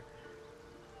hair.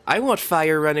 I want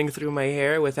fire running through my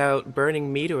hair without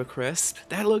burning me to a crisp.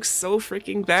 That looks so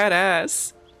freaking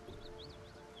badass.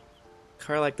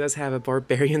 Karlak does have a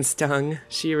barbarian's tongue.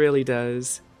 She really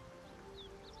does.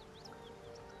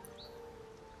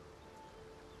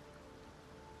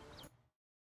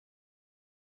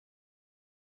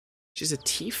 She's a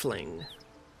tiefling.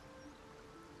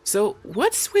 So,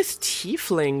 what's with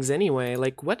tieflings anyway?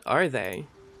 Like, what are they?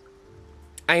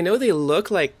 I know they look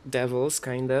like devils,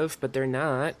 kind of, but they're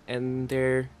not, and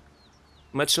they're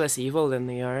much less evil than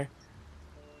they are.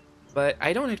 But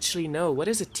I don't actually know. What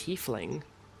is a tiefling?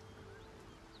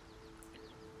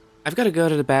 I've got to go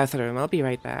to the bathroom. I'll be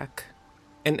right back.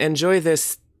 And enjoy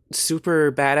this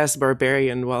super badass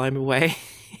barbarian while I'm away.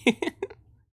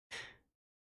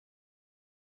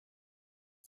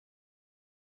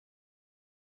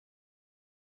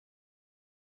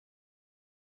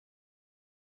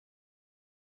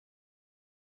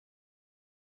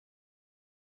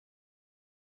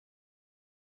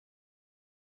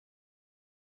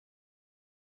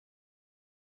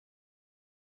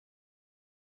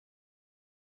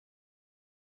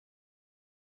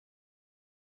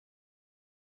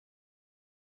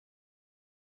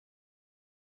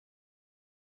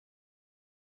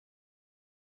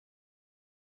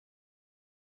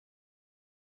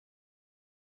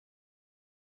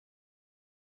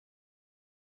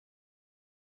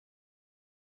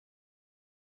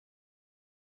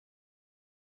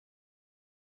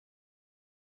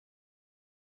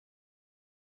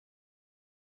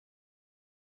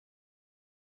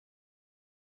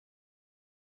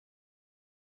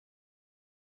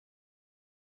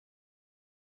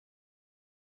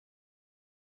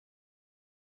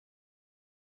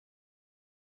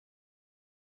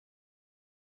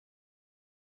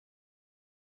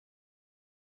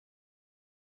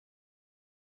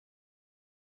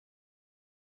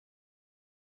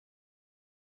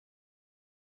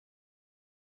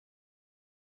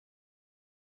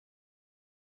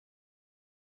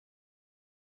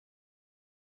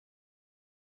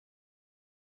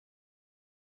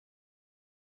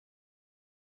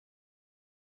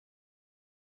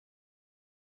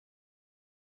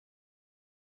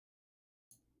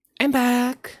 I'm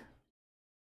back!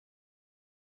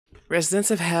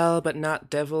 Residents of hell, but not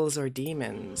devils or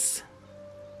demons.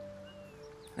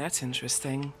 That's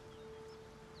interesting.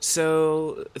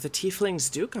 So, the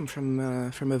tieflings do come from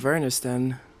Avernus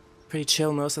then. Pretty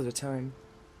chill most of the time.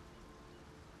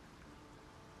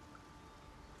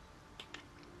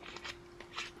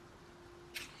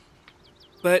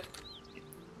 But,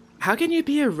 how can you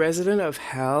be a resident of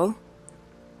hell,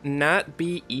 not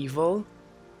be evil,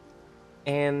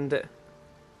 and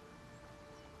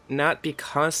not be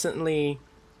constantly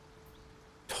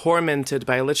tormented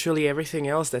by literally everything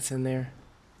else that's in there.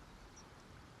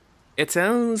 It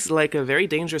sounds like a very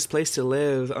dangerous place to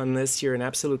live unless you're an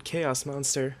absolute chaos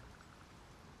monster.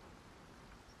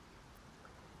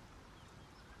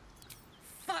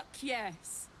 Fuck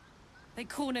yes! They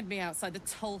cornered me outside the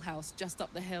toll house just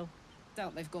up the hill.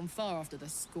 Doubt they've gone far after the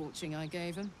scorching I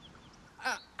gave them.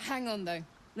 Hang on though.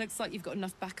 Looks like you've got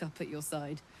enough backup at your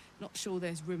side. Not sure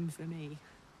there's room for me.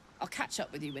 I'll catch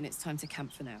up with you when it's time to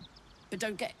camp for now. But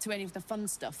don't get to any of the fun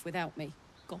stuff without me.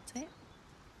 Got it?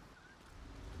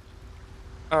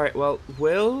 Alright, well,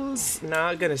 Will's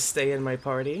not gonna stay in my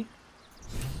party.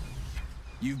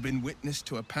 You've been witness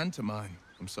to a pantomime,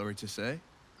 I'm sorry to say.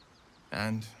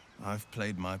 And I've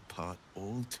played my part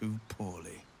all too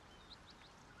poorly.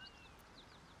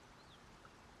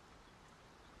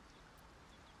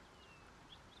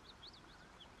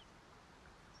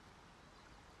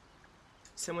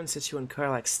 Someone set you on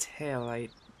Karlach's tail.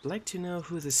 I'd like to know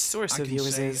who the source of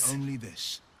yours I is. can say only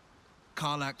this.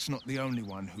 Karlach's not the only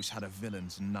one who's had a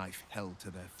villain's knife held to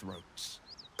their throats.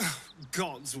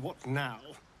 Gods, what now?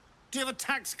 Do you have a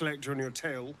tax collector on your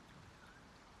tail?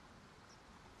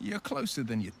 You're closer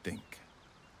than you'd think.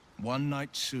 One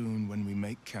night soon, when we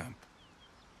make camp,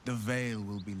 the veil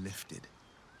will be lifted,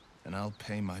 and I'll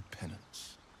pay my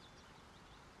penance.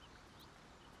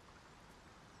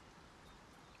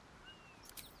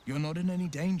 You're not in any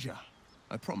danger,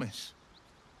 I promise.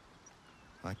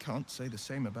 I can't say the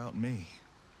same about me.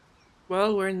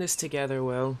 Well, we're in this together,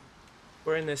 Will.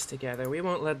 We're in this together. We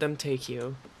won't let them take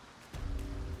you.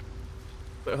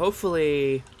 But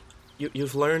hopefully,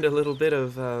 you've learned a little bit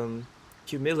of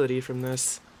humility from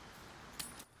this.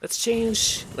 Let's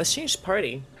change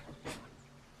party.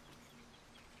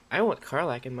 I want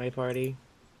Karlach in my party.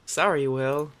 Sorry,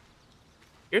 Will.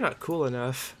 You're not cool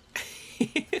enough.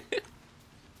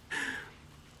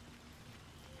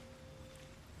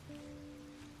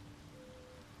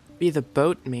 Be the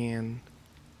boatman.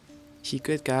 He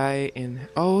good guy in...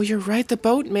 Oh, you're right, the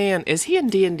boatman. Is he in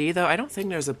D&D though? I don't think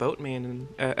there's a boatman in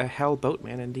a hell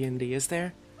boatman in D&D, is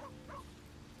there?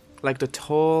 Like the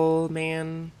toll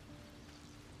man.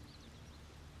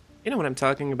 You know what I'm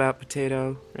talking about,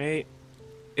 Potato, right?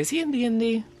 Is he in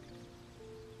D&D?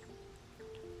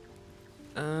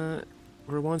 We're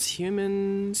once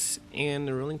humans, and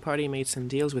the ruling party made some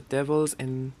deals with devils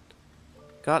and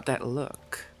got that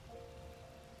look.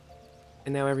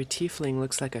 And now every tiefling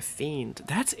looks like a fiend.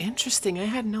 That's interesting. I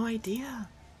had no idea.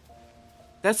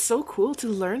 That's so cool to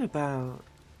learn about.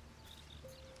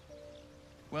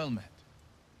 Well met.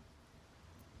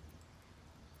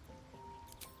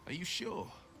 Are you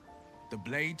sure? The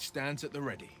blade stands at the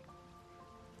ready.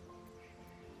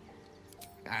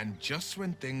 And just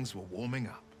when things were warming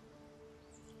up.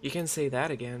 You can say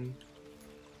that again.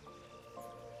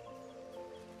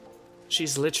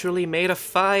 She's literally made of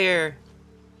fire.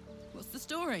 What's the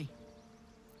story?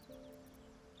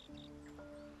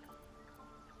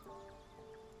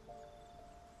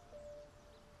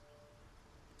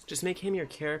 Just make him your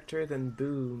character, then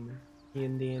boom,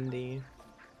 in D&D.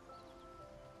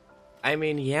 I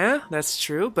mean, yeah, that's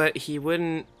true, but he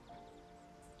wouldn't...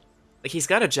 Like, he's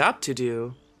got a job to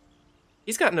do.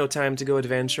 He's got no time to go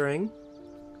adventuring.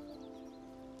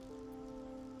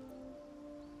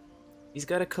 He's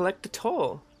got to collect the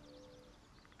toll.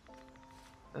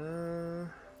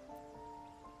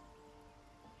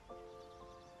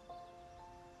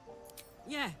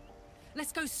 Yeah,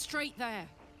 let's go straight there.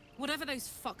 Whatever those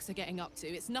fucks are getting up to,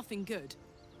 it's nothing good.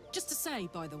 Just to say,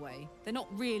 by the way, they're not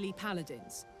really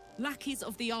paladins. Lackeys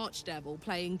of the Archdevil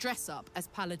playing dress-up as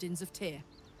paladins of Tyr.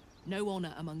 No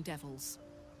honor among devils.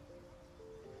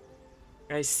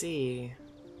 I see.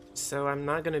 So I'm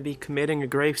not gonna be committing a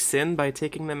grave sin by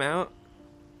taking them out?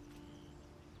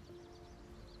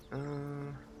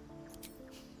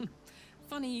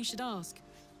 Funny you should ask.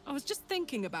 I was just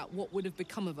thinking about what would have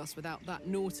become of us without that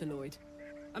Nautiloid.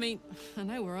 I mean, I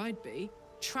know where I'd be.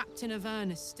 Trapped in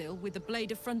Avernus still, with the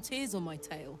Blade of Frontiers on my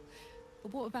tail.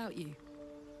 But what about you?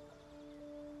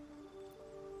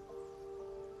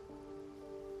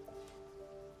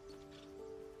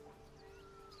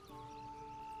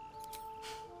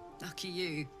 Lucky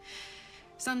you.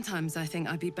 Sometimes I think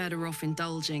I'd be better off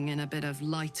indulging in a bit of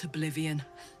light oblivion.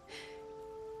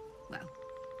 Well,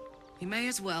 we may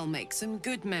as well make some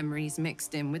good memories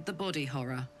mixed in with the body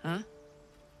horror, huh?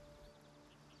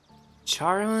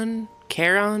 Charon?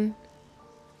 Charon?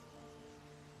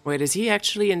 Wait, is he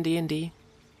actually in D&D?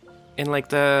 In like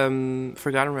the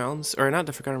Forgotten Realms? Or not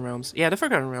the Forgotten Realms. Yeah, the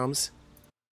Forgotten Realms.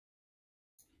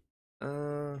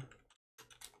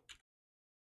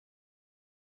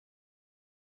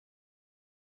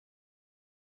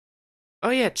 Oh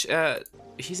yeah,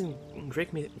 he's in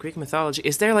Greek mythology.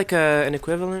 Is there like an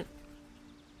equivalent?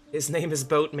 His name is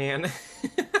Boatman.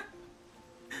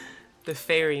 The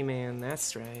Ferryman,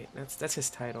 that's right. That's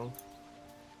his title.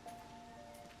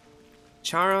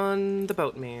 Charon the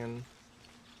Boatman.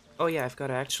 Oh yeah, I've got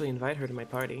to actually invite her to my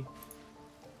party.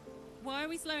 Why are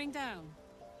we slowing down?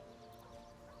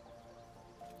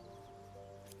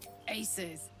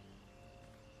 Aces.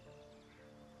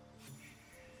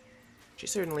 She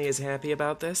certainly is happy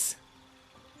about this.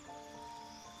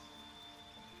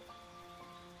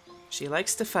 She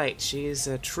likes to fight. She's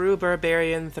a true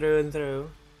barbarian through and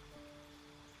through.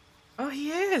 Oh,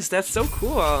 he is! That's so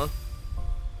cool!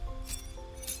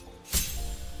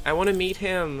 I want to meet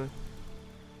him.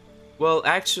 Well,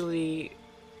 actually,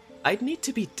 I'd need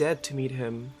to be dead to meet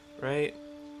him, right?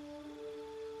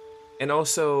 And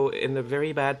also in a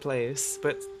very bad place.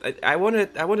 But I want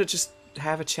to just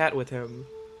have a chat with him.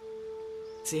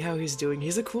 See how he's doing.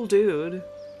 He's a cool dude.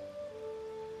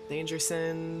 Danger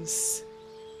sense.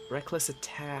 Reckless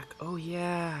attack. Oh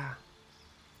yeah.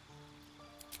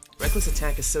 Reckless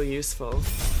attack is so useful.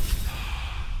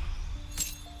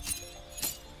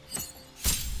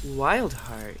 Wild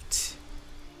Heart.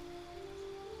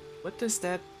 What does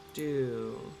that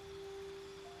do?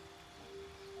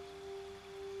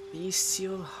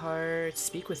 Bestial Heart.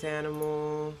 Speak with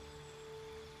animal.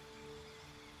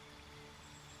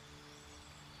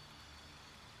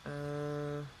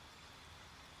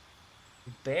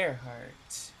 Bear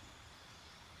Heart.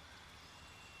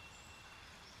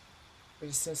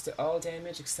 Resistance to all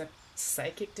damage except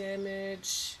psychic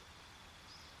damage.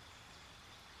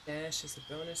 Dash is a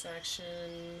bonus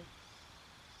action.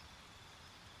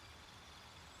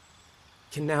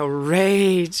 Can now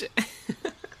rage.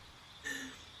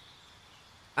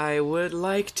 I would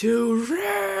like to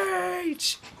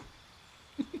rage.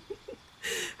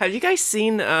 Have you guys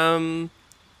seen The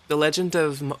Legend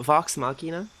of Vox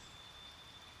Machina?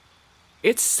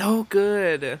 It's so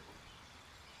good.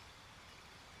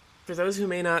 For those who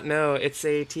may not know, it's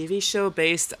a TV show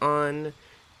based on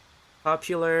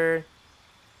popular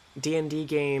D&D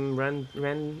game run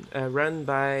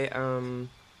by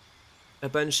a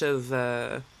bunch of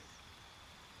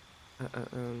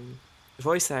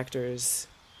voice actors,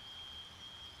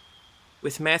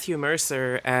 with Matthew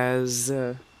Mercer as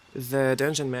the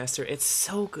dungeon master. It's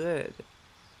so good.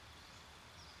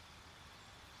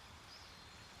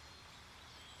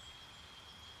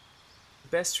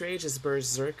 Best rage is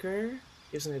Berserker.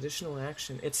 Gives an additional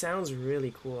action. It sounds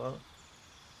really cool.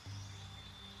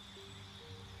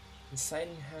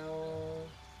 Inciting Howl.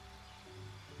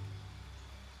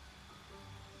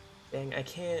 Dang, I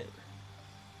can't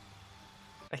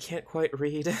quite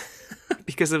read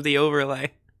because of the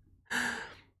overlay.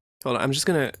 Hold on, I'm just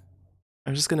gonna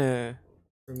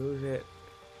remove it.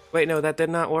 Wait, no, that did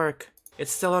not work.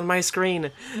 It's still on my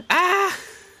screen. Ah!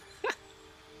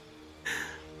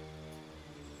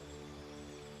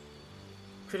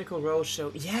 Critical Role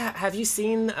show. Yeah, have you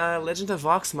seen Legend of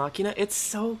Vox Machina? It's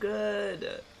so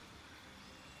good.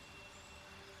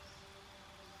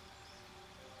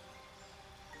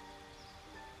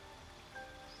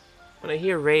 When I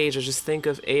hear rage, I just think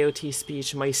of AOT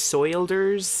speech. My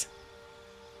Soilders?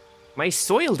 My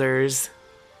Soilders?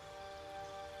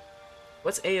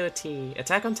 What's AOT?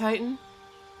 Attack on Titan?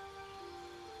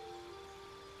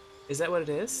 Is that what it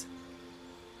is?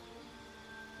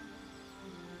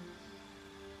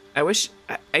 I wish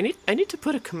I need to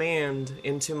put a command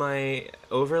into my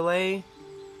overlay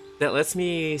that lets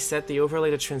me set the overlay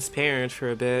to transparent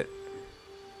for a bit.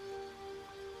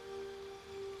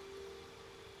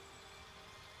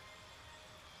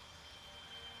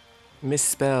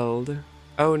 Misspelled.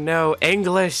 Oh no,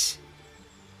 English!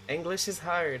 English is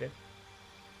hard.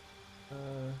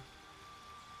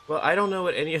 Well, I don't know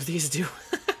what any of these do.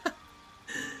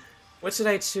 What should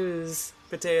I choose,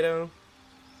 Potato?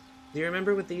 Do you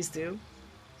remember what these do?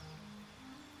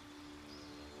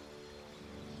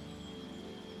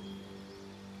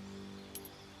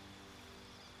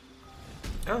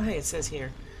 Oh, hey, it says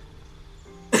here.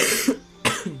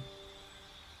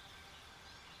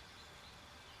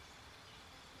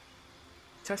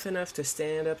 Tough enough to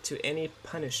stand up to any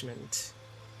punishment.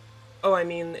 Oh, I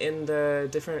mean in the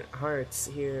different hearts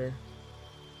here.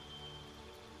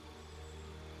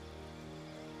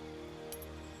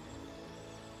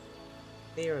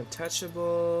 They are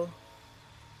untouchable.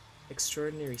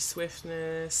 Extraordinary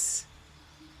swiftness.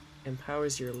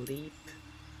 Empowers your leap.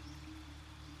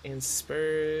 And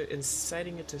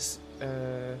inciting it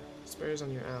to spurs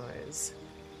on your allies.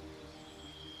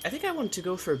 I think I want to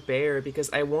go for Bear because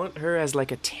I want her as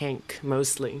like a tank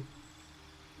mostly.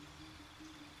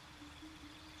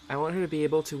 I want her to be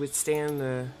able to withstand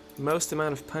the most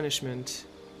amount of punishment.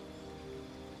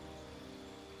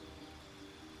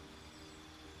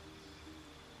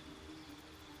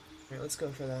 Alright, let's go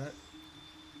for that.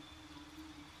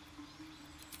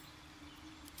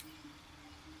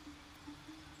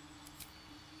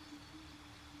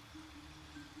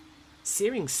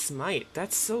 Searing Smite,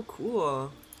 that's so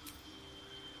cool.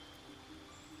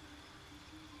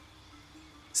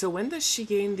 So when does she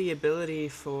gain the ability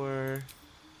for...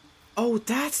 Oh,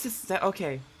 that's the...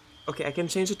 okay. Okay, I can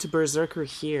change it to Berserker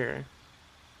here.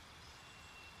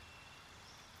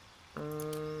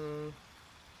 You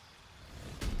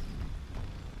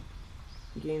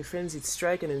gain Frenzied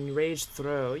Strike and Enraged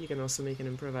Throw. You can also make an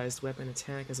improvised weapon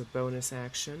attack as a bonus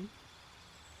action.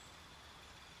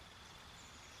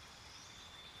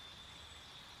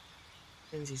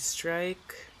 Frenzied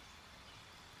Strike.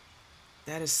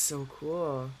 That is so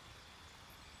cool.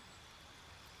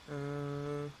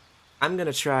 I'm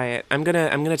gonna try it. I'm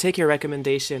gonna take your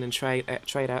recommendation and try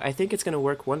it out. I think it's gonna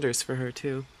work wonders for her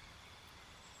too.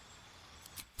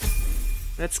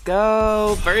 Let's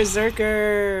go,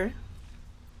 Berserker!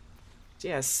 She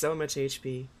has so much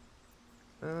HP.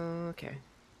 Okay.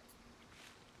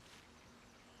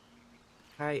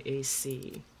 High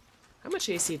AC. How much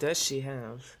AC does she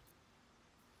have?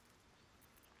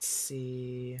 Let's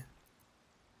see.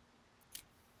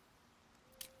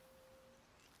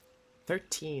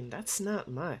 13. That's not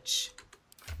much.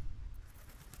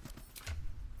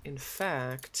 In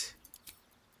fact,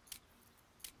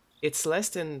 it's less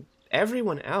than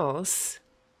everyone else,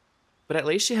 but at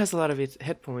least she has a lot of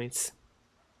hit points.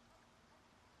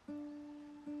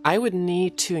 I would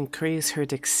need to increase her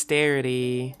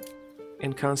dexterity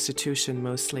and constitution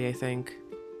mostly, I think,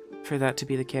 for that to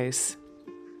be the case.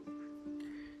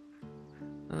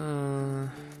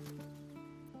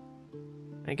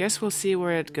 I guess we'll see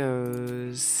where it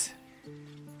goes.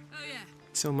 Oh, yeah.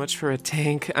 So much for a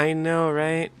tank. I know,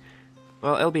 right?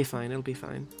 Well, it'll be fine. It'll be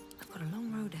fine. I've got a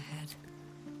long road ahead.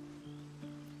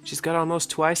 She's got almost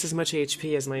twice as much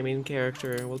HP as my main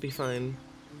character. We'll be fine.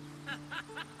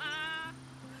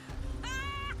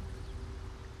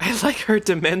 I like her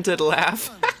demented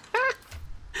laugh.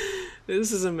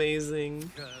 This is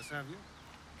amazing.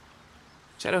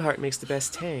 Shadowheart makes the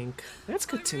best tank. That's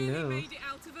good to know. Made it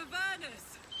out of Avernus.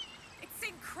 It's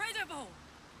incredible.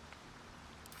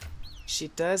 She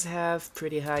does have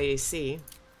pretty high AC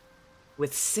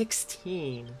with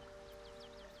 16.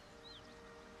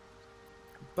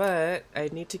 But I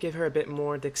need to give her a bit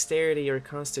more dexterity or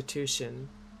constitution,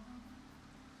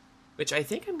 which I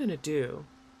think I'm gonna do.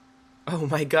 Oh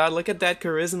my god, look at that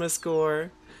charisma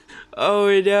score. Oh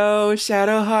no,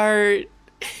 Shadowheart.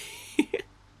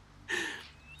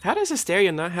 How does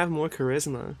Asteria not have more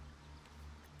charisma?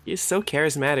 He's so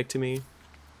charismatic to me.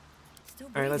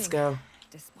 Alright, let's go.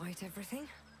 Despite everything.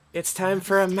 It's time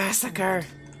for a massacre!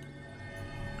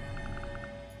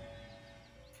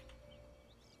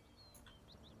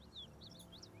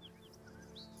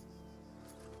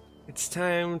 It's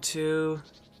time to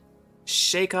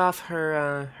shake off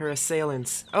her her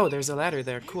assailants. Oh, there's a ladder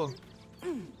there. Cool.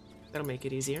 That'll make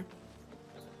it easier.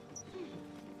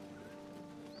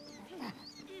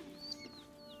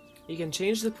 You can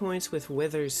change the points with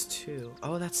withers too.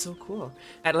 Oh, that's so cool.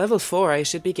 At level 4, I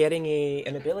should be getting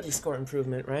an ability score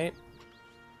improvement, right?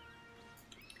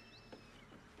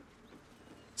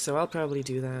 So I'll probably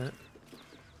do that.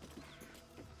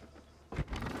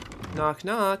 Knock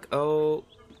knock. Oh.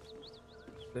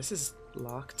 This is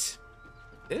locked.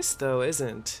 This, though,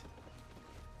 isn't.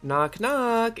 Knock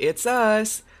knock, it's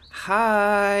us.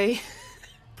 Hi.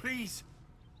 Please,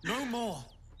 no more.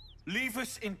 Leave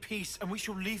us in peace, and we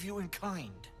shall leave you in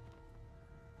kind.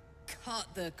 Cut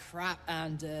the crap,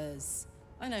 Anders.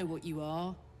 I know what you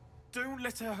are. Don't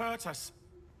let her hurt us.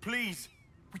 Please,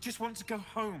 we just want to go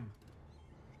home.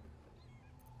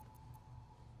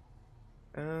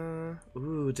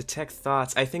 Ooh, detect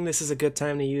thoughts. I think this is a good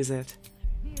time to use it.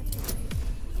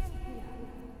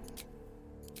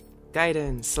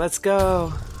 Guidance, let's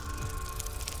go.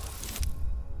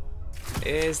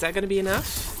 Is that gonna be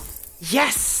enough?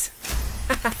 Yes!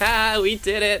 We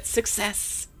did it!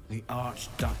 Success! The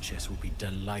Archduchess will be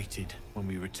delighted when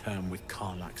we return with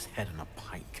Karlach's head on a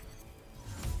pike.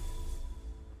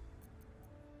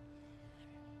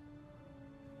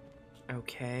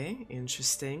 Okay,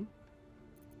 interesting.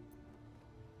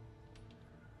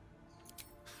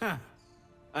 Huh.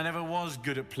 I never was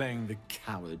good at playing the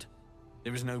coward.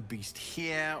 There is no beast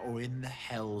here or in the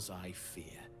hells I fear.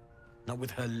 Not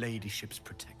with her ladyship's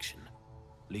protection.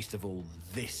 Least of all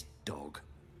this dog.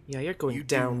 Yeah, you're going you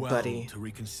down, do well buddy. to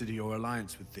reconsider your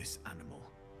alliance with this animal.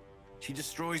 She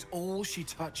destroys all she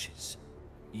touches.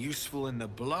 Useful in the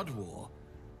Blood War,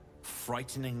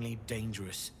 frighteningly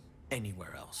dangerous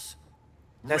anywhere else.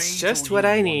 That's Rage just all what you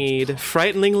I want, need. Tom.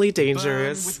 Frighteningly Burn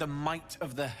dangerous. with the might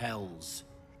of the hells.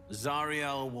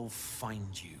 Zariel will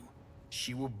find you.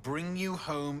 She will bring you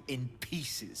home in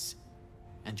pieces.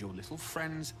 And your little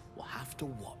friends will have to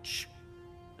watch.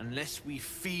 Unless we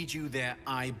feed you their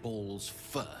eyeballs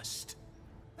first.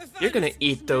 You're gonna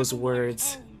eat those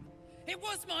words. It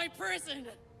was my prison.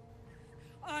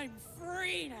 I'm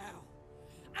free now.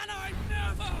 And I'm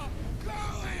never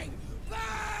going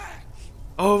back!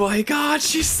 Oh my god,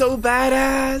 she's so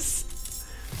badass!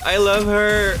 I love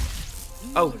her!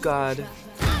 Oh god.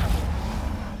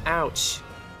 Ouch.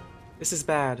 This is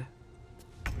bad.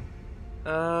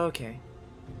 Okay.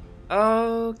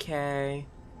 Okay.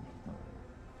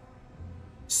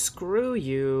 Screw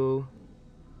you.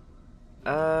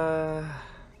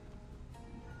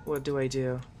 What do I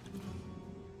do?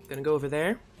 Gonna go over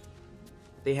there.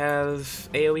 They have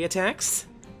AoE attacks.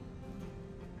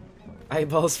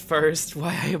 Eyeballs first.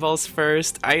 Why eyeballs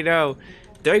first? I know.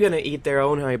 They're gonna eat their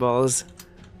own eyeballs.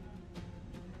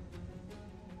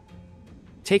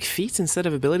 Take feats instead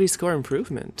of ability score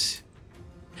improvement.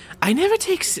 I never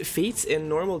take feats in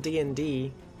normal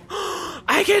D&D.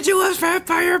 I can do a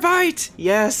vampire bite!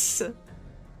 Yes!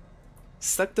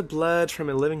 Suck the blood from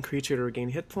a living creature to regain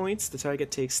hit points. The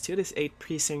target takes 2 to 8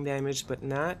 piercing damage, but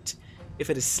not if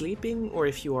it is sleeping or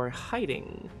if you are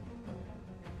hiding.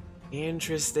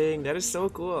 Interesting. That is so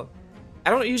cool. I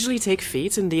don't usually take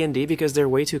feats in D&D because they're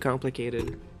way too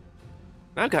complicated.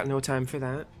 I've got no time for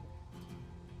that.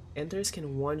 Enters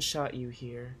can one-shot you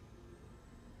here.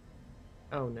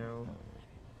 Oh no.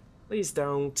 Please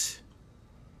don't.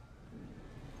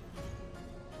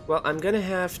 Well, I'm gonna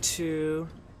have to...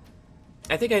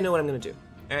 I think I know what I'm gonna do.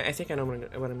 I think I know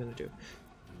what I'm gonna do.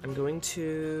 I'm going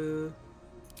to...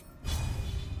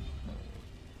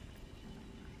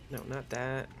 No, not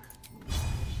that.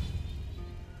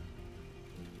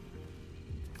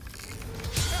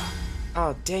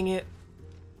 Oh, dang it.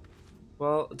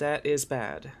 Well, that is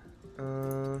bad.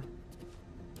 Yours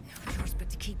but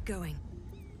to keep going.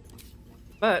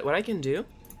 But what I can do...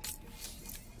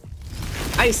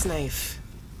 Ice Knife!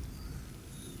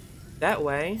 That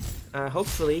way,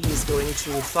 hopefully he's going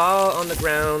to fall on the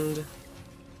ground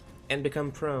and become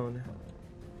prone.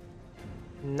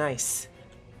 Nice.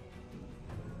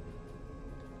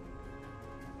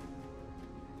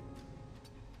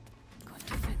 Got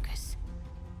to focus.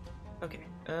 Okay,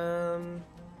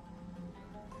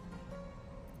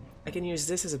 I can use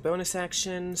this as a bonus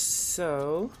action,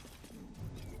 so...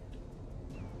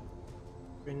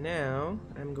 For now,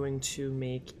 I'm going to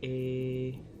make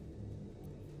a...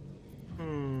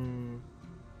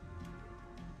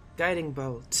 Guiding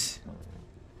Bolt.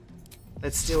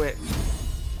 Let's do it.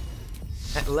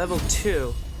 At level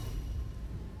 2.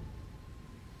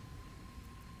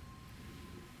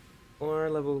 Or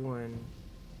level 1.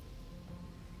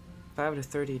 5 to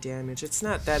 30 damage. It's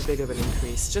not that big of an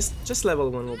increase. Just level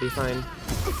 1 will be fine.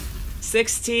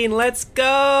 16, let's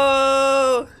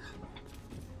go!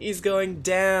 He's going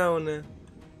down.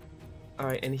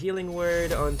 Alright, and healing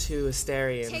word onto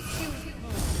Astarion.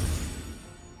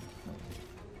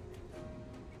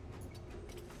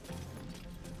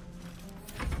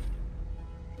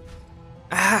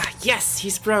 Ah, yes,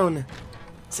 he's prone.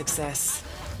 Success.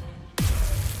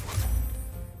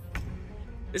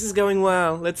 This is going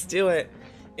well. Let's do it.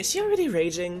 Is she already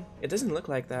raging? It doesn't look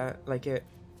like that. Like it.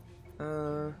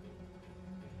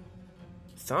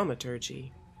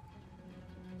 Thaumaturgy.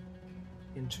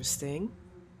 Interesting.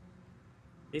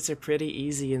 These are pretty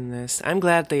easy in this. I'm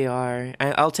glad they are.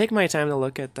 I'll take my time to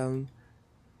look at them.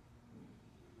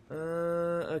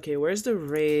 Okay, where's the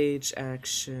rage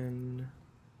action?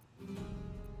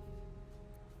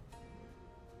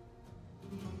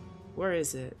 Where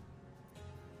is it?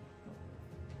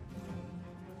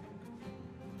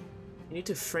 You need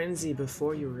to frenzy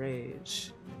before you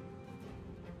rage.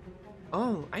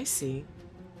 Oh, I see.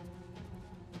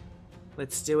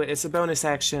 Let's do it. It's a bonus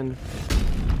action.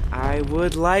 I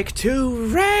would like to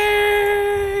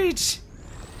rage!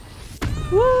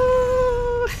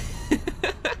 Woo!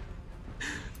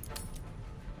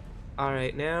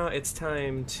 Alright, now it's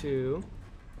time to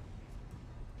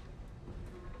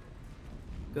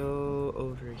go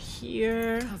over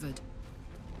here. Covered.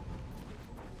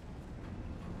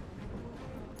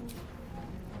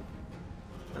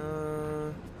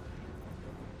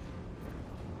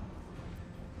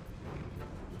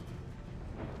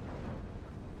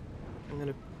 I'm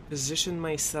gonna position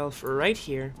myself right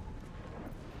here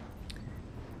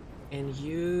and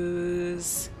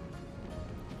use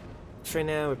for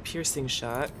now a piercing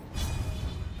shot.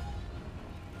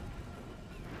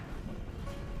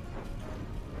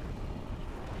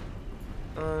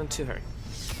 To her.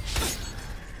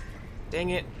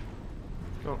 Dang it.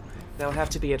 Oh, that'll have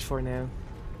to be it for now.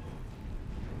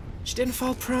 She didn't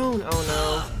fall prone!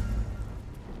 Oh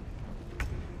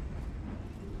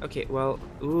no. Okay, well,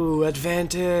 ooh,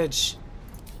 advantage!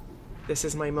 This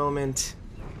is my moment.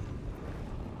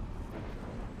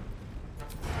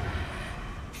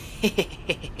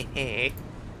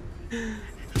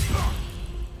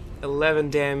 11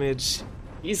 damage.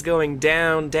 He's going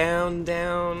down, down,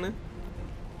 down.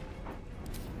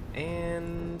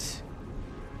 And...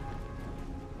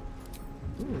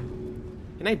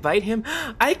 Can I bite him?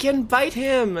 I can bite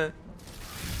him!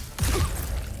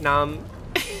 Nom.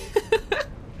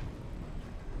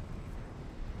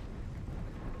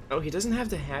 Oh, he doesn't have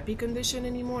the happy condition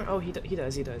anymore? Oh, he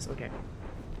does, okay.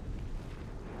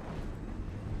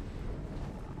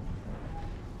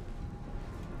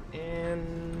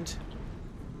 And...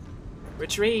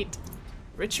 Retreat!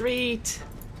 Retreat!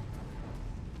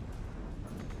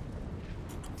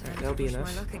 Alright, that'll be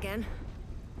enough. My luck again.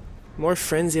 More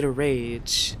frenzy to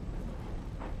rage.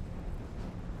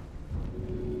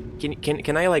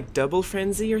 Can I like double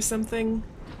frenzy or something?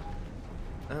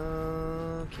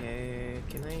 Okay.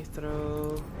 Can I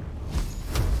throw?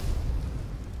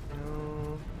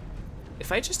 No.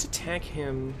 If I just attack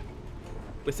him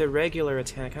with a regular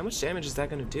attack, how much damage is that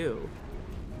gonna do?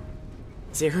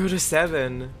 0 to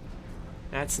 7.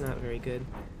 That's not very good.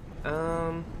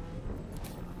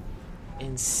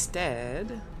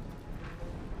 Instead,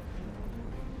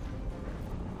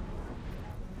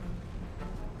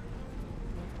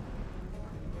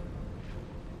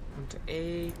 up to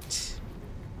 8.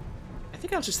 I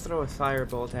think I'll just throw a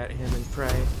firebolt at him and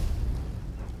pray.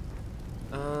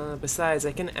 Besides,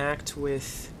 I can act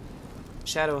with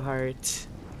Shadowheart.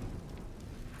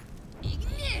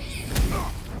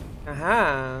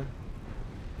 Aha!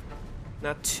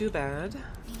 Not too bad.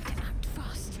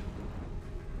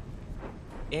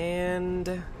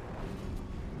 And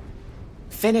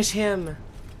finish him.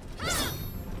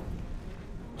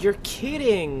 You're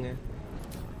kidding.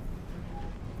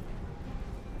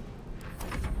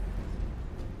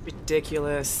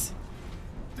 Ridiculous.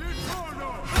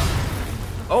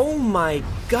 Oh my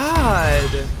god.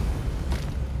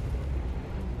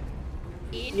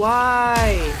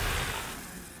 Why?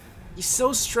 He's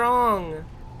so strong.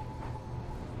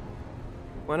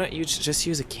 Why don't you just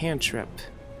use a cantrip?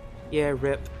 Yeah,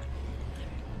 rip.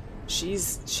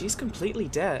 She's completely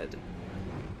dead.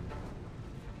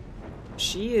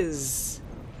 She is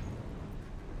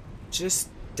just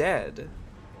dead.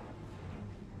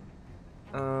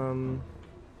 Where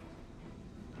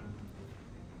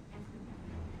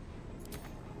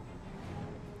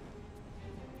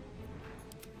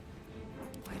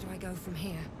do I go from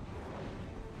here?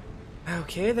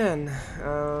 Okay then.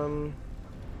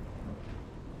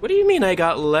 What do you mean I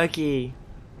got lucky?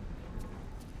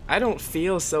 I don't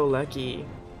feel so lucky.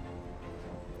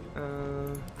 I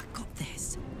got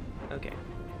this. Okay.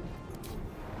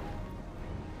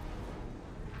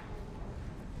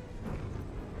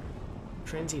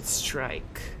 Frenzied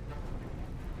Strike.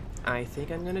 I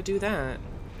think I'm gonna do that.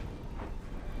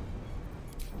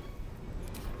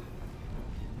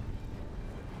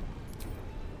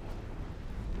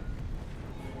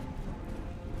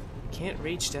 Can't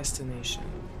reach destination.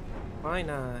 Why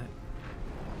not?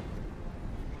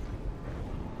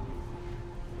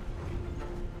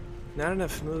 Not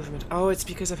enough movement. Oh, it's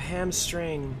because of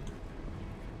hamstring.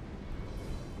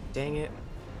 Dang it.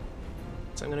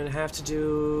 So I'm gonna have to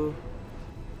do...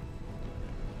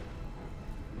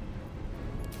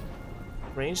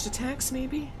 ranged attacks,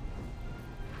 maybe?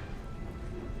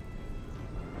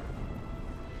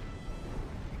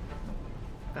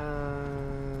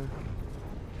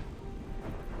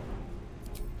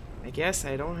 I guess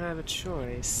I don't have a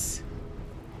choice.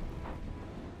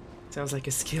 Sounds like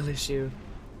a skill issue.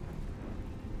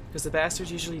 Because the bastard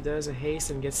usually does a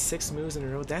haste and gets 6 moves in a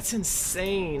row. That's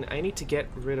insane! I need to get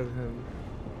rid of him.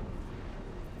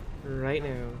 Right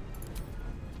now.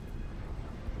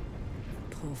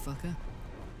 Poor fucker.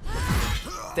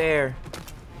 There.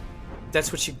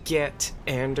 That's what you get,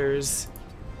 Anders.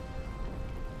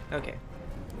 Okay.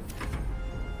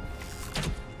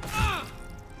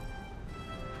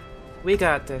 We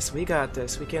got this, we got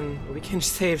this. We can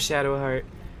save Shadowheart.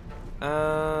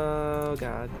 Oh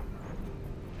god.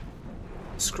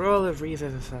 Scroll of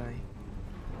Revivify.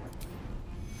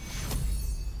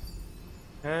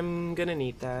 I'm gonna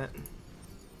need that.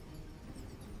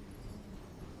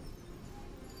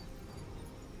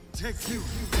 Take you.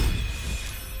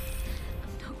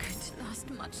 I'm not good enough. last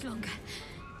much longer.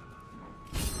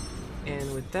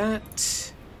 And with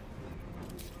that,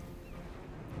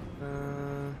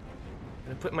 I'm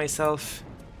gonna put myself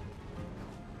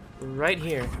right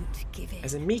here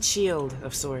as a meat shield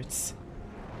of sorts.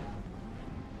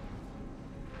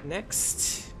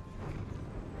 Next,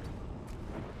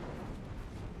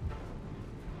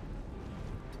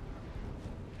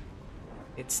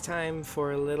 it's time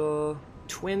for a little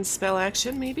twin spell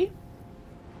action, maybe?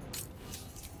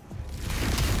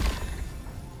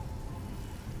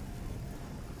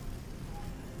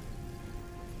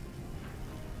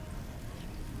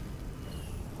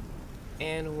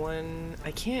 And one,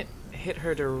 I can't hit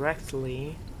her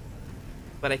directly,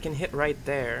 but I can hit right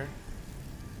there.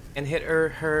 And hit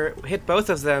hit both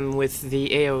of them with the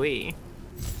AoE.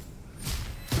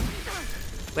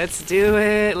 Let's do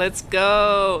it! Let's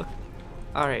go!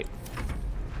 Alright.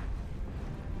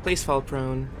 Please fall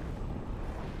prone.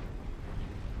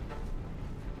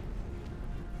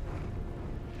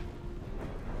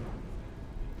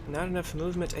 Not enough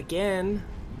movement again.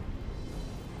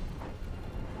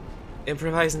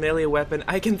 Improvised melee weapon.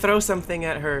 I can throw something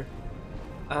at her.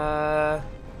 I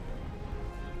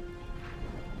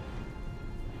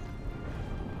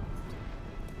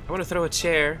want to throw a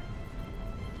chair.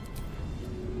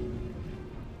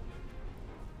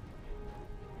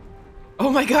 Oh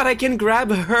my god, I can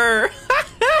grab her!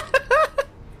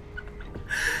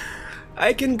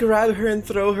 I can grab her and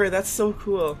throw her, that's so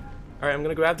cool. Alright, I'm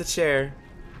gonna grab the chair.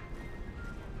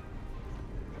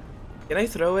 Can I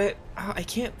throw it? Oh, I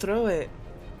can't throw it.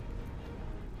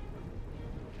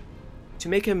 To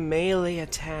make a melee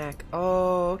attack.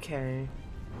 Oh, okay.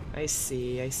 I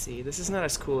see, I see. This is not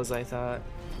as cool as I thought.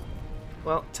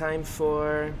 Well, time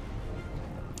for...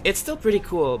 It's still pretty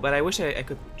cool, but I wish I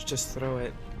could just throw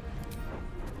it.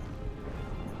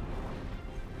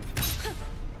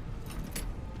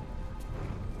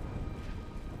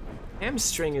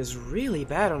 Hamstring is really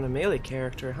bad on a melee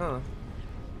character, huh?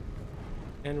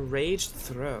 Enraged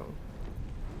throw.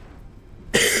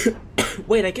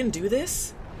 Wait, I can do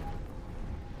this?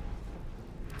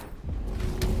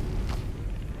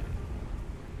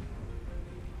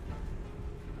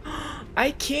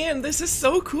 I can! This is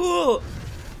so cool!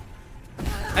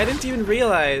 I didn't even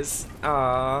realize.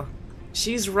 Aww.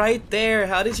 She's right there.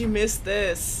 How did you miss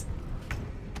this?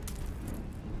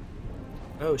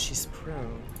 Oh, she's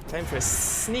prone. Time for a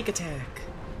sneak attack.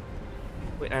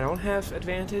 Wait, I don't have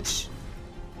advantage?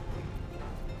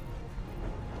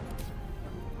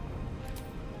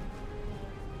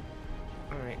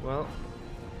 Alright, well.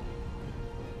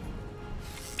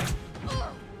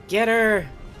 Get her!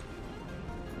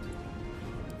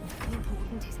 Nothing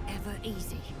important is ever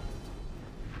easy.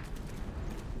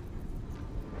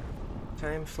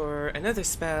 Time for another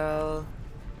spell.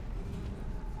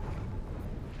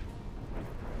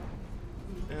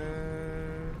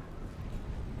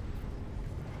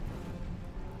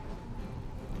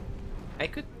 I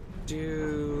could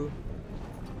do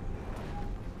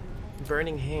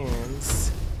Burning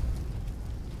Hands.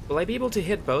 Will I be able to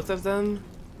hit both of them?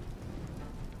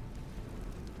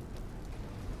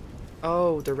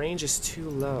 Oh, the range is too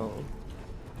low.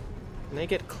 Can I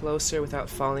get closer without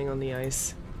falling on the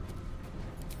ice?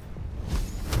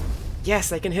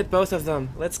 Yes, I can hit both of them.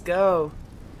 Let's go.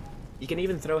 You can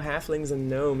even throw halflings and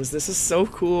gnomes. This is so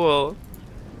cool.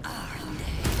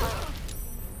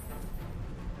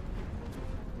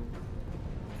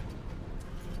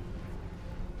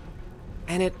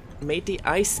 And it made the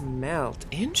ice melt.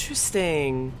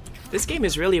 Interesting. This game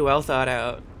is really well thought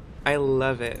out. I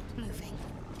love it.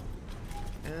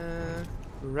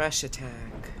 Rush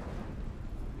attack.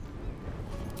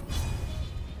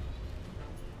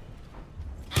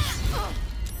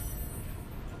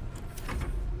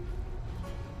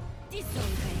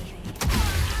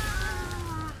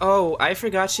 Oh, I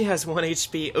forgot she has 1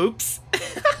 HP. Oops.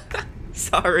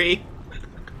 Sorry.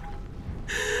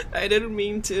 I didn't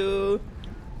mean to.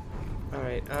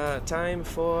 Alright, time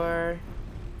for...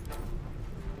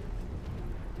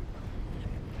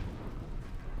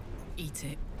 Eat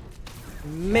it.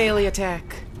 Melee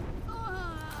attack.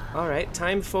 Alright,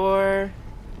 time for...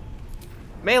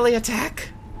 Melee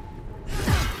attack!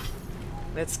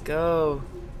 Let's go.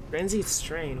 Frenzied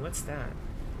Strain, what's that?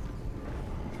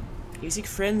 Using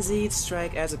Frenzied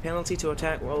Strike adds a penalty to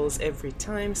attack rolls every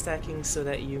time, stacking so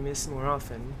that you miss more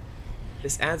often.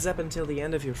 This adds up until the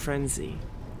end of your frenzy.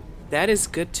 That is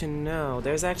good to know.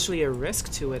 There's actually a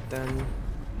risk to it then.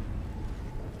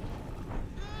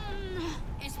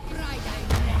 It's Friday.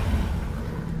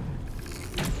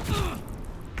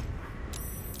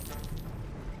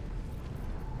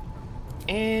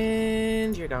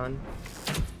 And you're gone.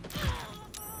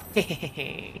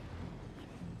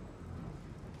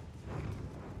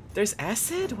 There's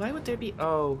acid? Why would there be?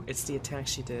 Oh, it's the attack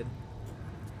she did.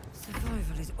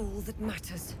 Survival is all that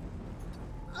matters.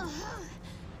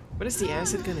 What is the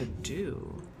acid gonna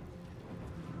do?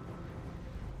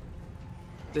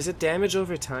 Does it damage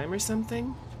over time or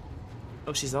something?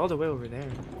 Oh, she's all the way over there.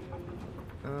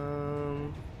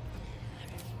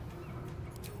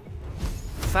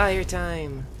 Fire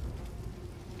time!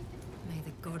 May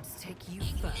the gods take you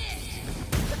first.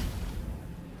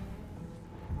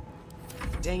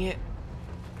 Dang it.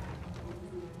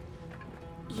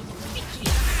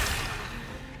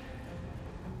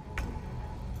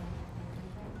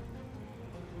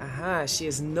 Aha, she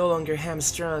is no longer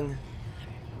hamstrung.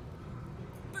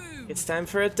 It's time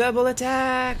for a double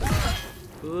attack!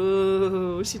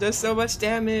 Ooh, she does so much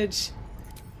damage!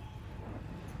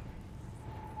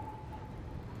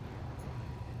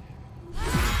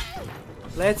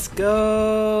 Let's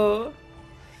go!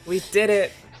 We did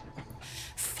it!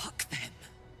 Fuck them.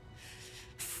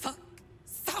 Fuck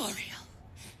Thariel.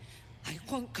 I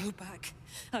won't go back.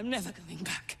 I'm never going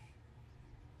back.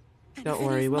 And Don't if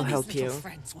worry, any of we'll my help little you.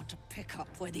 friends want to pick up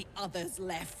where the others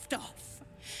left off,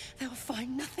 they'll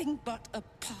find nothing but a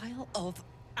pile of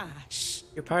ash.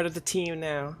 You're part of the team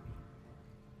now.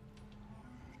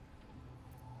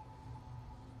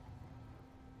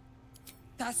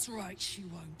 That's right, she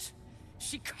won't.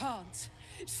 She can't.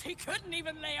 She couldn't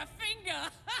even lay a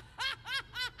finger.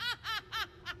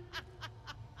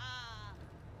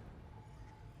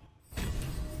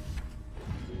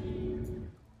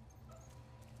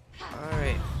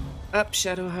 Alright. Up,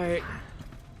 Shadowheart.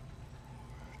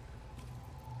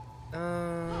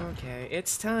 Okay,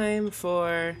 it's time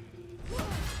for...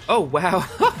 Oh, wow.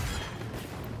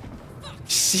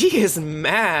 She is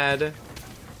mad.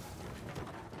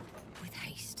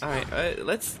 Alright,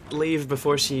 let's leave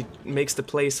before she makes the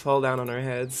place fall down on our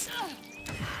heads.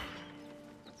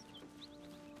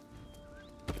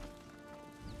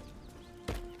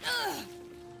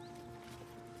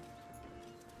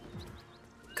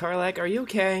 Karlak, are you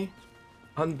okay?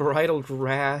 Unbridled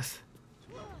wrath.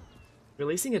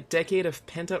 Releasing a decade of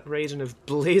pent-up rage and a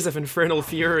blaze of infernal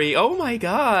fury. Oh my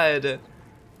god!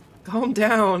 Calm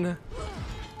down.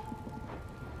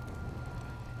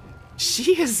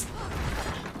 She's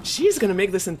gonna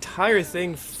make this entire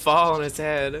thing fall on its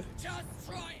head.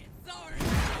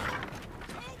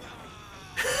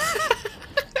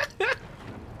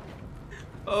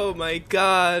 Oh my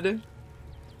god.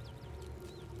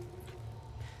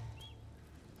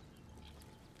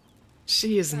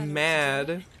 She is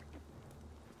mad.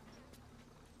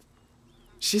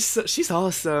 She's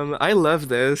awesome. I love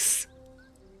this.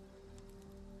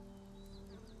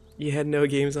 You had no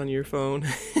games on your phone.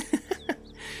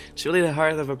 Truly the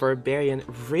heart of a barbarian.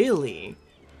 Really?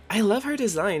 I love her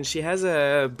design. She has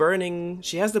the burning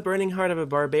heart of a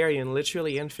barbarian,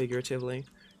 literally and figuratively.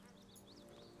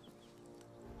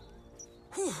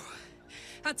 Whew.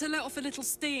 Had to let off a little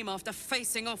steam after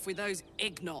facing off with those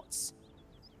ignots.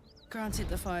 Granted,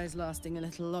 the fire's lasting a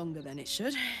little longer than it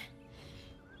should.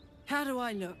 How do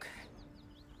I look?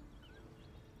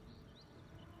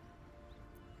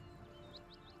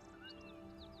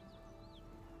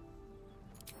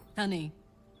 Honey,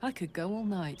 I could go all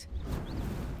night.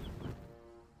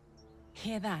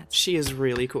 Hear that? She is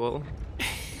really cool.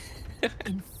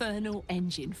 Infernal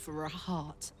engine for a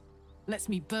heart. Lets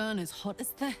me burn as hot as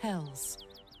the hells.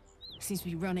 Seems to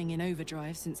be running in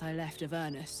overdrive since I left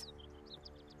Avernus.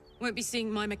 Won't be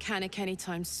seeing my mechanic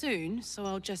anytime soon, so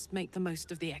I'll just make the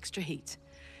most of the extra heat.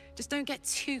 Just don't get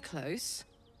too close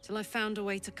till I've found a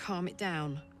way to calm it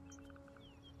down.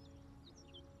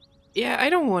 Yeah, I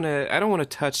don't wanna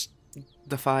touch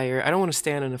the fire. I don't wanna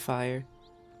stand in the fire.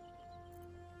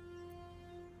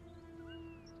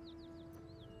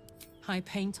 High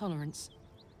pain tolerance,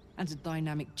 and a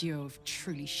dynamic duo of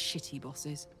truly shitty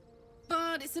bosses.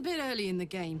 But it's a bit early in the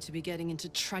game to be getting into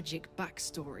tragic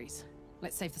backstories.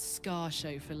 Let's save the Scar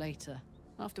show for later,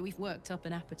 after we've worked up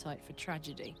an appetite for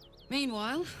tragedy.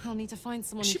 Meanwhile, I'll need to find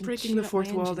someone who can breaking tune the up fourth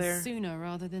my wall engine there? sooner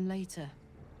rather than later.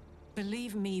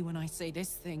 Believe me when I say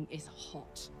this thing is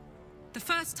hot. The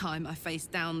first time I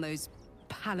faced down those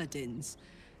paladins,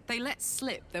 they let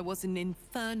slip there was an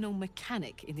infernal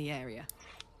mechanic in the area.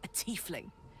 A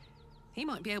Tiefling. He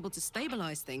might be able to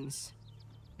stabilize things,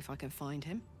 if I can find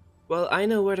him. Well, I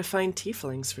know where to find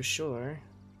tieflings for sure.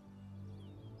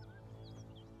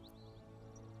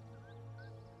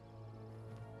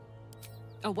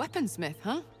 A weaponsmith,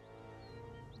 huh?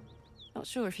 Not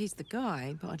sure if he's the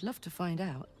guy, but I'd love to find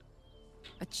out.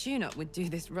 A tune-up would do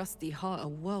this rusty heart a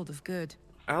world of good.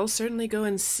 I'll certainly go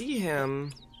and see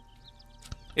him.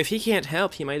 If he can't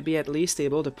help, he might be at least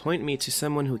able to point me to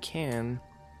someone who can.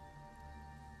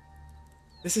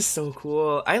 This is so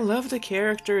cool. I love the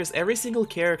characters. Every single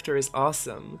character is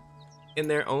awesome in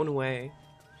their own way.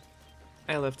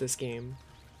 I love this game.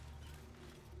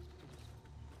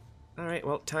 Alright,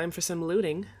 well, time for some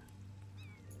looting.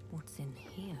 What's in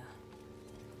here?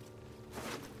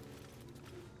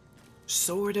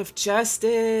 Sword of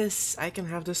Justice! I can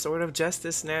have the Sword of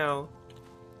Justice now.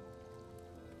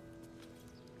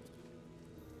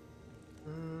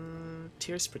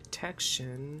 Tears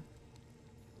Protection.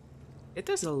 It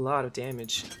does a lot of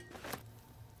damage.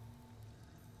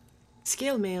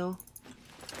 Scale mail.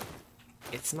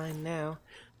 It's mine now.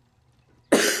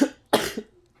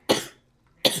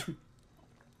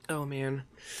 Oh man.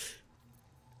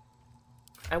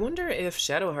 I wonder if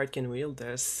Shadowheart can wield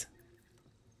this.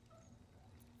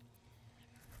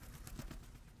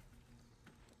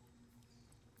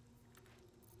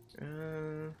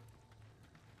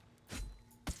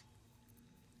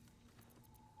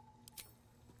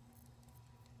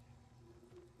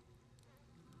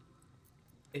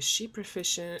 Is she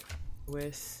proficient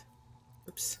with...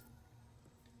 Oops.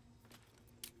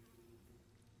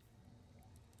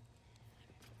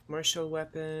 Martial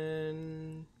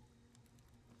weapon...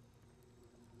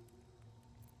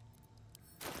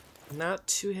 Not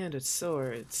two-handed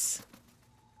swords.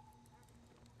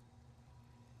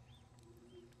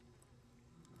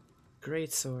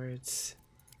 Great swords.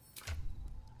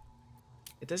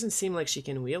 It doesn't seem like she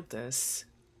can wield this.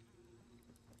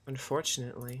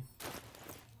 Unfortunately.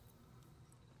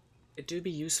 It do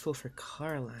be useful for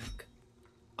Karlach.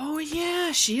 Oh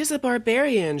yeah, she is a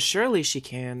barbarian. Surely she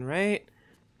can, right?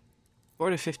 4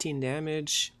 to 15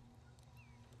 damage.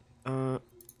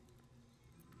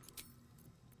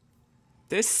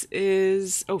 This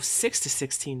is... Oh, 6 to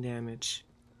 16 damage.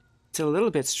 It's a little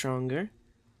bit stronger.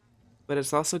 But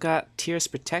it's also got Tears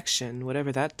Protection,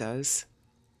 whatever that does.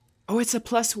 Oh, it's a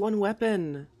 +1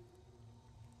 weapon!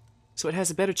 So it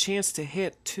has a better chance to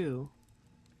hit, too.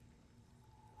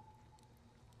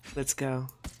 Let's go.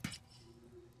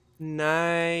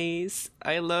 Nice!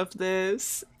 I love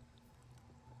this!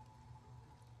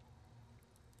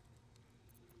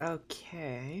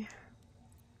 Okay.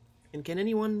 And can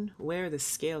anyone wear the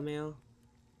scale mail?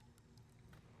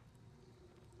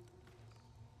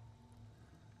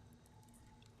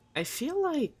 I feel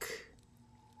like...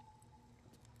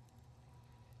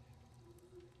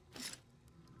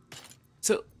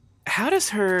 So, how does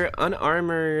her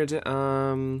unarmored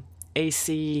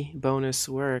AC bonus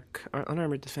work? Or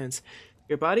unarmored defense.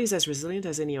 Your body is as resilient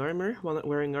as any armor. While not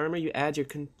wearing armor, you add your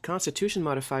constitution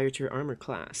modifier to your armor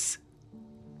class.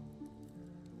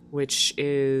 Which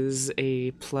is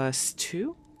a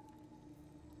 +2.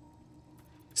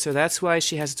 So that's why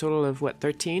she has a total of, what,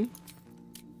 13?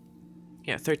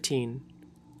 Yeah, 13.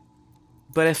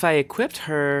 But if I equipped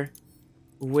her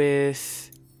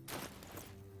with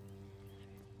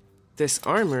this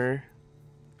armor,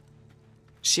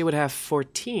 she would have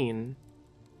 14.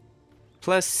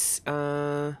 Plus,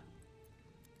 +2,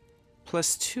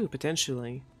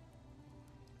 potentially.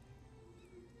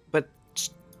 But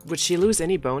would she lose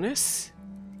any bonus?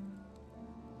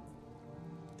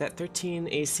 That 13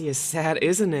 AC is sad,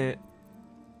 isn't it?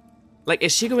 Like,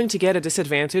 is she going to get a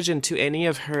disadvantage into any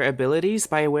of her abilities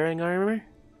by wearing armor?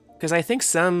 Because I think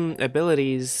some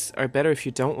abilities are better if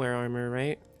you don't wear armor,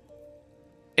 right?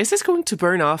 Is this going to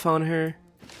burn off on her?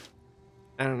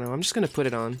 I don't know, I'm just going to put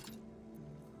it on.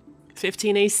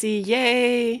 15 AC,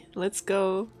 yay! Let's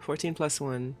go. 14 plus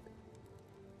 1.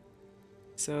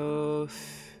 So...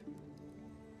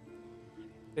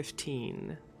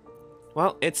 15.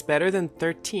 Well, it's better than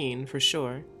 13, for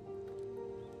sure.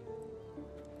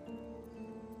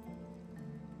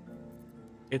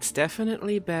 It's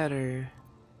definitely better.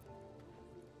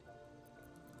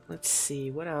 Let's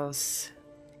see, what else?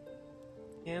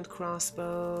 Hand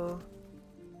crossbow.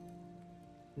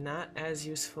 Not as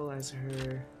useful as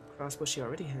her crossbow she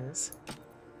already has.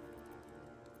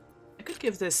 I could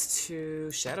give this to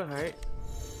Shadowheart.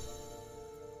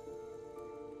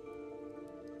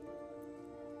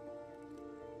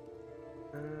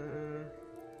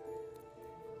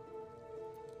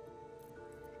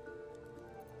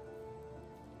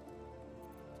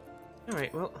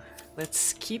 Alright, well,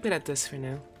 let's keep it at this for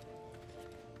now.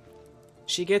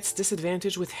 She gets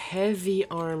disadvantage with heavy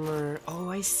armor. Oh,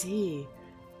 I see.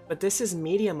 But this is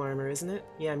medium armor, isn't it?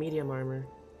 Yeah, medium armor.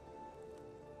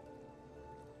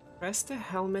 Press the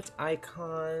helmet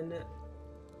icon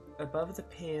above the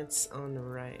pants on the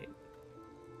right.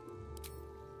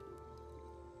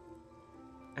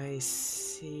 I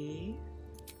see.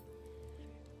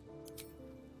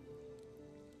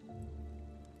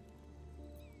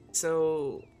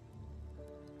 So...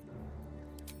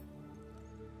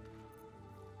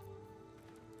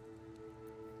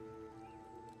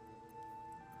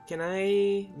 Can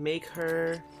I make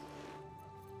her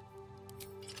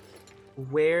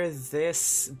wear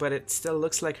this, but it still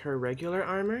looks like her regular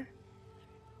armor?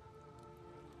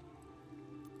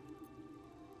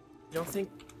 I don't think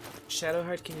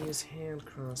Shadowheart can use hand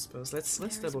crossbows.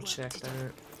 Let's double check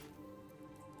that.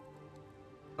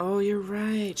 Oh, you're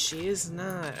right. She is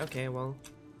not. Okay, well,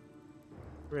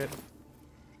 rip.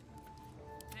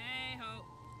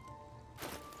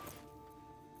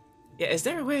 Yeah, is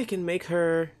there a way I can make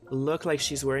her look like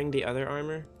she's wearing the other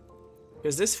armor?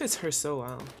 Because this fits her so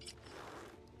well.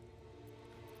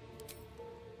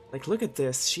 Like, look at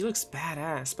this. She looks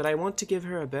badass, but I want to give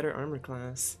her a better armor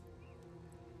class.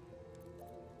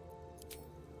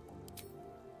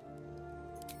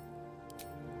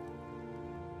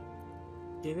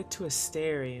 Give it to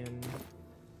Astarion.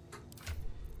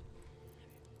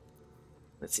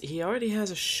 Let's see. He already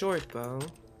has a short bow.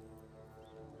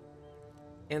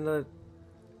 And the...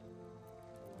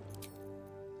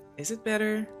 Is it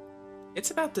better?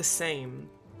 It's about the same.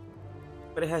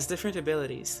 But it has different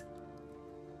abilities.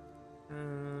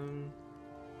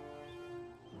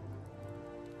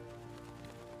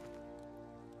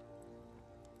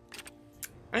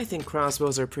 I think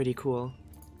crossbows are pretty cool.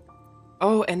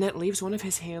 Oh, and that leaves one of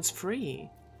his hands free.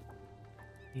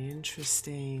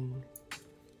 Interesting.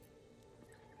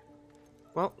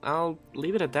 Well, I'll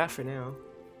leave it at that for now.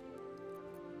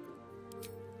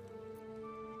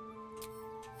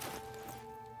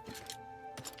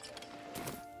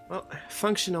 Well,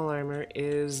 functional armor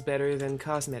is better than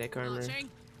cosmetic armor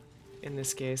in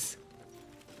this case.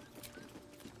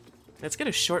 Let's get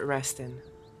a short rest in.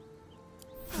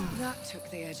 That took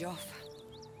the edge off.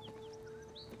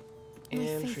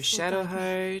 And for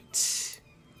Shadowheart,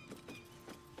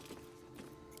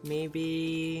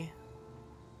 maybe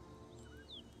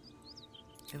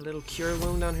a little cure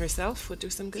wound on herself would do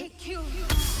some good.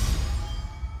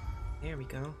 There we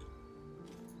go.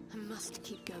 I must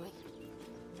keep going.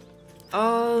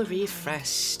 All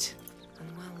refreshed. And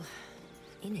well,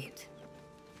 in it.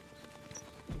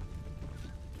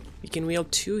 You can wield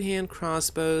 2-hand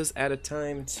crossbows at a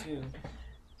time too.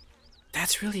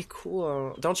 That's really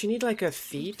cool. Don't you need like a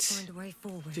feat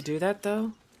to do that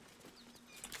though?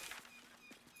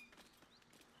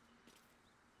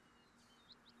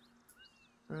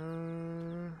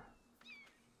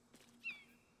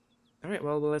 Alright,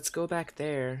 well, let's go back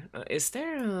there. Is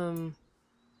there, a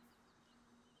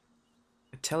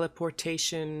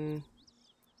teleportation?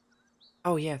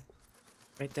 Oh, yeah.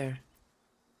 Right there.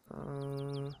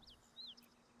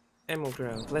 Emerald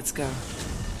Grove. Let's go.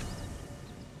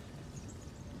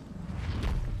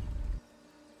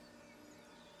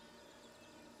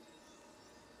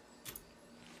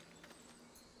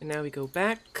 And now we go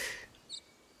back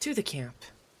to the camp.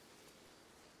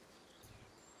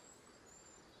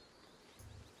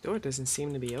 Door doesn't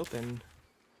seem to be open.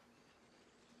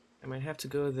 I might have to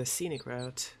go the scenic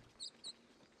route.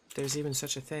 If there's even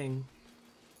such a thing.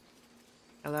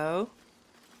 Hello?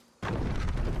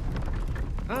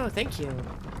 Oh, thank you.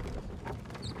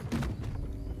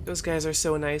 Those guys are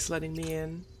so nice letting me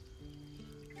in.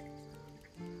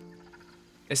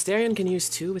 Astarion can use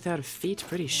 2 without a feat,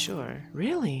 pretty sure.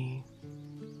 Really?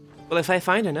 Well, if I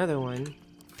find another one...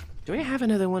 Do I have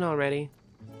another one already?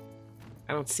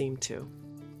 I don't seem to.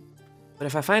 But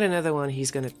if I find another one,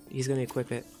 he's gonna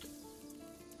equip it.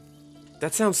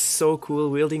 That sounds so cool,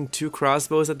 wielding 2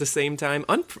 crossbows at the same time.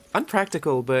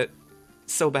 Unpractical, but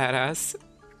so badass.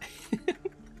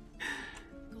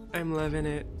 I'm loving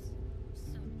it.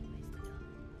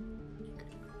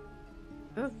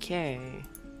 Okay.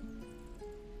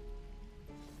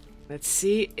 Let's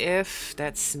see if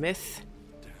that smith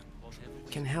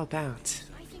can help out.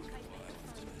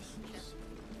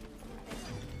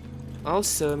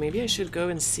 Also, maybe I should go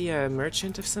and see a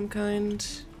merchant of some kind.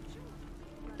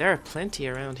 There are plenty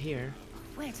around here.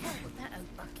 Where'd you put that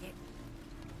old bucket?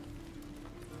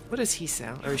 What does he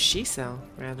sell? Or she sell,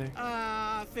 rather?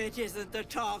 Ah, if it isn't the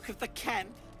talk of the camp.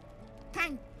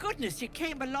 Thank goodness you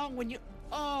came along when you...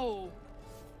 Oh!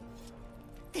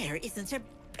 There isn't a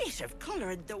bit of colour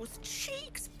in those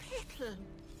cheeks, Petal.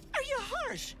 Are you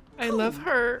hurt? I love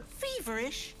her.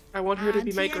 Feverish? I want her to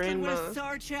be my Auntie Ethel grandma. will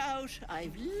sort you out.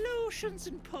 I've lotions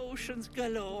and potions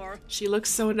galore. She looks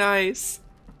so nice.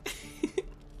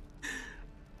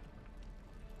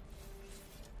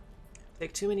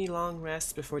 Take too many long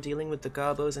rests before dealing with the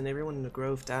gobos and everyone in the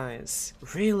grove dies.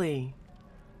 Really?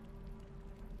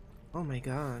 Oh my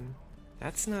god.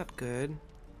 That's not good.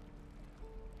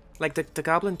 Like the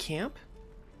goblin camp?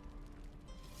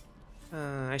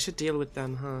 I should deal with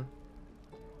them, huh?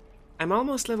 I'm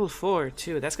almost level 4,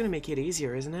 too. That's gonna make it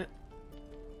easier, isn't it?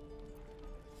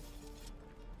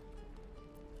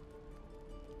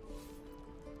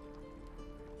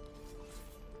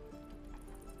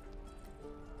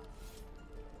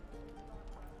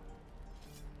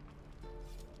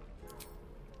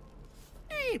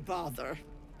 Hey, bother.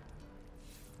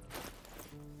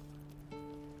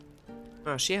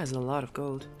 Oh, she has a lot of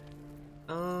gold.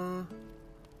 Do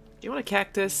you want a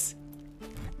cactus?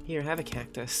 Here, have a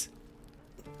cactus.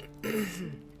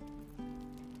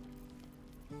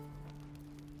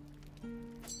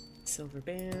 Silver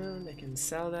band, I can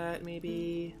sell that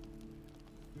maybe.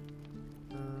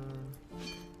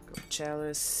 Gold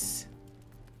chalice.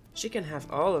 She can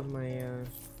have all of my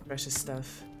precious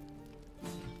stuff.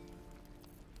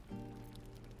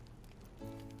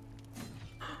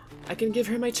 I can give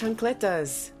her my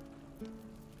chancletas.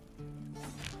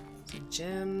 Some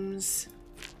gems.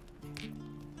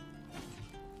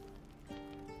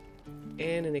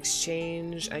 And in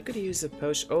exchange, I could use a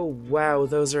potion. Oh, wow,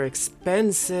 those are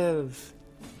expensive.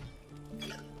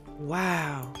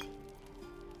 Wow.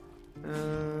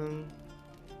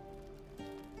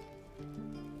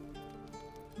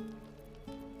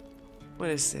 What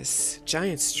is this?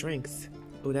 Giant strength.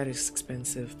 Oh, that is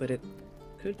expensive, but it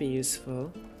could be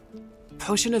useful.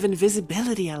 Potion of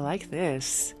invisibility, I like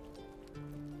this.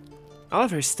 All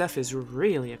of her stuff is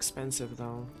really expensive,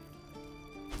 though.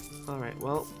 Alright,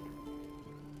 well.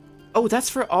 Oh, that's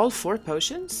for all 4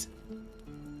 potions?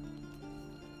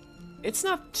 It's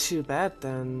not too bad,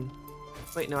 then.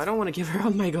 Wait, no, I don't want to give her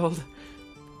all my gold.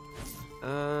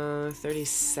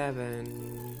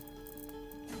 37.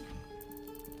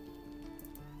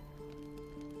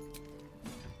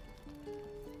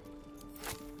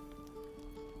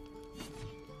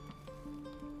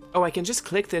 Oh, I can just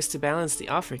click this to balance the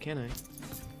offer, can I?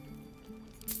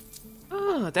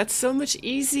 Oh, that's so much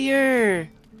easier!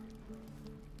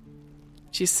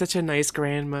 She's such a nice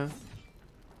grandma.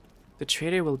 The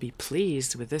trader will be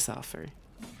pleased with this offer.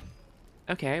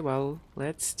 Okay, well,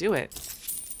 let's do it.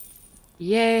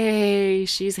 Yay!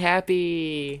 She's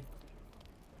happy!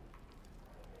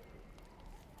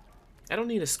 I don't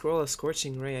need a scroll of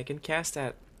Scorching Ray. I can cast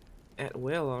that at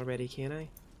will already, can't I?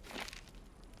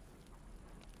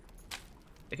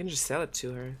 I can just sell it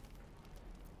to her.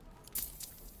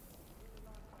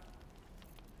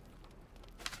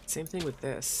 Same thing with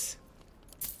this.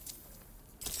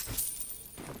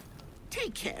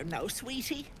 Take care now,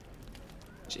 sweetie.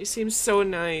 She seems so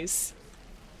nice.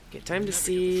 Okay, time to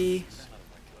see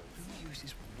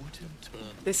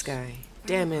this guy,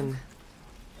 Damon.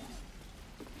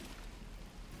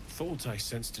 Thought I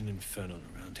sensed an infernal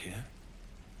around here.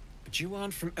 But you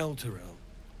aren't from Elturel.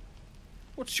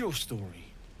 What's your story?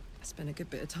 I spent a good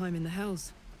bit of time in the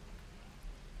Hells.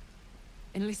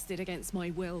 Enlisted against my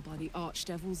will by the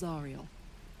Archdevil Zariel.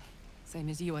 Same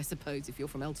as you, I suppose, if you're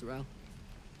from Elturel.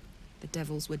 The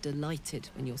devils were delighted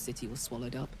when your city was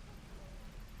swallowed up.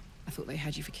 I thought they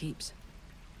had you for keeps.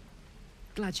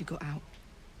 Glad you got out.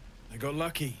 I got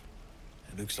lucky.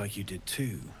 It looks like you did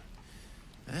too.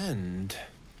 And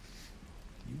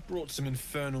you brought some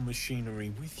infernal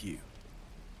machinery with you.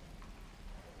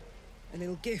 A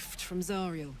little gift from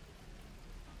Zariel.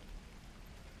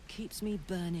 Keeps me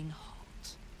burning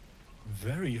hot.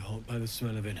 Very hot by the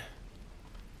smell of it.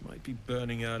 Might be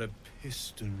burning out a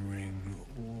piston ring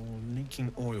or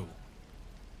leaking oil.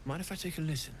 Mind if I take a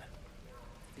listen?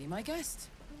 Be my guest.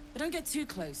 But don't get too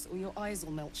close or your eyes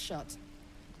will melt shut.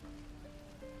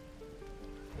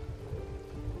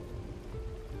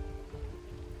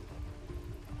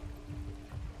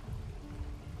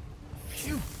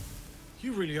 Phew!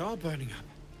 You really are burning up.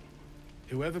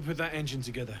 Whoever put that engine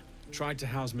together tried to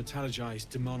house metallurgized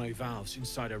demono valves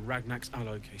inside a Ragnak's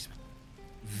alloy casement.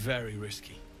 Very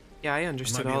risky. Yeah, I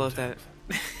understood all of that.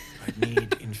 I'd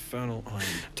need infernal iron.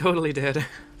 Totally did.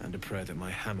 And a prayer that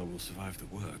my hammer will survive the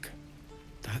work.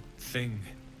 That thing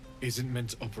isn't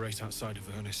meant to operate outside of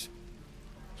Ernest.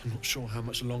 I'm not sure how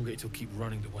much longer it'll keep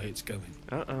running the way it's going.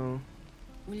 Uh-oh.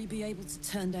 Will you be able to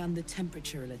turn down the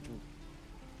temperature a little?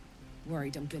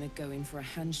 Worried I'm gonna go in for a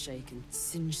handshake and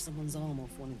singe someone's arm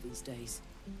off one of these days.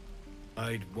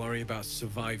 I'd worry about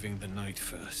surviving the night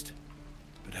first.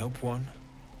 But help one,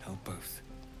 help both.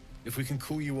 If we can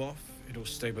cool you off, it'll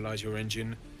stabilize your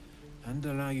engine and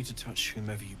allow you to touch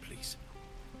whomever you please.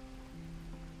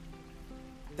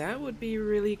 That would be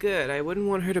really good. I wouldn't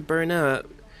want her to burn up.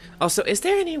 Also, is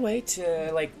there any way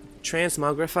to like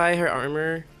transmogrify her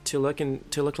armor to look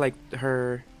like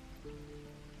her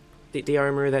the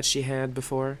armor that she had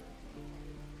before?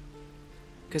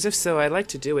 Because if so, I'd like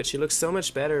to do it. She looks so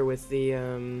much better with the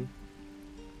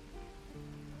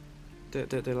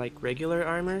the like regular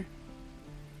armor.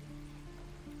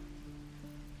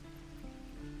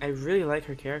 I really like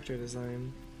her character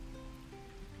design.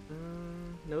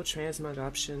 No transmog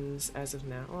options as of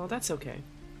now. Oh, that's okay.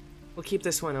 We'll keep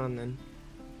this one on then.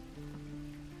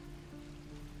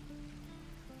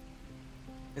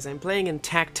 As I'm playing in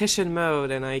tactician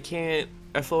mode and I can't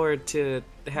afford to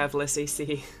have less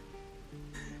AC.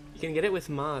 You can get it with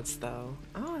mods though.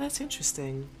 Oh, that's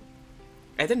interesting.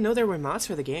 I didn't know there were mods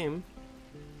for the game.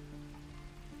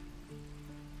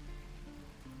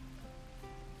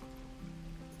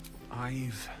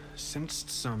 I've sensed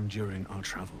some during our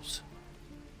travels.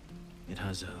 It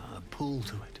has a pull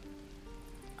to it.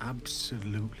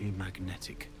 Absolutely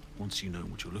magnetic, once you know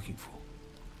what you're looking for.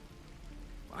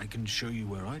 I can show you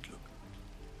where I'd look.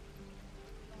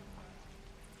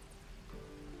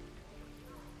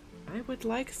 I would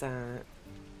like that.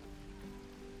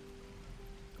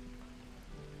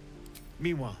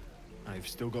 Meanwhile, I've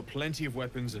still got plenty of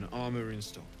weapons and armor in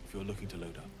stock if you're looking to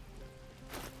load up.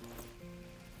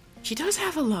 She does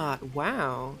have a lot.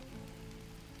 Wow.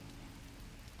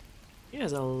 She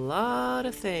has a lot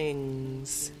of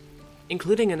things.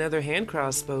 Including another hand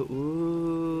crossbow.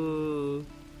 Ooh.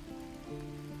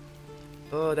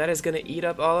 Oh, that is gonna eat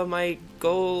up all of my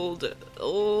gold.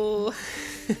 Oh.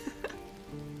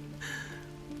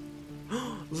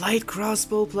 Light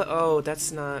crossbow plus. Oh,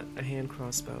 that's not a hand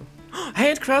crossbow.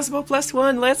 Hand crossbow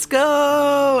 +1. Let's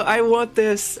go. I want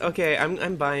this. Okay,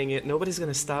 I'm buying it. Nobody's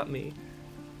gonna stop me.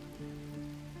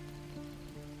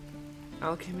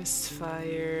 Alchemist's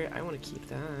fire. I want to keep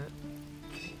that.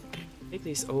 Take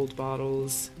these old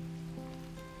bottles.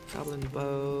 Goblin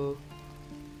bow.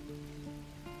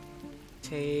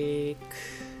 Take.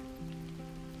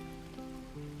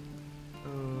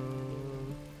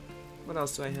 What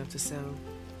else do I have to sell?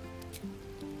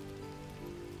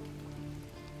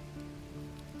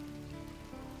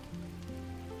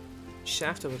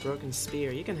 Shaft of a broken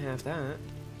spear. You can have that.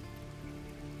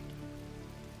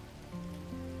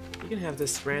 You can have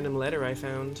this random letter I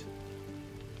found.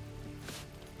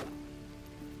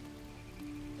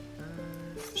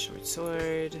 Short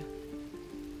sword.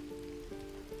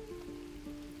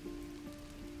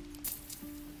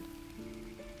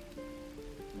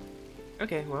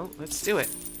 Okay, well, let's do it.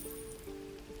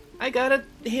 I got a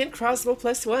hand crossbow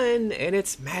 +1, and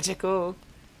it's magical.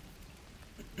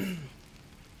 The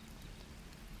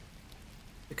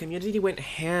community went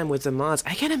ham with the mods.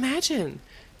 I can imagine.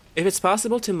 If it's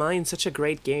possible to mine such a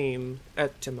great game,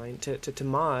 to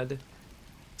mod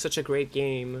such a great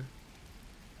game,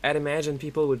 I'd imagine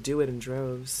people would do it in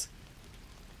droves.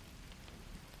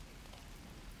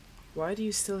 Why do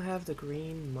you still have the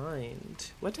green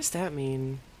mind? What does that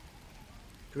mean?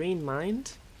 Green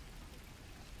mind?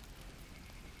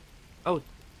 Oh,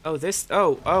 this,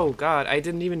 oh god, I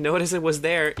didn't even notice it was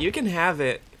there. You can have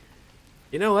it.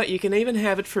 You know what, you can even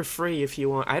have it for free if you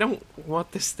want. I don't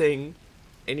want this thing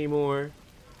anymore.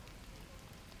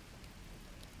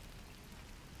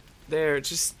 There,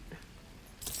 just...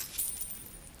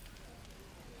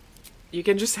 You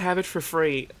can just have it for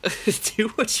free. Do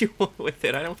what you want with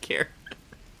it, I don't care.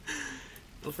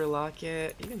 Overlock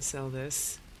it. You can sell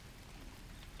this.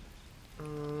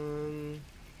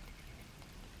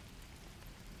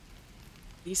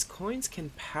 These coins can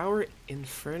power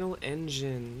infernal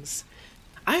engines.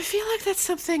 I feel like that's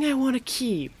something I want to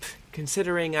keep,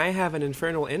 considering I have an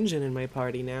infernal engine in my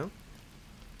party now.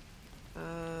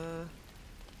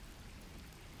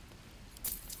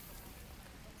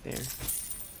 There.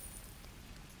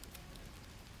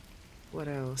 What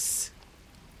else?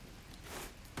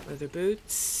 Leather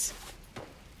boots.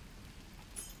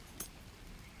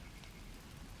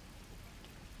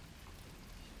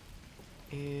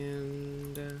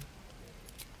 And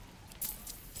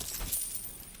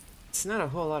it's not a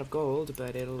whole lot of gold,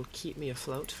 but it'll keep me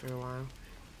afloat for a while.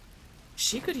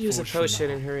 She could use a potion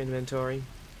in her inventory.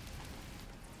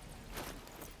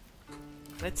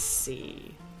 Let's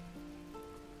see.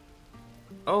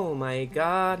 Oh my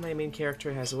god, my main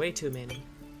character has way too many.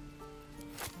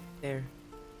 There.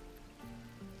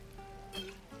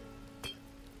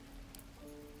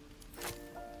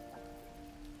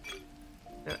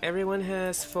 Now everyone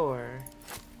has 4.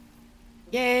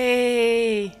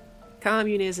 Yay!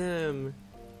 Communism!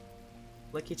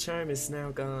 Lucky Charm is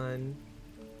now gone.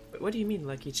 But what do you mean,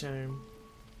 Lucky Charm?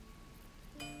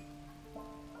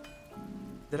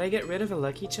 Did I get rid of a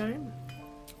Lucky Charm?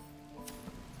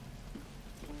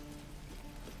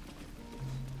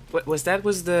 What was that?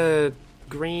 Was the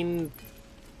green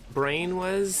brain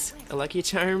was a Lucky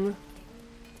Charm?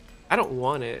 I don't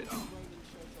want it.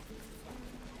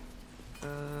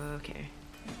 Okay.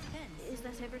 Is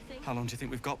that everything? How long do you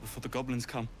think we've got before the goblins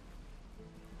come?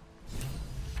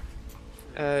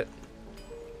 I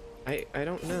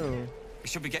don't know. We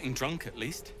should be getting drunk at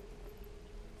least.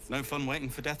 It's no fun waiting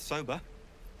for death sober.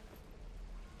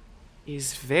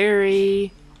 He's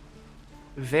very,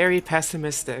 very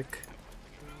pessimistic.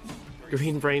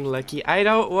 Green brain lucky. I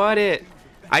don't want it.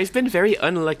 I've been very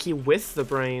unlucky with the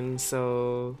brain,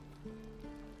 so...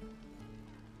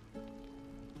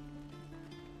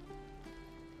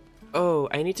 Oh,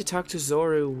 I need to talk to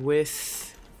Zoru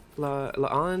with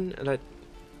La'an?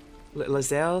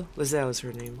 Lazelle? Lazelle is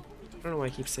her name. I don't know why I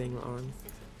keep saying La'an.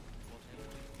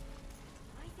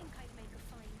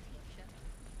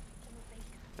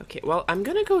 Okay, well, I'm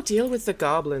gonna go deal with the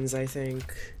goblins, I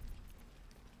think.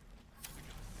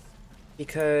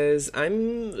 Because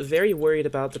I'm very worried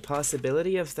about the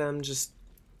possibility of them just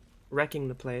wrecking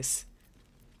the place.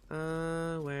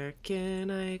 Where can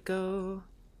I go?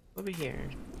 Over here.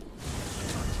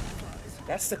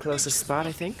 That's the closest spot,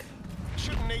 I think.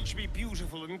 Shouldn't nature be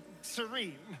beautiful and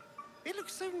serene? It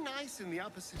looks so nice in the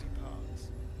upper city parts.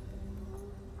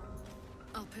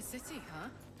 Upper city, huh?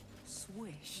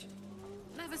 Swish.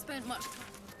 Never spent much time.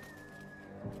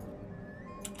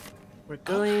 We're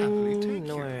going If we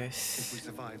north.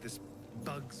 survive this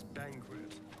bug's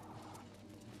banquet.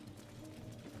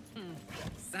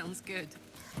 Sounds good.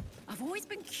 I've always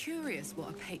been curious what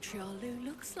a patriarch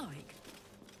looks like.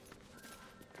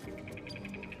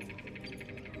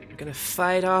 We're gonna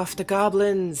fight off the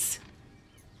goblins.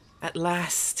 At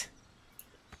last.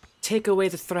 Take away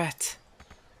the threat.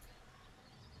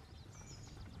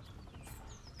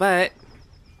 But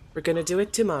we're gonna do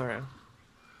it tomorrow.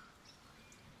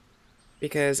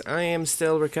 Because I am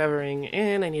still recovering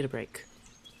and I need a break.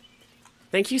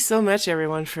 Thank you so much,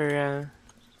 everyone, for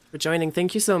joining.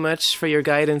 Thank you so much for your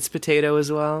guidance, Potato,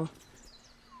 as well.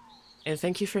 And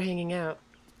thank you for hanging out.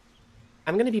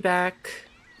 I'm gonna be back.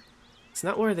 It's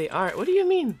not where they are. What do you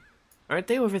mean? Aren't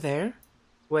they over there?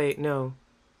 Wait, no.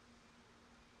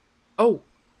 Oh!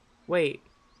 Wait.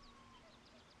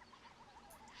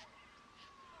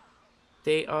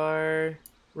 They are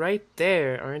right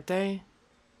there, aren't they?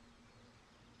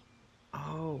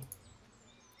 Oh.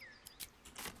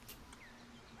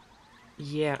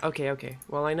 Yeah, okay.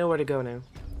 Well, I know where to go now.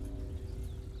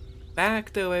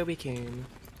 Back the way we came.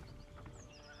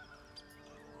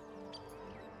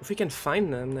 If we can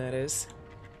find them, that is.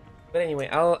 But anyway,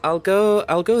 I'll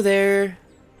go there.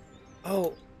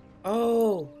 Oh.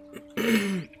 Oh,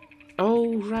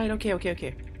 right,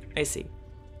 okay. I see.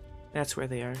 That's where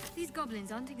they are. These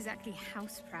goblins aren't exactly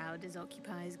house-proud as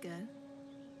occupiers go.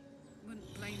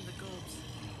 Wouldn't blame the gods.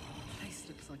 Place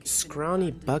looks like it's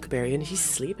Scrawny Bugberry, and he's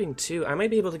sleeping too. I might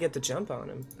be able to get the jump on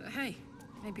him. But hey,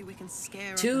 maybe we can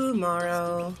scare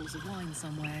tomorrow. Of wine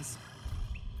somewheres.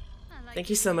 Thank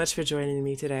you so much for joining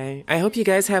me today. I hope you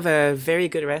guys have a very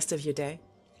good rest of your day.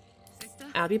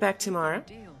 I'll be back tomorrow.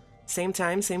 Same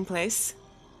time, same place,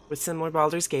 with some more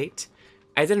Baldur's Gate.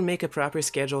 I didn't make a proper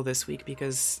schedule this week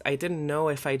because I didn't know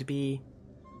if I'd be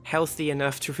healthy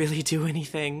enough to really do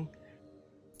anything.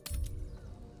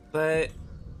 But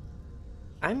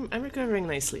I'm recovering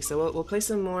nicely, so we'll play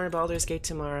some more Baldur's Gate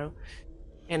tomorrow.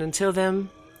 And until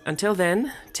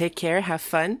then, take care, have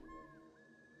fun,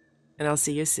 and I'll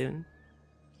see you soon.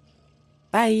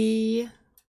 Bye!